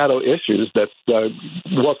those shadow issues that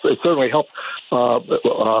it certainly helped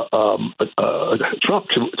Trump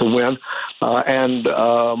to win, and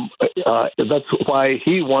that's why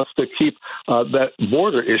he wants to keep that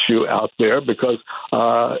border issue out there, because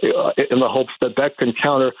in the hopes that can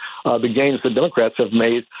counter the gains the Democrats have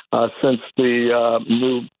made since the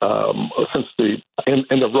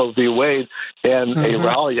in the Roe v. Wade and a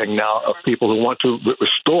rallying now of people who want to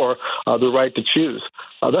restore the right to choose.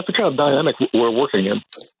 That's the kind of dynamic we're working in.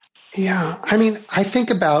 Yeah. I mean, I think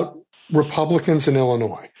about Republicans in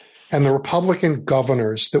Illinois and the Republican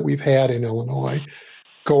governors that we've had in Illinois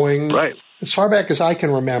going as far back as I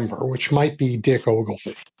can remember, which might be Dick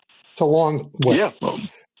Ogilvy. It's a long way. Yeah. Well,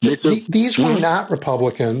 these were not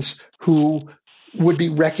Republicans who would be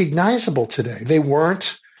recognizable today. They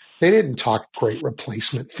didn't talk great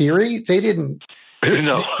replacement theory. They didn't.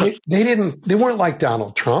 No. They weren't like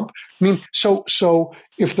Donald Trump. I mean, so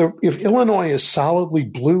if Illinois is solidly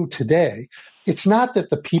blue today, it's not that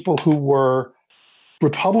the people who were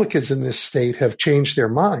Republicans in this state have changed their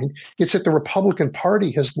mind. It's that the Republican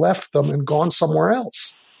Party has left them and gone somewhere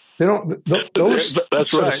else. They don't. Those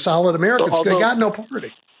sort of solid Americans, they got no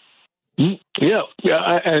party. Yeah,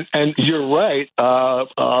 and you're right.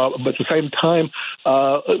 But at the same time,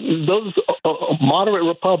 those moderate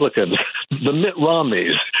Republicans, the Mitt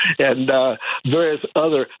Romneys, and various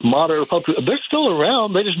other moderate Republicans, they're still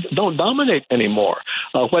around. They just don't dominate anymore.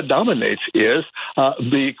 What dominates is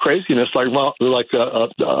the craziness, like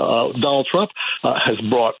Donald Trump has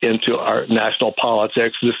brought into our national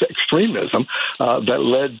politics, this extremism that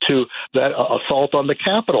led to that assault on the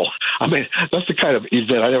Capitol. I mean, that's the kind of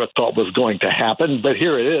event I never thought was going to happen, but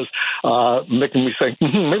here it is, making me think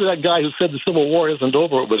maybe that guy who said the Civil War isn't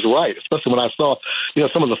over was right, especially when I saw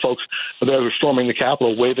some of the folks that were storming the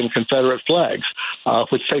Capitol waving Confederate flags,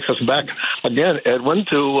 which takes us back again, Edwin,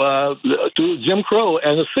 to Jim Crow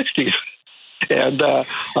and the 60s. And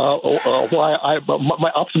why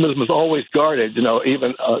my optimism is always guarded,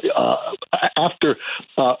 even after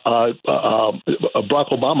Barack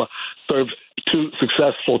Obama served 2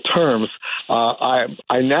 successful terms. I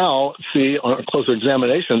now see on a closer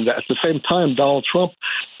examination that at the same time Donald Trump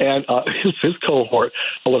and his cohort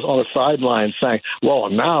was on the sideline saying, well,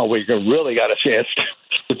 now we really got a chance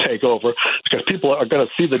to take over because people are going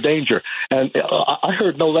to see the danger. And I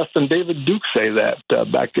heard no less than David Duke say that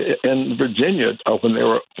back in Virginia when they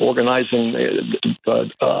were organizing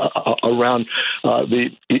around the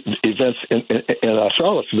events in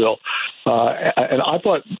Charlottesville. And I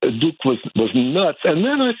thought Duke was nuts. And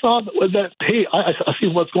then I saw that, hey, I see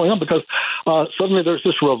what's going on because suddenly there's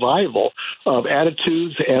this revival of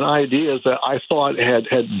attitudes and ideas that I thought had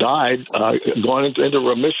died, gone into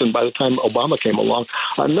remission by the time Obama came along.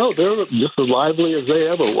 No, they're just as lively as they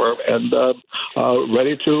ever were and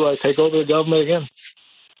ready to take over the government again.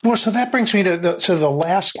 Well, so that brings me to the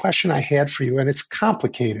last question I had for you, and it's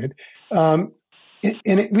complicated. And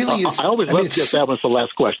it really is. I always love to get that one's the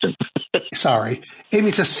last question. Sorry.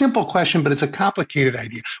 It's a simple question, but it's a complicated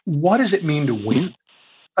idea. What does it mean to win?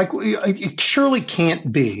 Like, it surely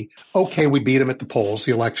can't be, okay, we beat them at the polls,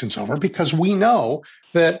 the election's over, because we know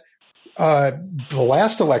that the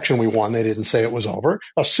last election we won, they didn't say it was over.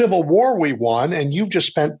 A civil war we won, and you've just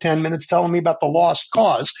spent 10 minutes telling me about the lost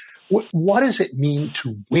cause. What does it mean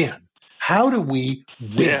to win? How do we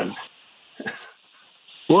win? Yeah.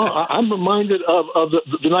 Well, I'm reminded of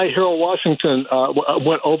the night Harold Washington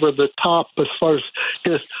went over the top as far as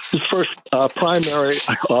his first primary,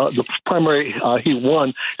 the primary he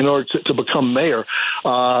won in order to become mayor.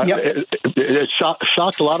 It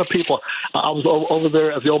shocked a lot of people. I was over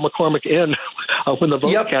there at the old McCormick Inn when the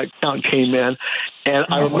vote count came in. And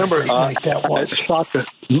I remember what a great night that was.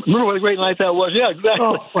 Remember what a great night that was? Yeah, exactly.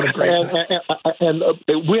 Oh, what a great night.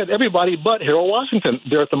 And we had everybody but Harold Washington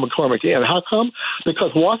there at the McCormick Inn. How come?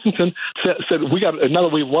 Because Washington said now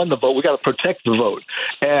that we won the vote, we got to protect the vote.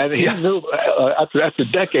 And he knew after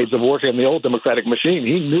decades of working in the old Democratic machine,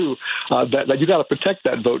 he knew that you got to protect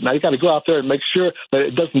that vote. Now you got to go out there and make sure that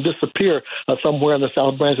it doesn't disappear somewhere in the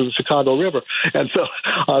South Branch of the Chicago River. And so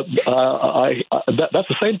that's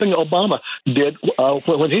the same thing Obama did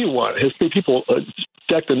when he won. His people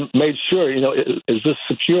checked and made sure, is this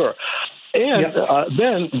secure? And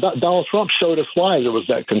then Donald Trump showed us why there was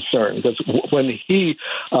that concern. Because when he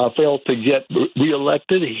failed to get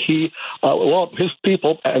reelected, his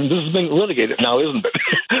people, and this has been litigated now, isn't it?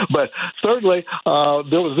 But thirdly,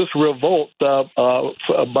 there was this revolt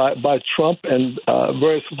by Trump and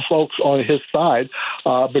various folks on his side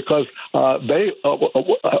because they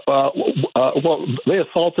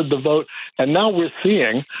assaulted the vote. And now we're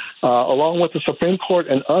seeing, along with the Supreme Court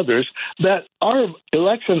and others, that our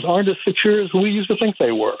elections aren't as secure as we used to think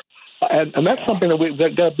they were. And that's something that we've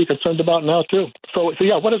got to be concerned about now, too. So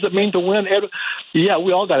what does it mean to win? Yeah,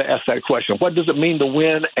 we all got to ask that question. What does it mean to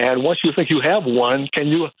win? And once you think you have won, can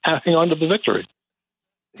you hang on to the victory?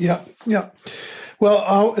 Yeah.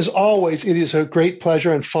 Well, as always, it is a great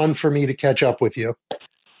pleasure and fun for me to catch up with you.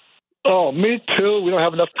 Oh, me too. We don't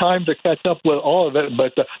have enough time to catch up with all of it,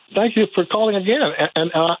 but thank you for calling again,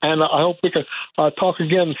 and I hope we can talk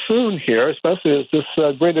again soon here, especially as this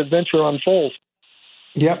great adventure unfolds.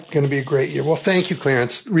 Yep, going to be a great year. Well, thank you,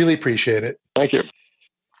 Clarence. Really appreciate it. Thank you.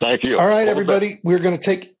 Thank you. All right, everybody. We're going to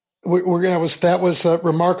take. That was a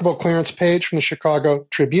remarkable Clarence Page from the Chicago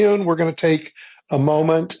Tribune. We're going to take a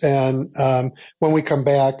moment, and when we come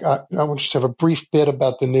back, I want to just have a brief bit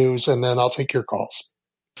about the news, and then I'll take your calls.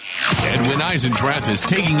 Edwin Eisendrath is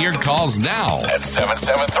taking your calls now at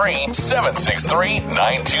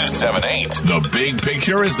 773-763-9278. The Big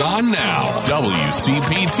Picture is on now.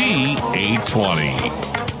 WCPT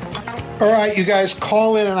 820. All right, you guys,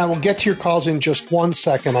 call in, and I will get to your calls in just 1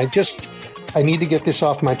 second. I need to get this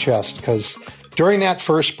off my chest, because during that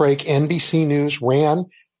first break, NBC News ran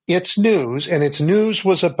its news, and its news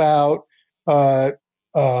was about the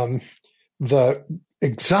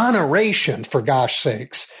exoneration, for gosh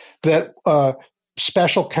sakes, that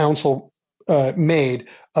special counsel made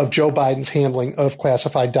of Joe Biden's handling of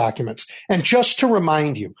classified documents. And just to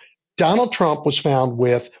remind you, Donald Trump was found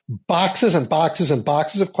with boxes and boxes and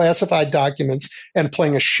boxes of classified documents and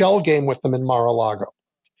playing a shell game with them in Mar-a-Lago,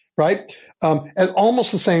 right? At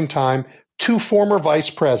almost the same time, two former vice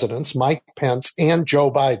presidents, Mike Pence and Joe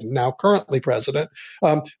Biden, now currently president,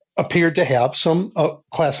 appeared to have some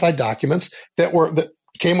classified documents that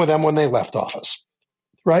came with them when they left office,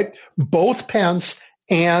 right? Both Pence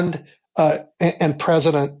and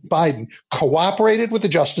President Biden cooperated with the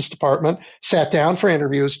Justice Department, sat down for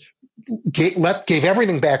interviews, gave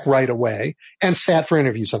everything back right away, and sat for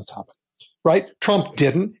interviews on top of it, right? Trump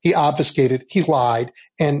didn't. He obfuscated, he lied,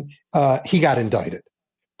 and he got indicted.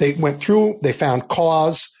 They went through, they found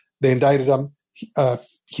cause, they indicted him.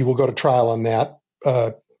 He will go to trial on that,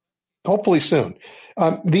 hopefully soon.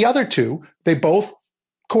 The other two, they both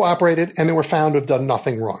cooperated, and they were found to have done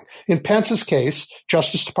nothing wrong. In Pence's case,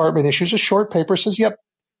 Justice Department issues a short paper, says, yep,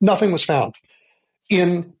 nothing was found.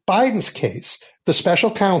 In Biden's case, the special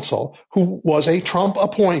counsel, who was a Trump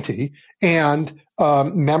appointee and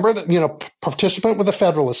member, participant with the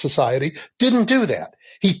Federalist Society, didn't do that.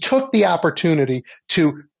 He took the opportunity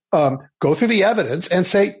to go through the evidence and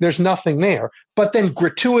say there's nothing there, but then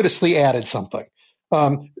gratuitously added something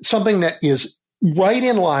that is right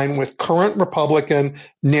in line with current Republican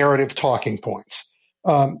narrative talking points,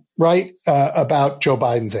 about Joe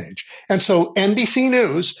Biden's age. And so NBC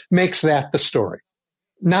News makes that the story.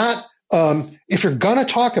 Not if you're going to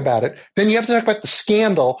talk about it, then you have to talk about the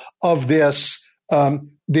scandal of this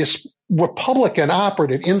Republican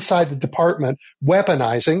operative inside the department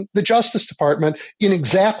weaponizing the Justice Department in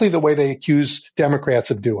exactly the way they accuse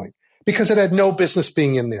Democrats of doing, because it had no business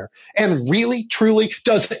being in there. And really, truly,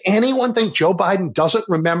 does anyone think Joe Biden doesn't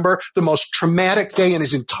remember the most traumatic day in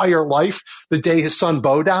his entire life, the day his son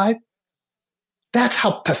Beau died? That's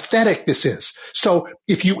how pathetic this is. So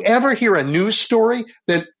if you ever hear a news story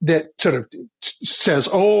that sort of says,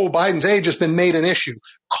 oh, Biden's age has been made an issue,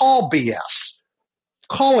 call BS.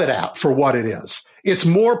 Call it out for what it is. It's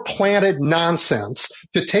more planted nonsense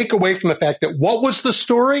to take away from the fact that what was the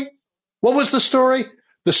story? What was the story?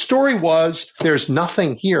 The story was there's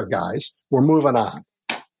nothing here, guys. We're moving on.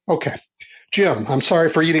 Okay. Jim, I'm sorry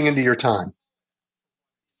for eating into your time.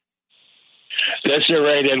 That's all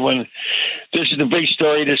right, Edwin. This is the big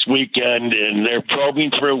story this weekend, and they're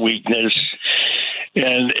probing for a weakness.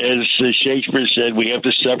 And as Shakespeare said, we have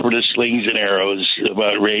to suffer the slings and arrows of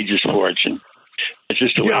outrageous fortune. It's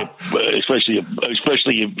just the way,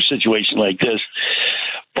 especially a situation like this.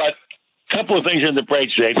 But a couple of things on the bright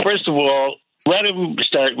side. First of all, let him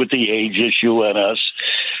start with the age issue on us,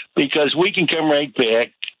 because we can come right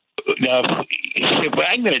back. Now, if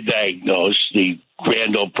I'm going to diagnose the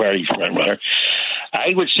Grand Old Party frontrunner,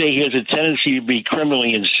 I would say he has a tendency to be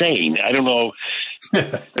criminally insane. I don't know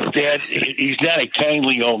if he's not a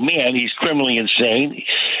kindly old man. He's criminally insane.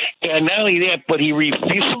 And not only that, but he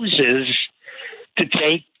refuses to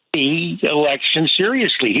take the election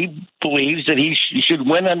seriously. He believes that he should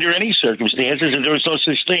win under any circumstances, and there was no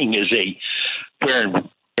such thing as a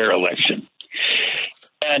fair election.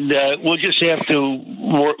 And we'll just have to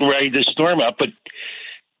ride the storm out. But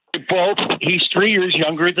he's 3 years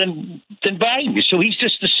younger than Biden, so he's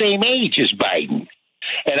just the same age as Biden.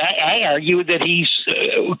 And I argue that he's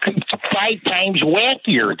 5 times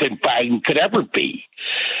wackier than Biden could ever be.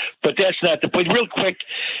 But that's not the point. Real quick,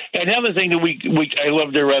 another thing that I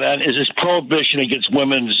love to run on is this prohibition against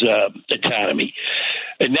women's autonomy.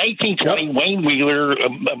 In 1920, Wayne Wheeler,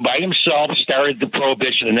 by himself, started the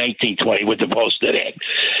prohibition in 1920 with the Volstead Act.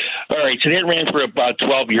 All right, so that ran for about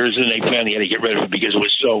 12 years, and they finally had to get rid of it because it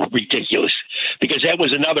was so ridiculous. Because that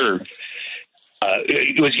was another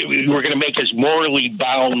we're going to make us morally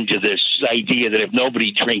bound to this idea that if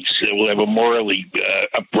nobody drinks, we'll have a morally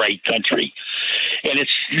upright country. And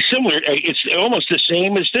it's similar. It's almost the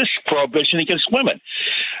same as this prohibition against women.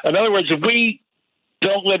 In other words, if we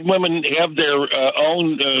don't let women have their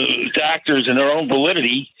own doctors and their own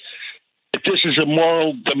validity, this is a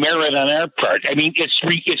moral demerit on our part. I mean, it's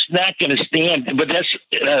not going to stand, but that's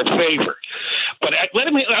in our favor. But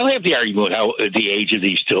I'll have the argument about the age of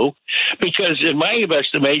these two, because in my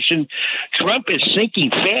estimation, Trump is sinking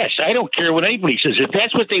fast. I don't care what anybody says. If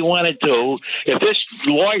that's what they want to do, if this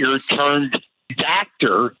lawyer turned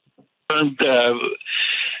doctor, good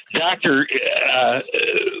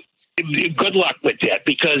luck with that,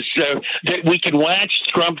 because that we can watch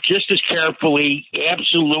Trump just as carefully,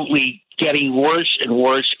 absolutely getting worse and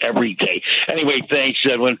worse every day. Anyway, thanks,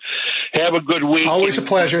 Edwin. Have a good week. Always a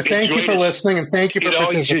pleasure. Thank you for listening, and thank you for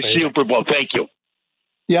participating. Super Bowl. Thank you.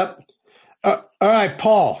 Yep. All right,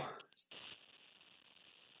 Paul.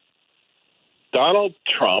 Donald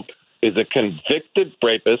Trump is a convicted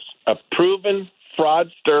rapist, a proven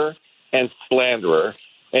fraudster and slanderer,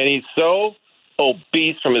 and he's so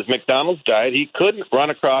obese from his McDonald's diet he couldn't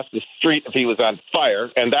run across the street if he was on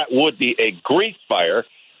fire, and that would be a grease fire.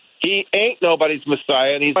 He ain't nobody's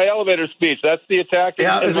Messiah, and he's my elevator speech. That's the attack.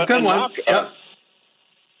 Yeah, it's a good one.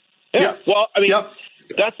 Yeah. Well, I mean,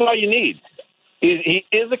 that's all you need. He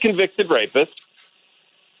is a convicted rapist.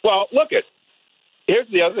 Well, here's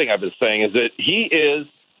the other thing I've been saying is that he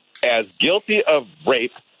is as guilty of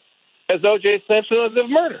rape as O.J. Simpson is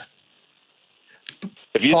of murder.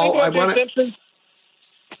 If you Paul, think O.J. Simpson...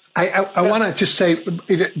 I want to just say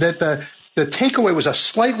that the takeaway was a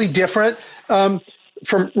slightly different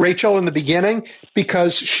from Rachel in the beginning,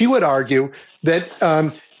 because she would argue that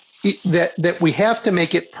that we have to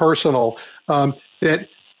make it personal. That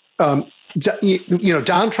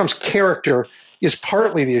Donald Trump's character is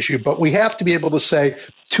partly the issue, but we have to be able to say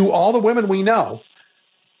to all the women we know,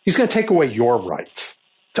 he's going to take away your rights.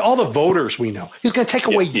 To all the voters we know, he's going to take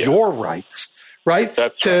away your rights. Right?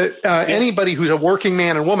 Anybody who's a working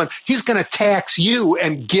man and woman, he's going to tax you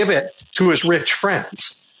and give it to his rich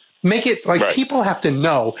friends. Make it like people have to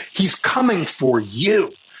know he's coming for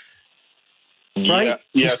you. Right?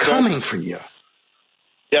 He's coming for you.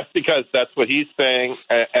 Yes, because that's what he's saying,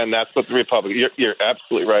 and that's what the Republicans... You're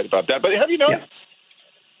absolutely right about that. But have you noticed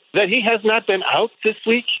that he has not been out this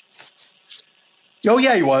week? Oh,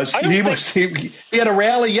 yeah, he was. He had a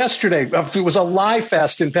rally yesterday. It was a lie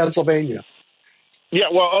fest in Pennsylvania. Yeah,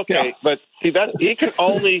 well, okay, but see that he can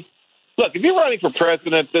only look. If you're running for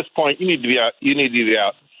president at this point, you need to be out. You need to be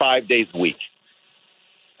out 5 days a week.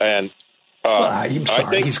 And I'm sorry, I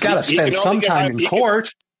think he's got to spend some time in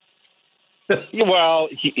court. Well,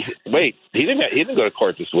 he didn't go to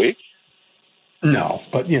court this week. No,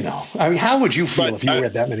 but I mean, how would you feel if you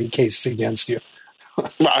had that many cases against you?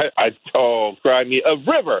 Cry me a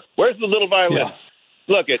river. Where's the little violin? Yeah.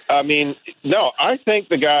 Look, I think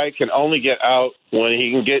the guy can only get out when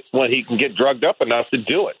he can get drugged up enough to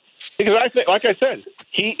do it. Because I think, like I said,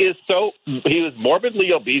 he was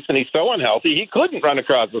morbidly obese and he's so unhealthy he couldn't run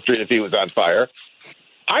across the street if he was on fire.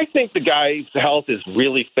 I think the guy's health is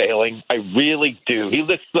really failing. I really do. He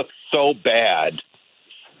looks so bad.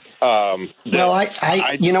 You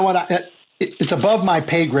know what? It's above my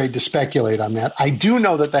pay grade to speculate on that. I do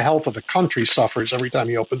know that the health of the country suffers every time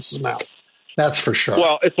he opens his mouth. That's for sure.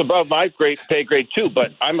 Well, it's above my pay grade too,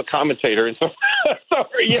 but I'm a commentator, and so I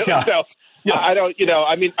don't.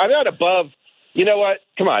 I'm not above. You know what?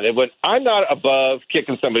 Come on, Edwin. I'm not above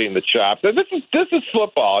kicking somebody in the chops. This is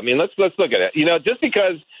football. I mean, let's look at it. Just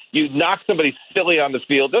because you knock somebody silly on the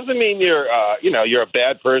field doesn't mean you're a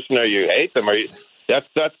bad person or you hate them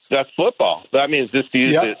that's football. I mean, just to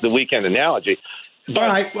use the weekend analogy.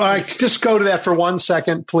 But, all right. Just go to that for 1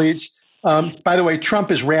 second, please. By the way,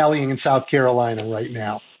 Trump is rallying in South Carolina right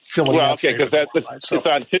now. Because it's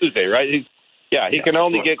on Tuesday, right? He can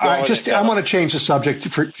only get going. I want to change the subject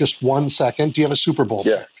for just 1 second. Do you have a Super Bowl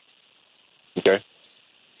pick? Okay.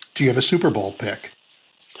 Do you have a Super Bowl pick?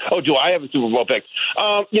 Oh, do I have a Super Bowl pick?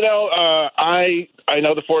 I know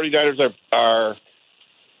the 49ers are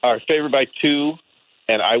favored by 2,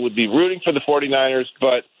 and I would be rooting for the 49ers,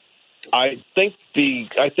 but I think the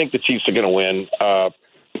Chiefs are going to win. I'm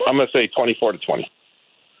going to say 24-20.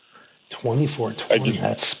 24-20.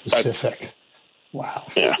 That's specific. Wow.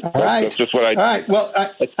 Yeah. All right. That's just what I do. All right. Well, I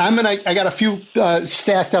got a few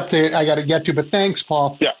stacked up there I got to get to, but thanks,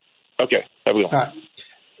 Paul. Yeah. Okay. Have a good one. All right.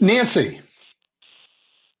 Nancy.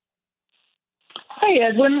 Hi,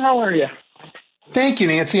 Edwin. How are you? Thank you,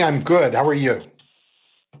 Nancy. I'm good. How are you?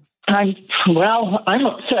 I'm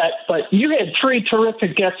upset, but you had 3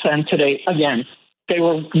 terrific guests on today. Again, they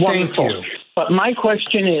were wonderful. Thank you. But my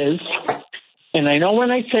question is, and I know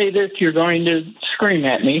when I say this, you're going to scream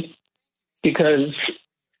at me, because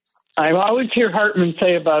I always hear Hartman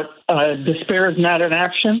say about despair is not an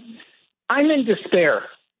option. I'm in despair.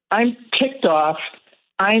 I'm ticked off.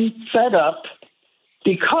 I'm fed up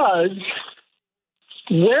because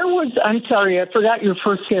I'm sorry, I forgot your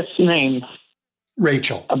first guest's name.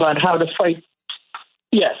 Rachel. About how to fight.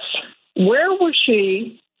 Yes. Where was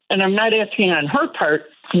she? And I'm not asking on her part.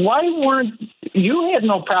 You had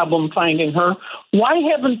no problem finding her. Why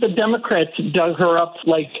haven't the Democrats dug her up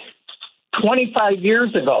like 25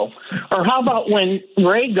 years ago? Or how about when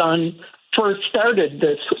Reagan first started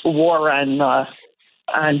this war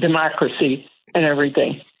on democracy and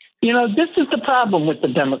everything? This is the problem with the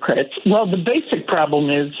Democrats. Well, the basic problem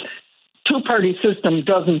is two-party system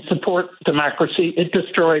doesn't support democracy. It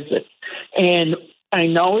destroys it. And I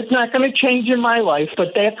know it's not going to change in my life,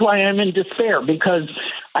 but that's why I'm in despair, because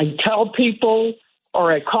I tell people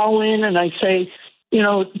or I call in and I say,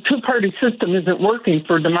 two-party system isn't working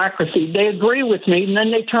for democracy. They agree with me, and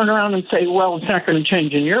then they turn around and say, well, it's not going to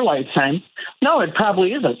change in your lifetime. No, it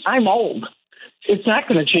probably isn't. I'm old. It's not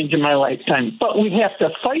going to change in my lifetime, but we have to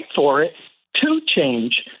fight for it to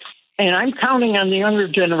change. And I'm counting on the younger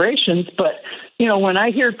generations, but, when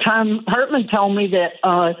I hear Tom Hartman tell me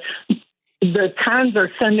that the cons are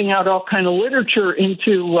sending out all kind of literature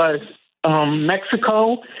into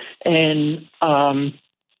Mexico and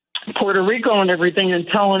Puerto Rico and everything, and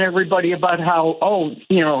telling everybody about how,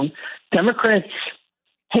 Democrats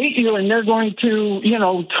hate you and they're going to,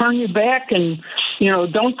 turn you back and,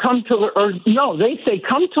 don't come they say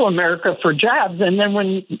come to America for jobs. And then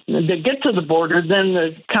when they get to the border, then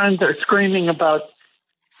the cons are screaming about,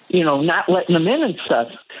 not letting them in and stuff.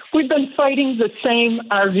 We've been fighting the same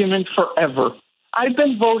argument forever. I've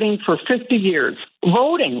been voting for 50 years.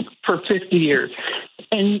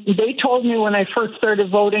 And they told me when I first started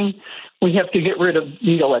voting, we have to get rid of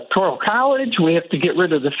the Electoral College. We have to get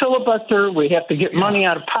rid of the filibuster. We have to get money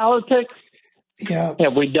out of politics. Yeah.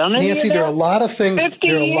 Have we done any Nancy, of that? there are a lot of things. 50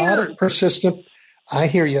 There are a years. lot of persistent. I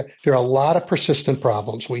hear you. There are a lot of persistent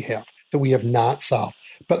problems we have that we have not solved.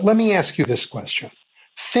 But let me ask you this question.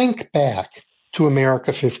 Think back to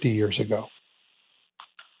America 50 years ago.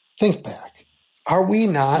 Think back. Are we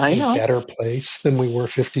not a better place than we were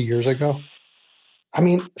 50 years ago? I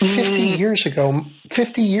mean, 50 years ago,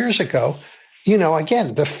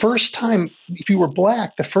 again, the first time, if you were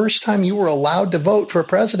black, the first time you were allowed to vote for a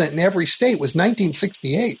president in every state was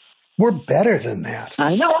 1968. We're better than that.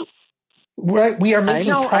 I know. Right? We are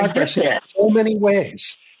making progress in so many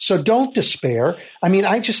ways. So don't despair. I mean,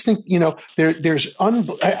 I just think,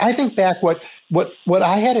 I think back what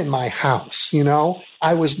I had in my house,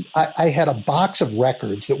 I had a box of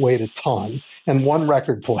records that weighed a ton and one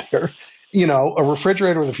record player, a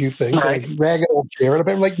refrigerator with a few things, right, a ragged old chair,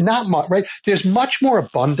 and like not much, right? There's much more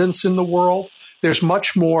abundance in the world. There's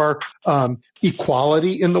much more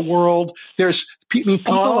equality in the world.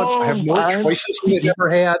 People have more choices than they've ever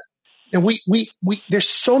had. And there's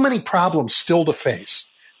so many problems still to face.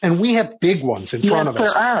 And we have big ones in front of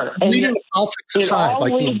us. There are. Leaving the politics aside,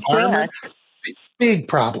 like the environment, big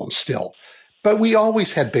problems still. But we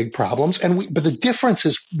always had big problems. But the difference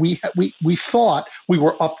is we thought we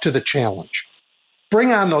were up to the challenge.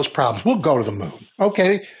 Bring on those problems. We'll go to the moon.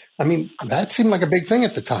 Okay. I mean, that seemed like a big thing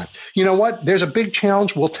at the time. You know what? There's a big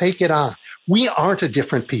challenge. We'll take it on. We aren't a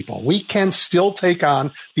different people. We can still take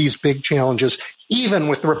on these big challenges, even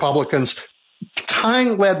with the Republicans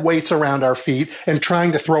tying lead weights around our feet and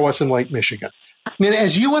trying to throw us in Lake Michigan. I mean,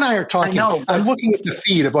 as you and I are talking, I'm looking at the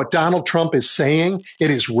feed of what Donald Trump is saying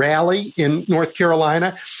at his rally in North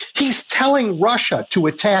Carolina. He's telling Russia to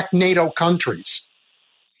attack NATO countries.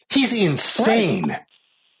 He's insane. Right.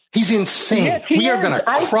 He's insane. Yes, we are going to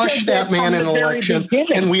crush that man in an election,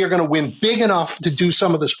 and we are going to win big enough to do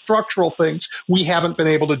some of the structural things we haven't been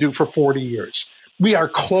able to do for 40 years. We are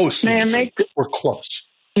close. We're close.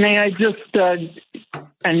 May I just,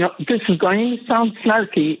 I know this is going to sound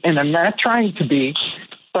snarky, and I'm not trying to be,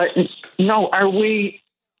 but no, are we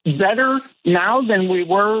better now than we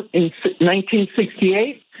were in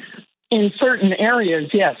 1968? In certain areas,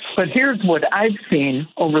 yes. But here's what I've seen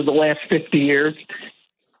over the last 50 years.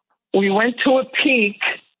 We went to a peak,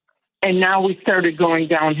 and now we started going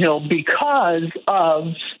downhill because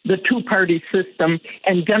of the two-party system,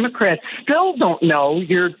 and Democrats still don't know.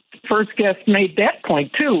 Your first guest made that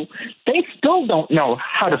point, too. They still don't know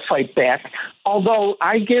how to fight back, although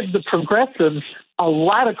I give the progressives a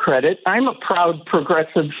lot of credit. I'm a proud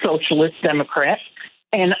progressive socialist Democrat,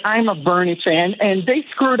 and I'm a Bernie fan, and they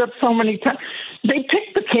screwed up so many times. They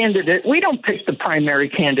picked the candidate. We don't pick the primary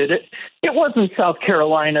candidate. It wasn't South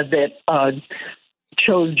Carolina that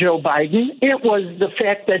chose Joe Biden. It was the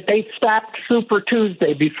fact that they stopped Super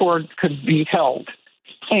Tuesday before it could be held.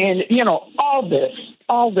 And,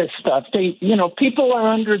 all this stuff, people are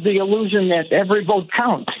under the illusion that every vote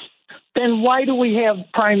counts. Then why do we have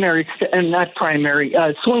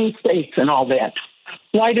swing states and all that?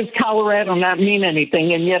 Why does Colorado not mean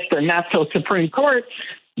anything? And yet the not-so Supreme Court,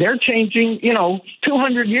 they're changing.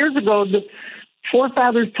 200 years ago, the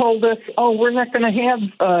forefathers told us, we're not going to have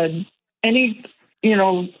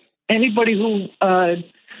anybody who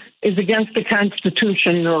is against the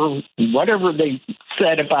Constitution or whatever they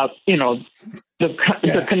said about, the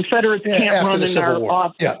Confederates can't run in our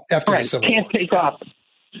office. Yeah, after the Civil War. Can't take office.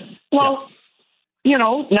 Well,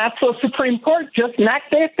 not so Supreme Court just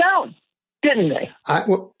knocked that down, didn't they? I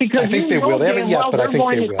think they will. They haven't yet, but I think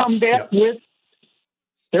they will.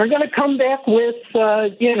 They're going to come back with,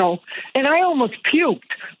 and I almost puked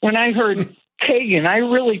when I heard Kagan. I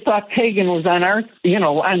really thought Kagan was on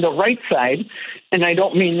on the right side, and I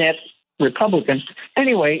don't mean that Republican.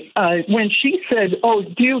 Anyway, when she said,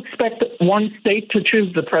 do you expect one state to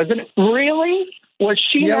choose the president? Really? Was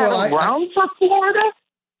she not around for Florida?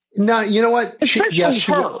 No, you know what?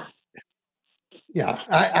 Especially her. Yeah,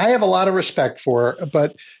 I have a lot of respect for her,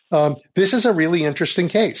 but this is a really interesting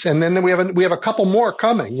case. And then we have a couple more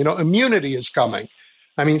coming. Immunity is coming.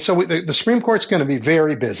 I mean, so the Supreme Court's going to be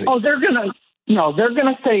very busy. Oh, they're going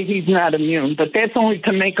to say he's not immune, but that's only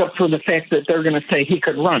to make up for the fact that they're going to say he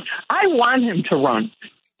could run. I want him to run.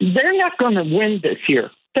 They're not going to win this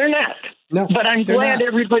year. They're not. No, but I'm glad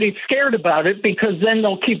everybody's scared about it because then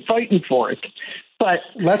they'll keep fighting for it. But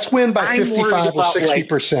let's win by 55 or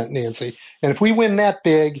 60%, Nancy. And if we win that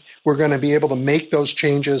big, we're going to be able to make those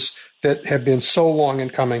changes that have been so long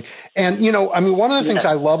in coming. And, one of the things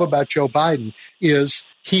I love about Joe Biden is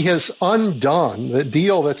he has undone the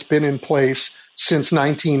deal that's been in place since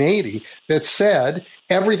 1980 that said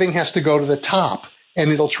everything has to go to the top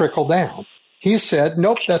and it'll trickle down. He said,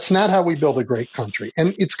 nope, that's not how we build a great country.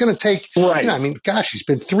 And it's going to take, he's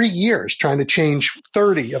been 3 years trying to change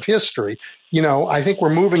 30 of history. I think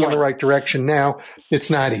we're moving in the right direction now.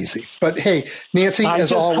 It's not easy. But hey, Nancy,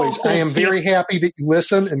 as always, I am very happy that you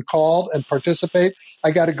listened and called and participate.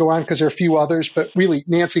 I got to go on because there are a few others, but really,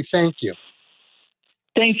 Nancy, thank you.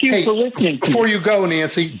 Thank you for listening. Before you go,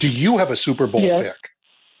 Nancy, do you have a Super Bowl pick?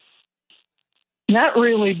 Not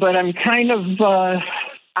really, but I'm kind of,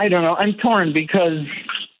 I don't know. I'm torn because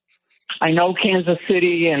I know Kansas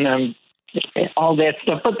City and all that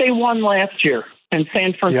stuff, but they won last year in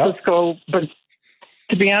San Francisco. Yep. But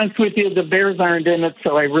to be honest with you, the Bears aren't in it,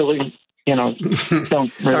 so I really, don't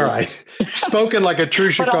really. All right. Spoken like a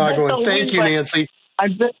true Chicagoan. Thank you, Nancy. I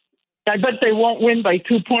bet they won't win by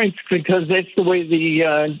 2 points because that's the way they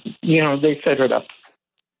set it up.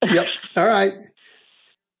 Yep. All right.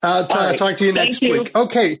 I'll talk to you next week.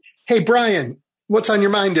 Okay. Hey, Brian. What's on your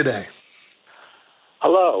mind today?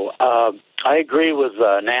 Hello. I agree with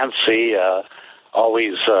Nancy,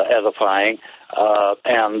 always edifying.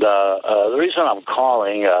 And the reason I'm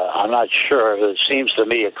calling, I'm not sure. It seems to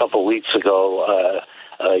me a couple weeks ago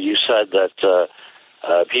you said that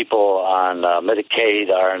people on Medicaid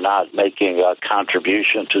are not making a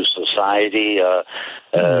contribution to society.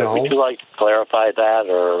 No. Would you like to clarify that?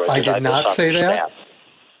 Or I did not say that.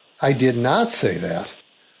 I did not say that.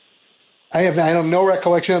 I have no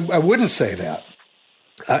recollection. I wouldn't say that.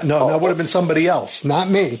 No, that would have been somebody else, not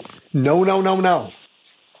me. No.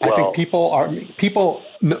 I think people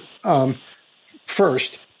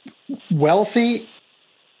first, wealthy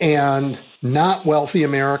and not wealthy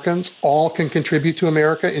Americans all can contribute to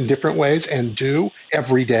America in different ways and do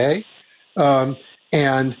every day.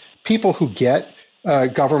 And people who get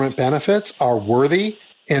government benefits are worthy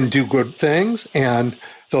and do good things, and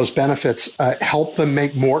those benefits help them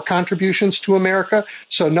make more contributions to America.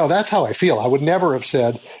 So, no, that's how I feel. I would never have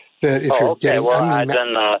said that if you're getting... Well,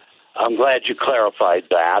 I'm glad you clarified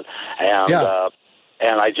that. And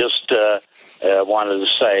I just wanted to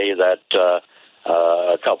say that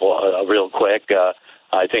a couple real quick.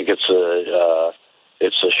 I think it's a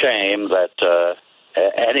shame that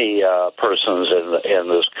any persons in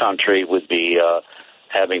this country would be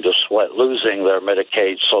having to sweat losing their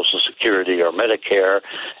Medicaid, Social Security, or Medicare.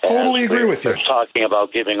 Totally agree with you. They're talking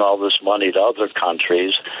about giving all this money to other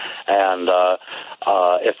countries. And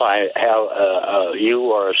if I have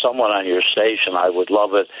you or someone on your station, I would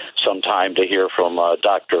love it sometime to hear from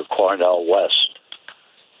Dr. Cornel West.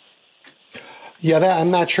 Yeah,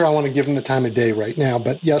 I'm not sure I want to give him the time of day right now,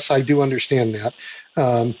 but yes, I do understand that.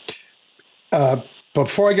 But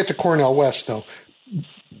before I get to Cornel West, though,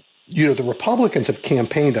 the Republicans have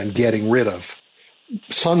campaigned on getting rid of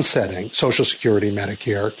sunsetting Social Security,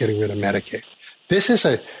 Medicare, getting rid of Medicaid.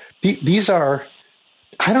 These are,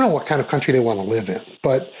 I don't know what kind of country they want to live in,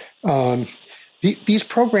 but these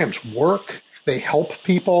programs work. They help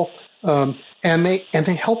people, and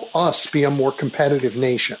they help us be a more competitive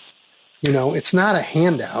nation. It's not a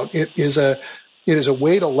handout. It is a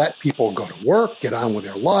way to let people go to work, get on with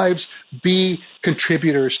their lives, be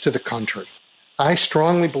contributors to the country. I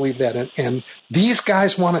strongly believe that, and these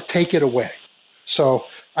guys want to take it away. So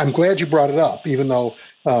I'm glad you brought it up, even though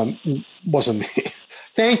it wasn't me.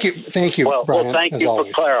 Thank you, Brian. Thank you for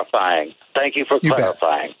clarifying. Thank you for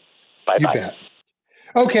clarifying. Bye-bye. You bet.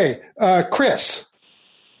 Okay, Chris.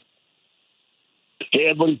 Hey,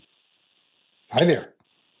 Edwin. Hi there.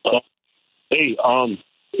 Hey,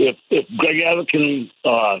 if Greg Abbott can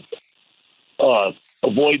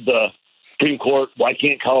avoid the Supreme Court, why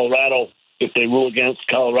can't Colorado, if they rule against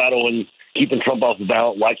Colorado and keeping Trump off the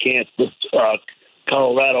ballot, why can't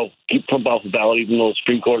Colorado keep Trump off the ballot, even though the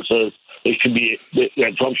Supreme Court says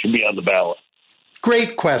Trump should be on the ballot?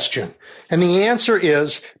 Great question. And the answer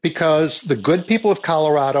is because the good people of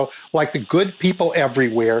Colorado, like the good people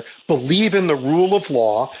everywhere, believe in the rule of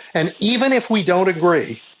law. And even if we don't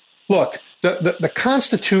agree, look, the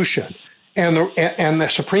Constitution and the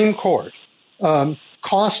Supreme Court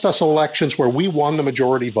cost us elections where we won the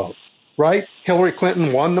majority vote, right? Hillary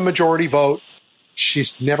Clinton won the majority vote.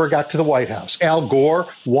 She's never got to the White House. Al Gore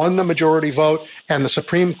won the majority vote, and the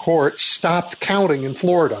Supreme Court stopped counting in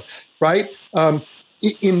Florida, right?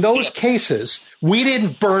 In those cases, we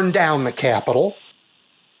didn't burn down the Capitol.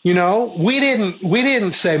 We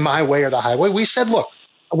didn't say my way or the highway. We said, look,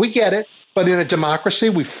 we get it, but in a democracy,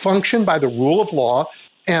 we function by the rule of law,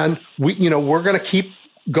 and we're going to keep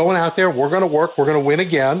going out there. We're going to work. We're going to win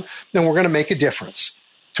again, and we're going to make a difference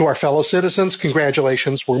to our fellow citizens.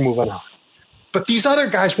 Congratulations. We're moving on. But these other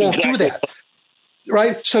guys won't do that,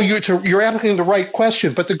 right? So you're asking the right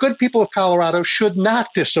question, but the good people of Colorado should not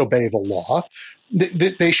disobey the law.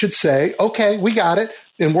 They should say, okay, we got it,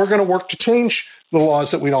 and we're going to work to change the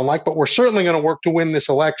laws that we don't like, but we're certainly going to work to win this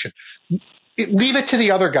election. Leave it to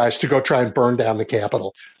the other guys to go try and burn down the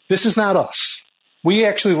Capitol. This is not us. We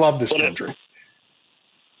actually love this country.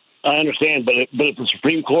 I understand, but if the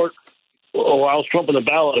Supreme Court allows Trump on the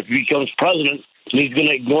ballot, if he becomes president, he's going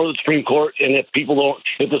to ignore the Supreme Court, and if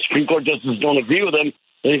the Supreme Court justices don't agree with him,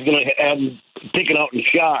 then he's going to have him taken out and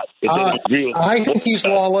shot. If they don't agree with him. I think he's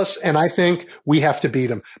lawless, and I think we have to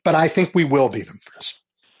beat him. But I think we will beat him, Chris.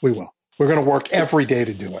 We will. We're going to work every day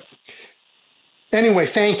to do it. Anyway,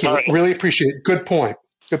 thank you. Right. Really appreciate it. Good point.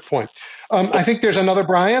 I think there's another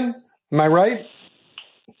Brian. Am I right?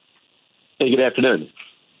 Hey, good afternoon.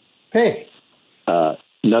 Hey.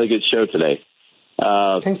 Another good show today.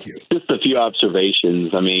 Thank you. Just a few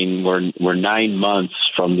observations. I mean, we're 9 months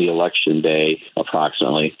from the election day,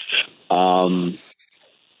 approximately. I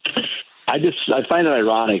find it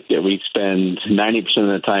ironic that we spend 90% of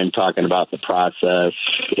the time talking about the process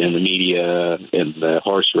in the media, in the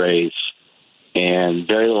horse race, and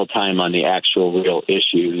very little time on the actual real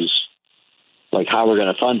issues, like how we're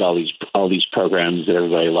going to fund all these programs that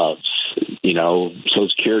everybody loves. Social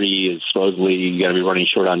Security is supposedly going to be running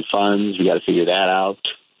short on funds. We got to figure that out.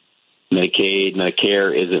 Medicaid,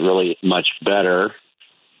 Medicare isn't really much better.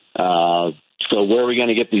 So where are we going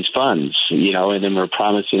to get these funds? And then we're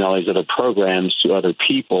promising all these other programs to other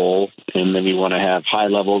people, and then we want to have high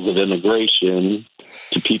levels of immigration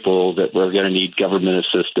to people that we're going to need government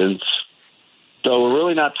assistance. So we're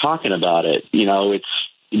really not talking about it. We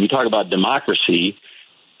talk about democracy.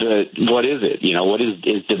 But what is it? What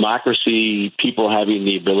is democracy? People having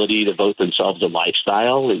the ability to vote themselves a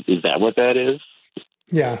lifestyle? Is that what that is?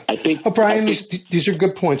 Yeah. Brian, these are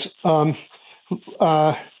good points. On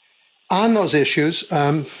those issues,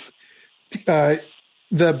 one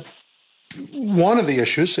of the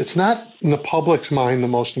issues, it's not in the public's mind the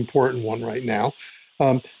most important one right now.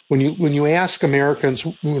 When you ask Americans,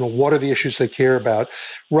 what are the issues they care about?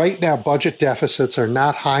 Right now, budget deficits are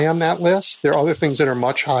not high on that list. There are other things that are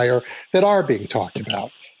much higher that are being talked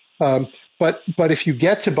about. But if you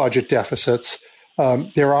get to budget deficits,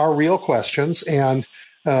 there are real questions, and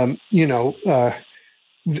you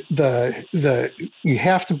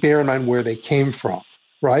have to bear in mind where they came from.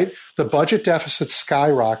 Right, the budget deficit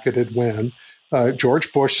skyrocketed when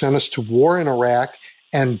George Bush sent us to war in Iraq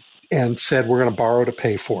and said we're going to borrow to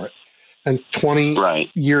pay for it. And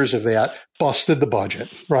 20 years of that busted the budget,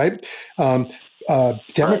 right?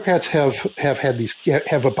 Democrats have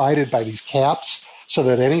abided by these caps so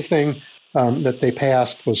that anything that they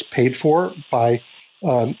passed was paid for by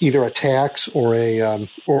either a tax or a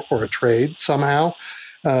trade somehow.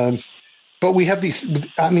 But we have these.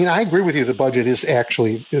 I mean, I agree with you. The budget is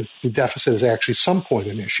actually, the deficit is actually some point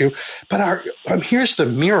an issue. But here's the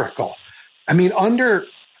miracle. I mean, under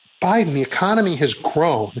Biden, the economy has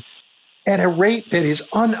grown at a rate that is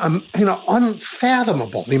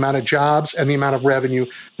unfathomable. The amount of jobs and the amount of revenue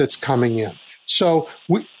that's coming in. So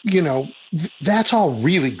that's all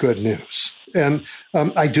really good news. And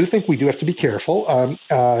I do think we do have to be careful. If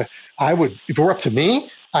it were up to me,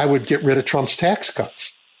 I would get rid of Trump's tax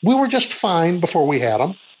cuts. We were just fine before we had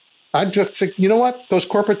them. I'd just say, you know what? Those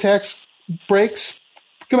corporate tax breaks,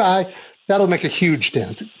 goodbye. That'll make a huge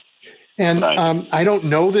dent. And I don't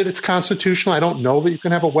know that it's constitutional. I don't know that you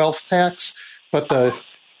can have a wealth tax. But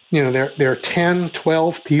there are 10,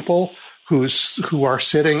 12 people who are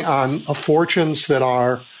sitting on fortunes that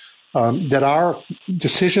are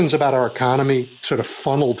decisions about our economy sort of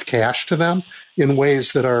funneled cash to them in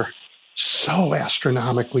ways that are so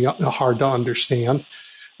astronomically hard to understand.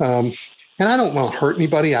 And I don't want to hurt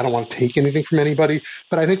anybody. I don't want to take anything from anybody.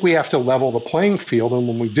 But I think we have to level the playing field. And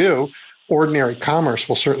when we do, ordinary commerce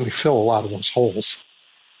will certainly fill a lot of those holes.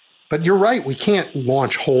 But you're right. We can't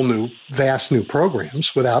launch vast new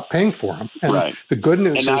programs without paying for them. And the good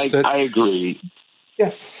news is that I agree.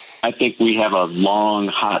 Yeah. I think we have a long,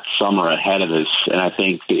 hot summer ahead of us. And I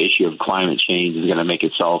think the issue of climate change is going to make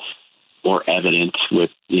itself more evident with,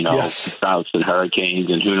 droughts and hurricanes,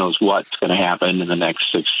 and who knows what's going to happen in the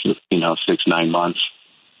next 6-9 months.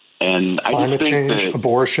 And climate I just think change,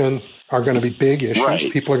 abortion are going to be big issues. Right.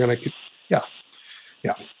 People are going to,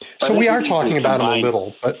 yeah. So we are talking about them a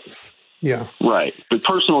little, but yeah. Right. But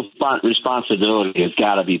personal responsibility has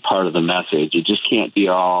got to be part of the message. It just can't be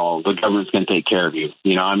all the government's going to take care of you.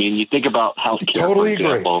 You think about healthcare, totally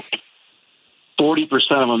for example.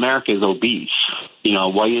 40% of America is obese.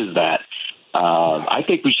 Why is that? I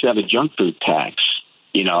think we should have a junk food tax.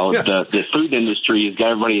 The food industry has got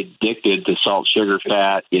everybody addicted to salt, sugar,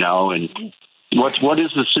 fat, and what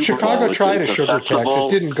is the Super Chicago Bowl? tried a sugar tax. It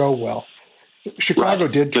didn't go well. Chicago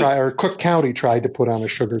did try, or Cook County tried to put on a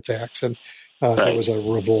sugar tax, and there was a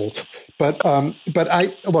revolt. But one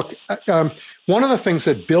of the things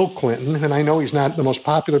that Bill Clinton, and I know he's not the most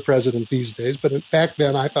popular president these days, but back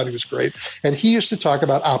then I thought he was great, and he used to talk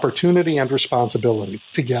about opportunity and responsibility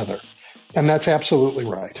together, and that's absolutely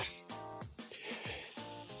right.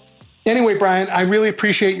 Anyway, Brian, I really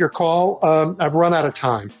appreciate your call. I've run out of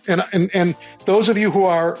time. And those of you who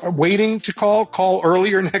are waiting to call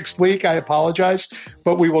earlier next week. I apologize,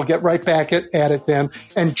 but we will get right back at it then.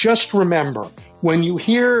 And just remember, when you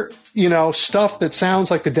hear, stuff that sounds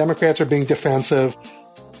like the Democrats are being defensive,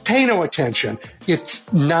 pay no attention.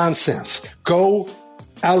 It's nonsense. Go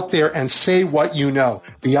out there and say what you know.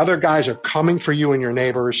 The other guys are coming for you and your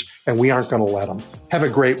neighbors, and we aren't going to let them. Have a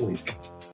great week.